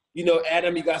 you know,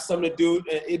 Adam, you got something to do,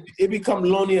 and it become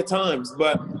lonely at times,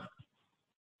 but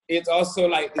it's also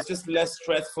like, it's just less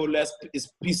stressful, it's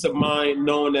peace of mind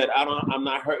knowing that I'm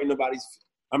not hurting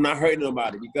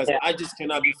nobody because I just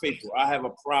cannot be faithful. I have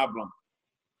a problem.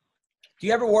 Do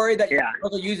you ever worry that your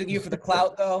girls are using you for the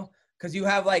clout, though? Because you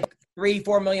have like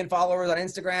 3-4 million followers on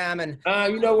Instagram, and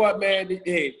you know what, man?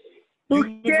 Hey, you for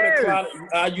the clout,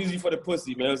 I use you for the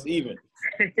pussy, man. It's even.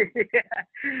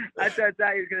 That's what I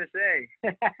thought you were gonna say.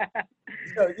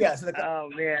 So oh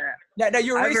man. Now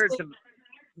you're recently.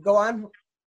 Go on.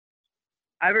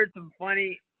 I've heard some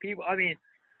funny people. I mean,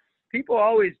 people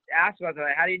always ask about that.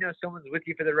 Like, how do you know someone's with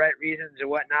you for the right reasons or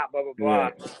whatnot? Blah blah blah.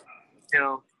 Yeah. You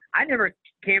know, I never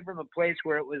came from a place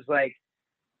where it was like,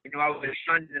 you know, I was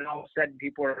shunned and all of a sudden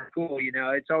people are cool. You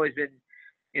know, it's always been,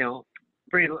 you know,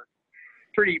 pretty on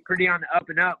the up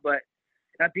and up. But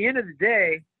at the end of the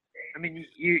day, I mean,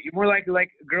 you're more likely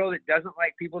like a girl that doesn't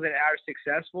like people that are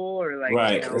successful or like.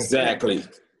 Right. You know, exactly.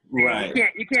 Right.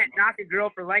 You can't knock a girl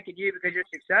for liking you because you're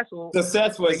successful.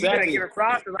 Successful, like, exactly. You gotta give her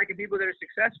props for liking people that are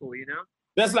successful. You know.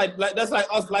 That's like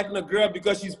us liking a girl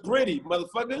because she's pretty,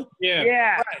 motherfucker.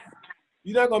 Yeah. Right.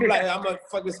 You're not gonna be like, I'm gonna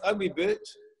fuck this ugly bitch.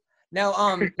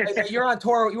 Now, you're on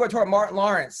tour. You were on tour with Martin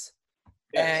Lawrence,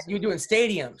 and you were doing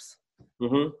stadiums.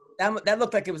 Mm-hmm. That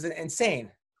looked like it was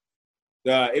insane.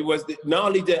 It was not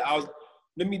only that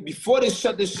before they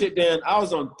shut this shit down, I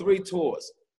was on 3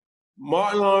 tours: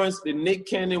 Martin Lawrence, the Nick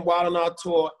Cannon Wild 'N Out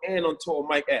tour, and on tour with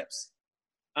Mike Epps.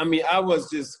 I mean, I was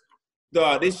just,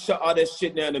 they shut all that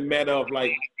shit down in a matter of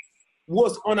like,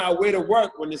 was on our way to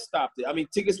work when they stopped it. I mean,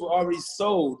 tickets were already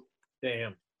sold.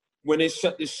 Damn. When they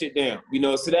shut this shit down, you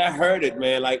know, so that hurt it,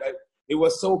 man. Like, it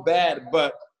was so bad,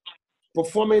 but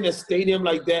performing in a stadium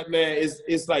like that, man,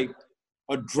 is like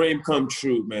a dream come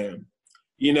true, man.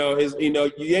 You know,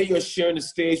 you're sharing the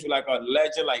stage with like a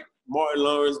legend like Martin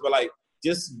Lawrence, but like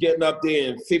just getting up there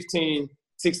and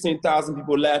 16,000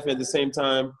 people laughing at the same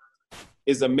time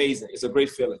is amazing. It's a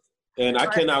great feeling. And I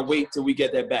cannot wait till we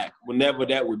get that back, whenever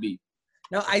that would be.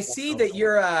 Now, I see that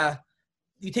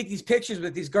you take these pictures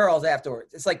with these girls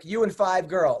afterwards. It's like you and 5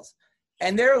 girls,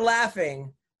 and they're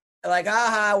laughing like,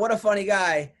 aha, what a funny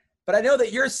guy. But I know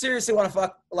that you're seriously want to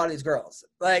fuck a lot of these girls.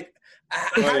 Like,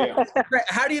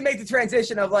 how do you make the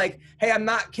transition of like, hey, I'm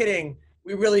not kidding,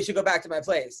 we really should go back to my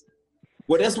place?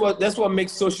 Well, that's what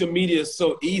makes social media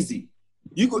so easy.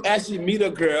 You could actually meet a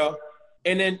girl,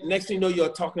 and then next thing you know, you're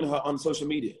talking to her on social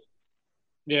media.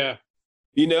 Yeah.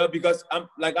 You know, because I'm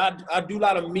like, I do a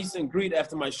lot of meets and greet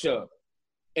after my show.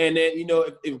 And then, you know,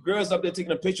 if girls up there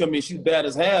taking a picture of me, she's bad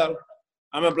as hell,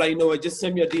 I'm gonna be like, you know what, just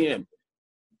send me a DM.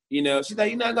 You know, she's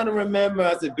like, you're not gonna remember.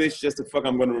 I said, bitch, just the fuck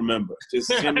I'm gonna remember. Just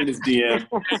send me this DM.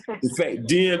 In fact,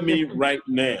 DM me right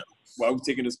now while we're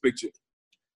taking this picture.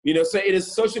 You know, so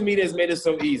social media has made it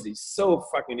so easy, so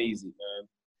fucking easy, man,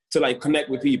 to like connect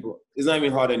with people. It's not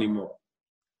even hard anymore.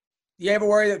 You ever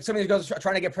worry that some of these girls are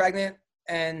trying to get pregnant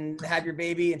and have your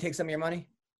baby and take some of your money?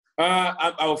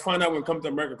 I will find out when Come to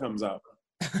America comes out.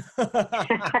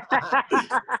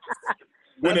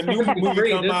 When a new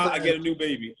movie comes out, I get a new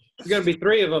baby. There's gonna be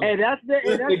 3 of them. Hey, that's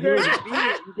very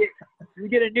convenient. You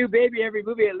get a new baby every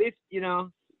movie. At least, you know,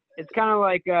 it's kind of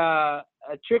like a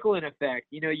trickling effect.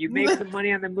 You know, you make some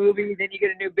money on the movie, then you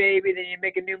get a new baby, then you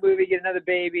make a new movie, get another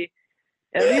baby.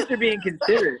 At least they're being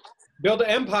considered. Build an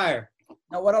empire.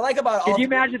 Now, what I like about Could you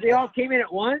imagine if they all came in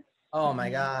at once? Oh my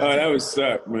God. Oh, that would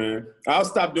suck, man. I'll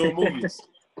stop doing movies.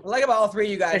 What I like about all 3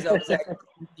 of you guys, though, is that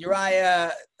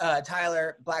Uriah,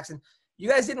 Tyler, Blackson, you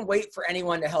guys didn't wait for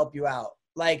anyone to help you out.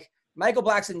 Like Michael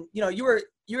Blackson, you know, you were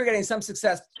getting some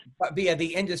success via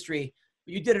the industry,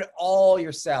 but you did it all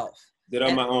yourself. Did it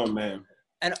on my own, man.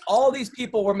 And all these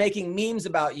people were making memes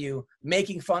about you,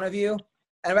 making fun of you,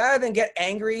 and rather than get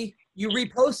angry, you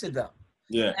reposted them.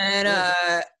 Yeah. And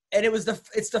it's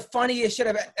the funniest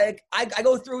shit. I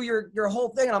go through your whole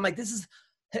thing, and I'm like, this is.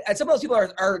 And some of those people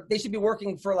are they should be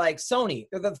working for like Sony.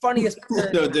 They're the funniest.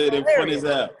 They're funny as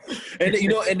hell.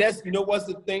 And that's what's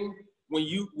the thing, when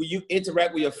you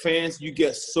interact with your fans, you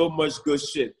get so much good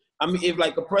shit. I mean, if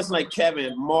like a person like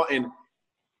Kevin Martin,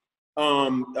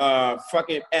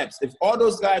 fucking Epps, if all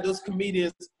those guys, those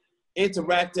comedians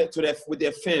interacted with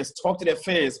their fans, talk to their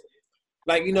fans,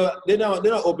 like, you know, they're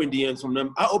not open DMs from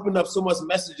them. I open up so much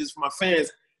messages from my fans,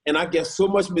 and I get so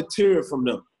much material from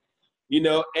them. You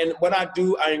know, and what I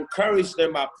do, I encourage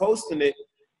them by posting it,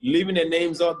 leaving their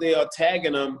names out there or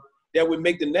tagging them, that would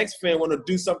make the next fan want to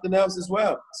do something else as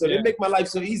well. So they make my life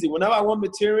so easy. Whenever I want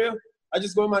material, I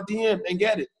just go in my DM and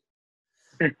get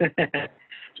it.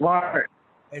 Smart.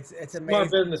 It's amazing. Smart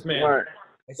business, man. Smart.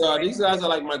 So these guys are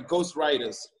like my ghost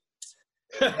writers.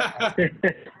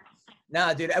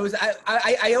 Nah, dude,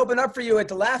 I opened up for you at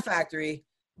the Laugh Factory,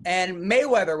 and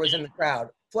Mayweather was in the crowd.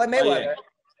 Floyd Mayweather. Oh,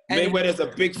 yeah. Mayweather's a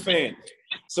big fan.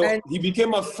 So he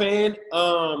became a fan.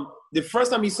 The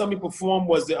first time he saw me perform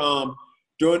was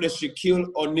during the Shaquille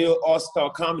O'Neal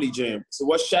All-Star Comedy Jam. So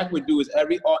what Shaq would do is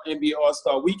every NBA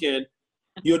All-Star weekend,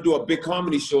 he'll do a big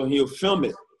comedy show and he'll film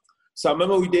it. So I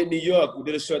remember we did New York. We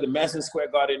did a show at the Madison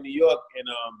Square Garden in New York, and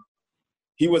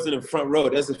he was in the front row.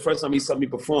 That's the first time he saw me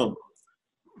perform.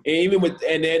 And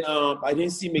then I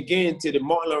didn't see him again till the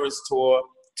Martin Lawrence tour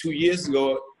 2 years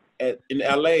ago in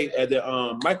LA at the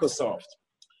Microsoft.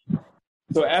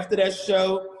 So after that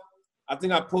show, I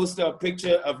think I posted a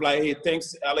picture of like, hey,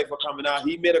 thanks LA for coming out.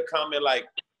 He made a comment like,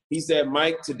 he said,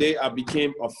 Mike, today I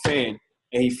became a fan.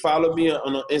 And he followed me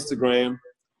on Instagram.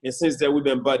 And since then we've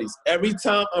been buddies. Every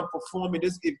time I'm performing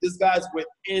this, if this guy's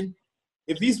if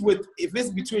it's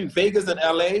between Vegas and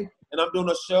LA and I'm doing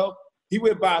a show, he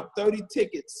would buy 30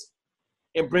 tickets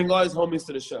and bring all his homies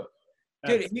to the show.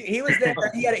 Dude, he was there.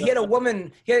 He had a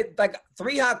woman. He had like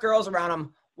 3 hot girls around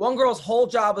him. One girl's whole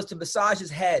job was to massage his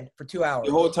head for 2 hours.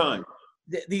 The whole time.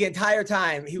 The entire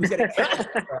time he was getting. I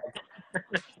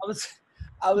was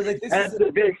like, That's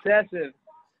a bit excessive.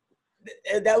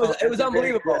 It was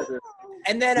unbelievable.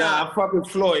 And then I'm fucking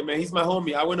Floyd, man. He's my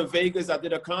homie. I went to Vegas. I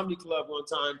did a comedy club one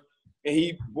time, and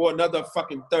he bought another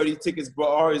fucking 30 tickets. Brought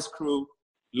all his crew.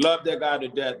 Love that guy to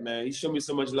death, man. He showed me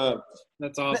so much love.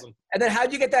 That's awesome. And then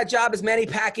how'd you get that job as Manny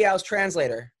Pacquiao's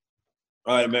translator?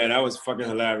 All right, man. That was fucking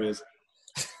hilarious.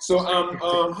 So,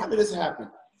 how did this happen?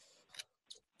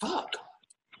 Fuck.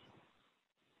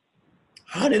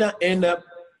 How did I end up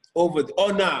over?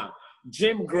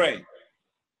 Jim Gray.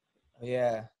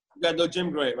 Yeah. You gotta know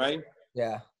Jim Gray, right?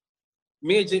 Yeah.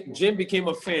 Me and Jim became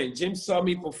a fan. Jim saw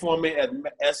me performing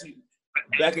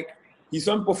he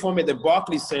saw me perform at the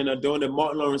Barclays Center during the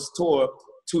Martin Lawrence tour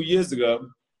 2 years ago.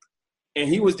 And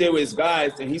he was there with his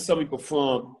guys, and he saw me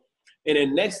perform. And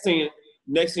then next thing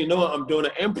you know, I'm doing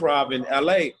an improv in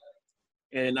LA.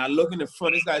 And I look in the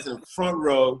front, this guy's in the front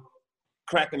row,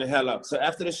 cracking the hell up. So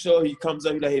after the show, he comes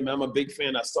up, he's like, hey, man, I'm a big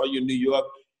fan. I saw you in New York.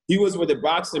 He was with the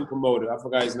boxing promoter. I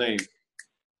forgot his name.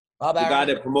 Bob the guy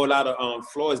that promoted a lot of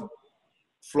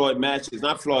Floyd matches.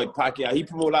 Not Floyd, Pacquiao. He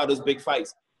promoted a lot of those big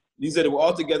fights. He said they were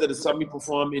all together to saw me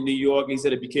perform in New York. He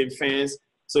said they became fans.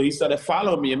 So he started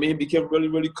following me. I mean, he became really,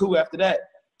 really cool after that.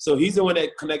 So he's the one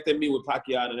that connected me with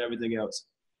Pacquiao and everything else.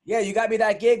 Yeah, you got me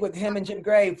that gig with him and Jim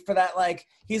Gray for that. Like,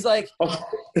 he's like,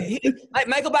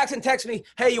 Michael Blackson texts me,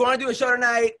 hey, you want to do a show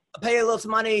tonight? I'll pay you a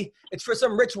little money. It's for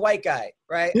some rich white guy,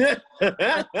 right?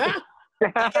 I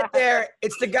get there.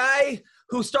 It's the guy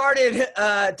who started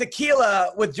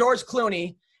Tequila with George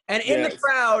Clooney. And in the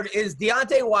crowd is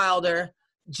Deontay Wilder,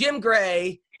 Jim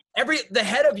Gray, the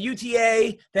head of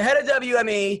UTA, the head of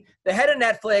WME, the head of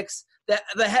Netflix.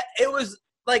 It was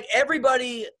like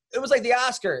everybody. It was like the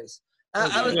Oscars.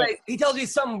 I was like, he tells me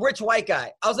some rich white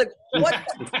guy. I was like, what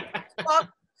the fuck?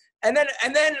 And then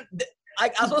I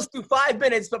was supposed to do 5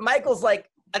 minutes, but Michael's like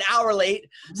an hour late.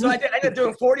 So I ended up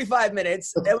doing 45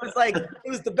 minutes. It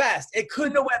was the best. It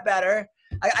couldn't have went better.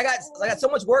 I got so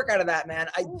much work out of that, man.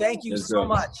 I thank you so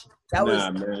much. That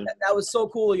was so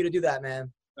cool of you to do that, man.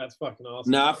 That's fucking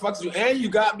awesome. Nah, fuck you. And you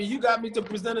got me to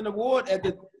present an award at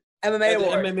the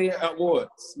MMA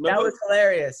Awards. That was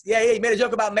hilarious. Yeah, you made a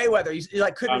joke about Mayweather. You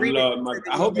like couldn't read it.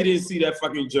 I hope you didn't see that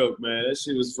fucking joke, man. That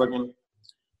shit was fucking.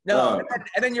 No,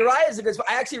 and then Uriah's a good.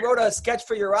 I actually wrote a sketch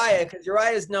for Uriah because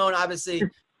Uriah is known obviously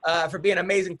for being an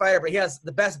amazing fighter, but he has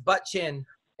the best butt chin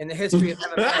in the history of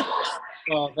MMA.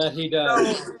 Oh, that he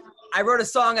does. So, I wrote a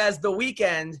song as The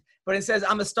Weeknd, but it says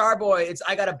I'm a star boy. It's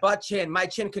I got a butt chin. My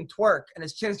chin can twerk, and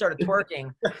his chin started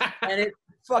twerking, and it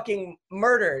fucking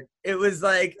murdered. It was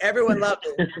like everyone loved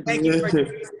it. Thank you,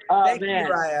 thank you,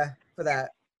 Raya, for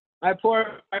that. My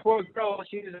poor girl.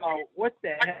 She was all, "What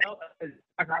the hell?"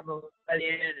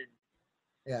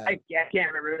 Yeah. I can't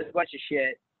remember. It was a bunch of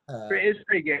shit. It was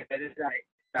pretty good. It's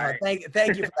right.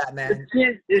 Thank you for that, man.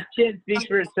 This chin speaks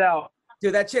for itself.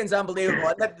 Dude, that chin's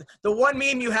unbelievable. The one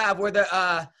meme you have where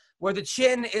the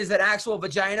chin is an actual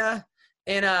vagina,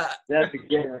 and that's a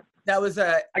good one. That was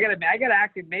I gotta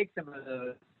actually make some of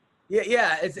those.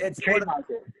 Yeah,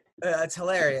 it's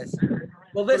hilarious.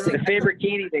 Well, listen, the favorite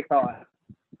bikini they call it.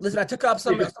 Listen, I took up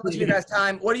so much of you guys'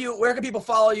 time. Where can people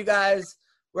follow you guys?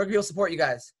 Where can people support you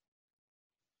guys?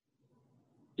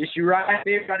 Just Uriah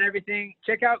Favorite on everything.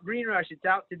 Check out Green Rush. It's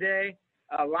out today.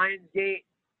 Lionsgate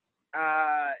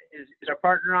is our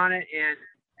partner on it,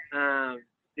 and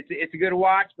it's a good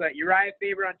watch. But Uriah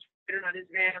Favorite on Twitter, on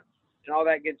Instagram, and all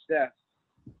that good stuff.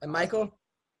 And Michael?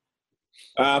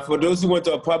 For those who went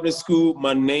to a public school,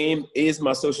 my name is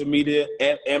my social media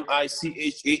at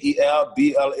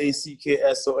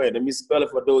MichaelBlackson. Let me spell it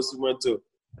for those who went to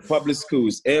public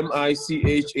schools.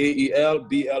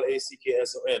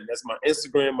 MichaelBlackson. That's my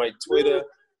Instagram, my Twitter,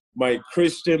 my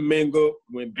Christian Mingle,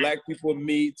 when black people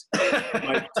meet,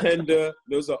 my Tinder.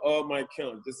 Those are all my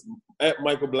accounts. Just at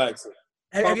Michael Blackson.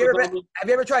 Have you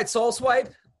ever tried Soul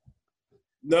Swipe?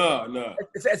 No.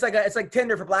 It's like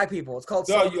Tinder for black people. It's called.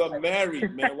 No, you're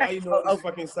married, man. Why you know these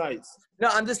fucking sites? No,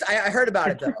 I heard about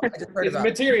it though. I just heard about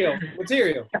material.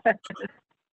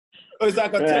 Oh, it's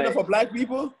like a Tinder for black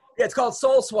people. Yeah, it's called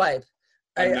Soul Swipe.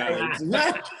 And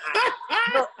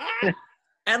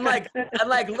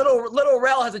little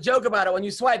Rel has a joke about it. When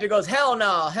you swipe, it goes hell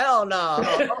no.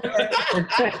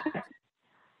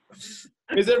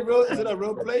 Is it real? Is it a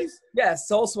real place? Yeah,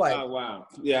 Soul Swipe. Oh wow.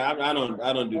 Yeah, I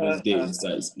don't do those dating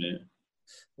sites, man.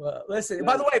 Well, listen.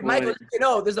 By the way, Michael,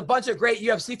 there's a bunch of great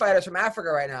UFC fighters from Africa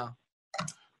right now.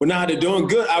 Well, now they're doing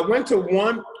good. I went to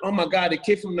one. Oh my God, the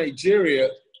kid from Nigeria.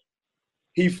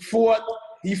 He fought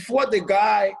the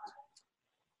guy.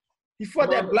 He fought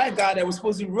that black guy that was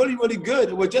supposed to be really, really good.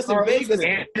 It was just in Vegas.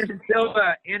 Anderson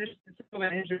Silva and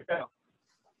Israel.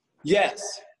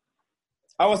 Yes.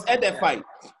 I was at that fight.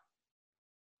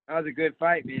 That was a good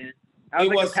fight, man.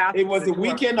 It was the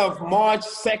weekend of March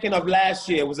 2nd of last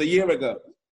year. It was a year ago.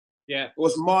 Yeah. It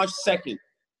was March 2nd.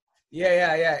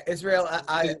 Yeah. Israel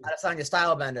Adesanya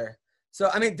Stylebender. So,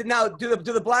 I mean, now, do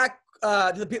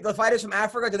the fighters from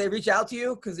Africa, do they reach out to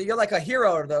you? Because you're like a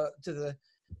hero to the.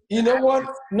 You know what?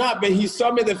 But he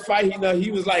saw me the fight.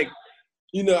 He was like,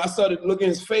 I started looking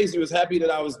at his face. He was happy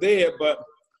that I was there. But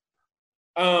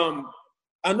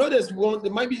I know there's one.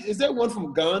 There might be. Is there one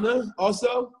from Ghana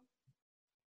also?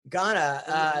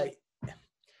 Ghana.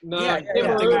 No,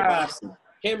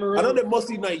 Cameroon. I know they're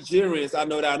mostly Nigerians. I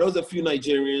know that. There's a few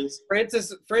Nigerians.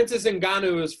 Francis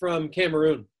Ngannou is from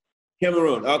Cameroon.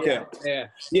 Cameroon. Okay. Yeah.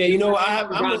 Yeah.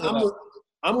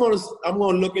 I'm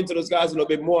gonna look into those guys a little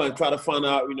bit more and try to find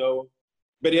out.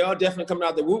 But they are definitely coming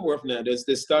out the woodwork now. They're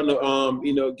starting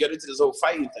to get into this whole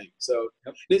fighting thing. So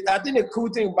I think the cool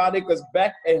thing about it, because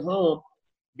back at home,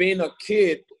 being a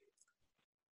kid,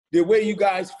 the way you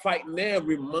guys fight now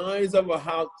reminds of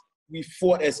how we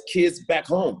fought as kids back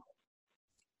home.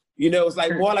 It's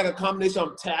like more like a combination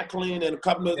of tackling and a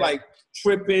couple of like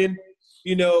tripping.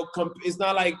 It's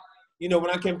not like, when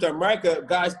I came to America,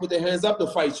 guys put their hands up to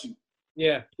fight you.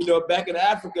 Yeah. Back in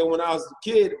Africa when I was a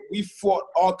kid, we fought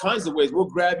all kinds of ways. We'll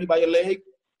grab you by your leg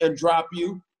and drop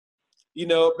you.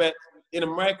 But in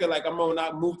America, like I'm gonna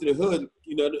not move to the hood,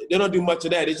 they don't do much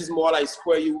of that. It's just more like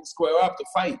square up to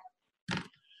fight.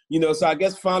 So I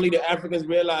guess finally the Africans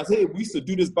realized, hey, we used to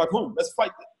do this back home. Let's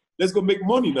fight. Let's go make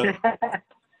money now.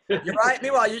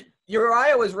 Meanwhile,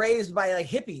 Uriah was raised by like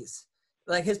hippies.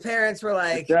 Like his parents were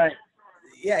like, that's right.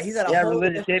 Yeah, he's at a whole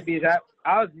religious hippies.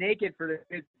 I was naked for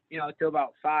till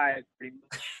about 5. Pretty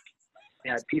much.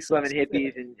 Yeah, peace-loving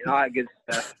hippies and all that good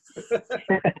stuff.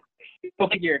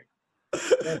 Figure.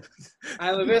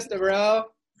 La vista, bro.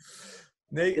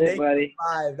 Naked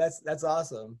 5. That's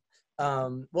awesome.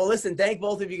 Well, listen, thank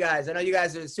both of you guys. I know you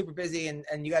guys are super busy and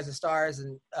you guys are stars,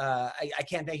 and I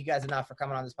can't thank you guys enough for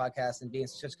coming on this podcast and being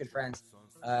such good friends.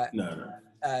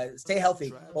 Stay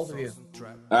healthy, both of you. All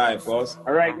right, boss.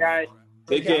 All right, guys.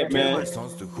 Take care, man.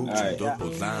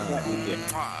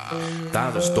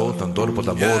 Daar is tot een dorp op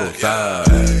de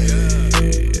morgen.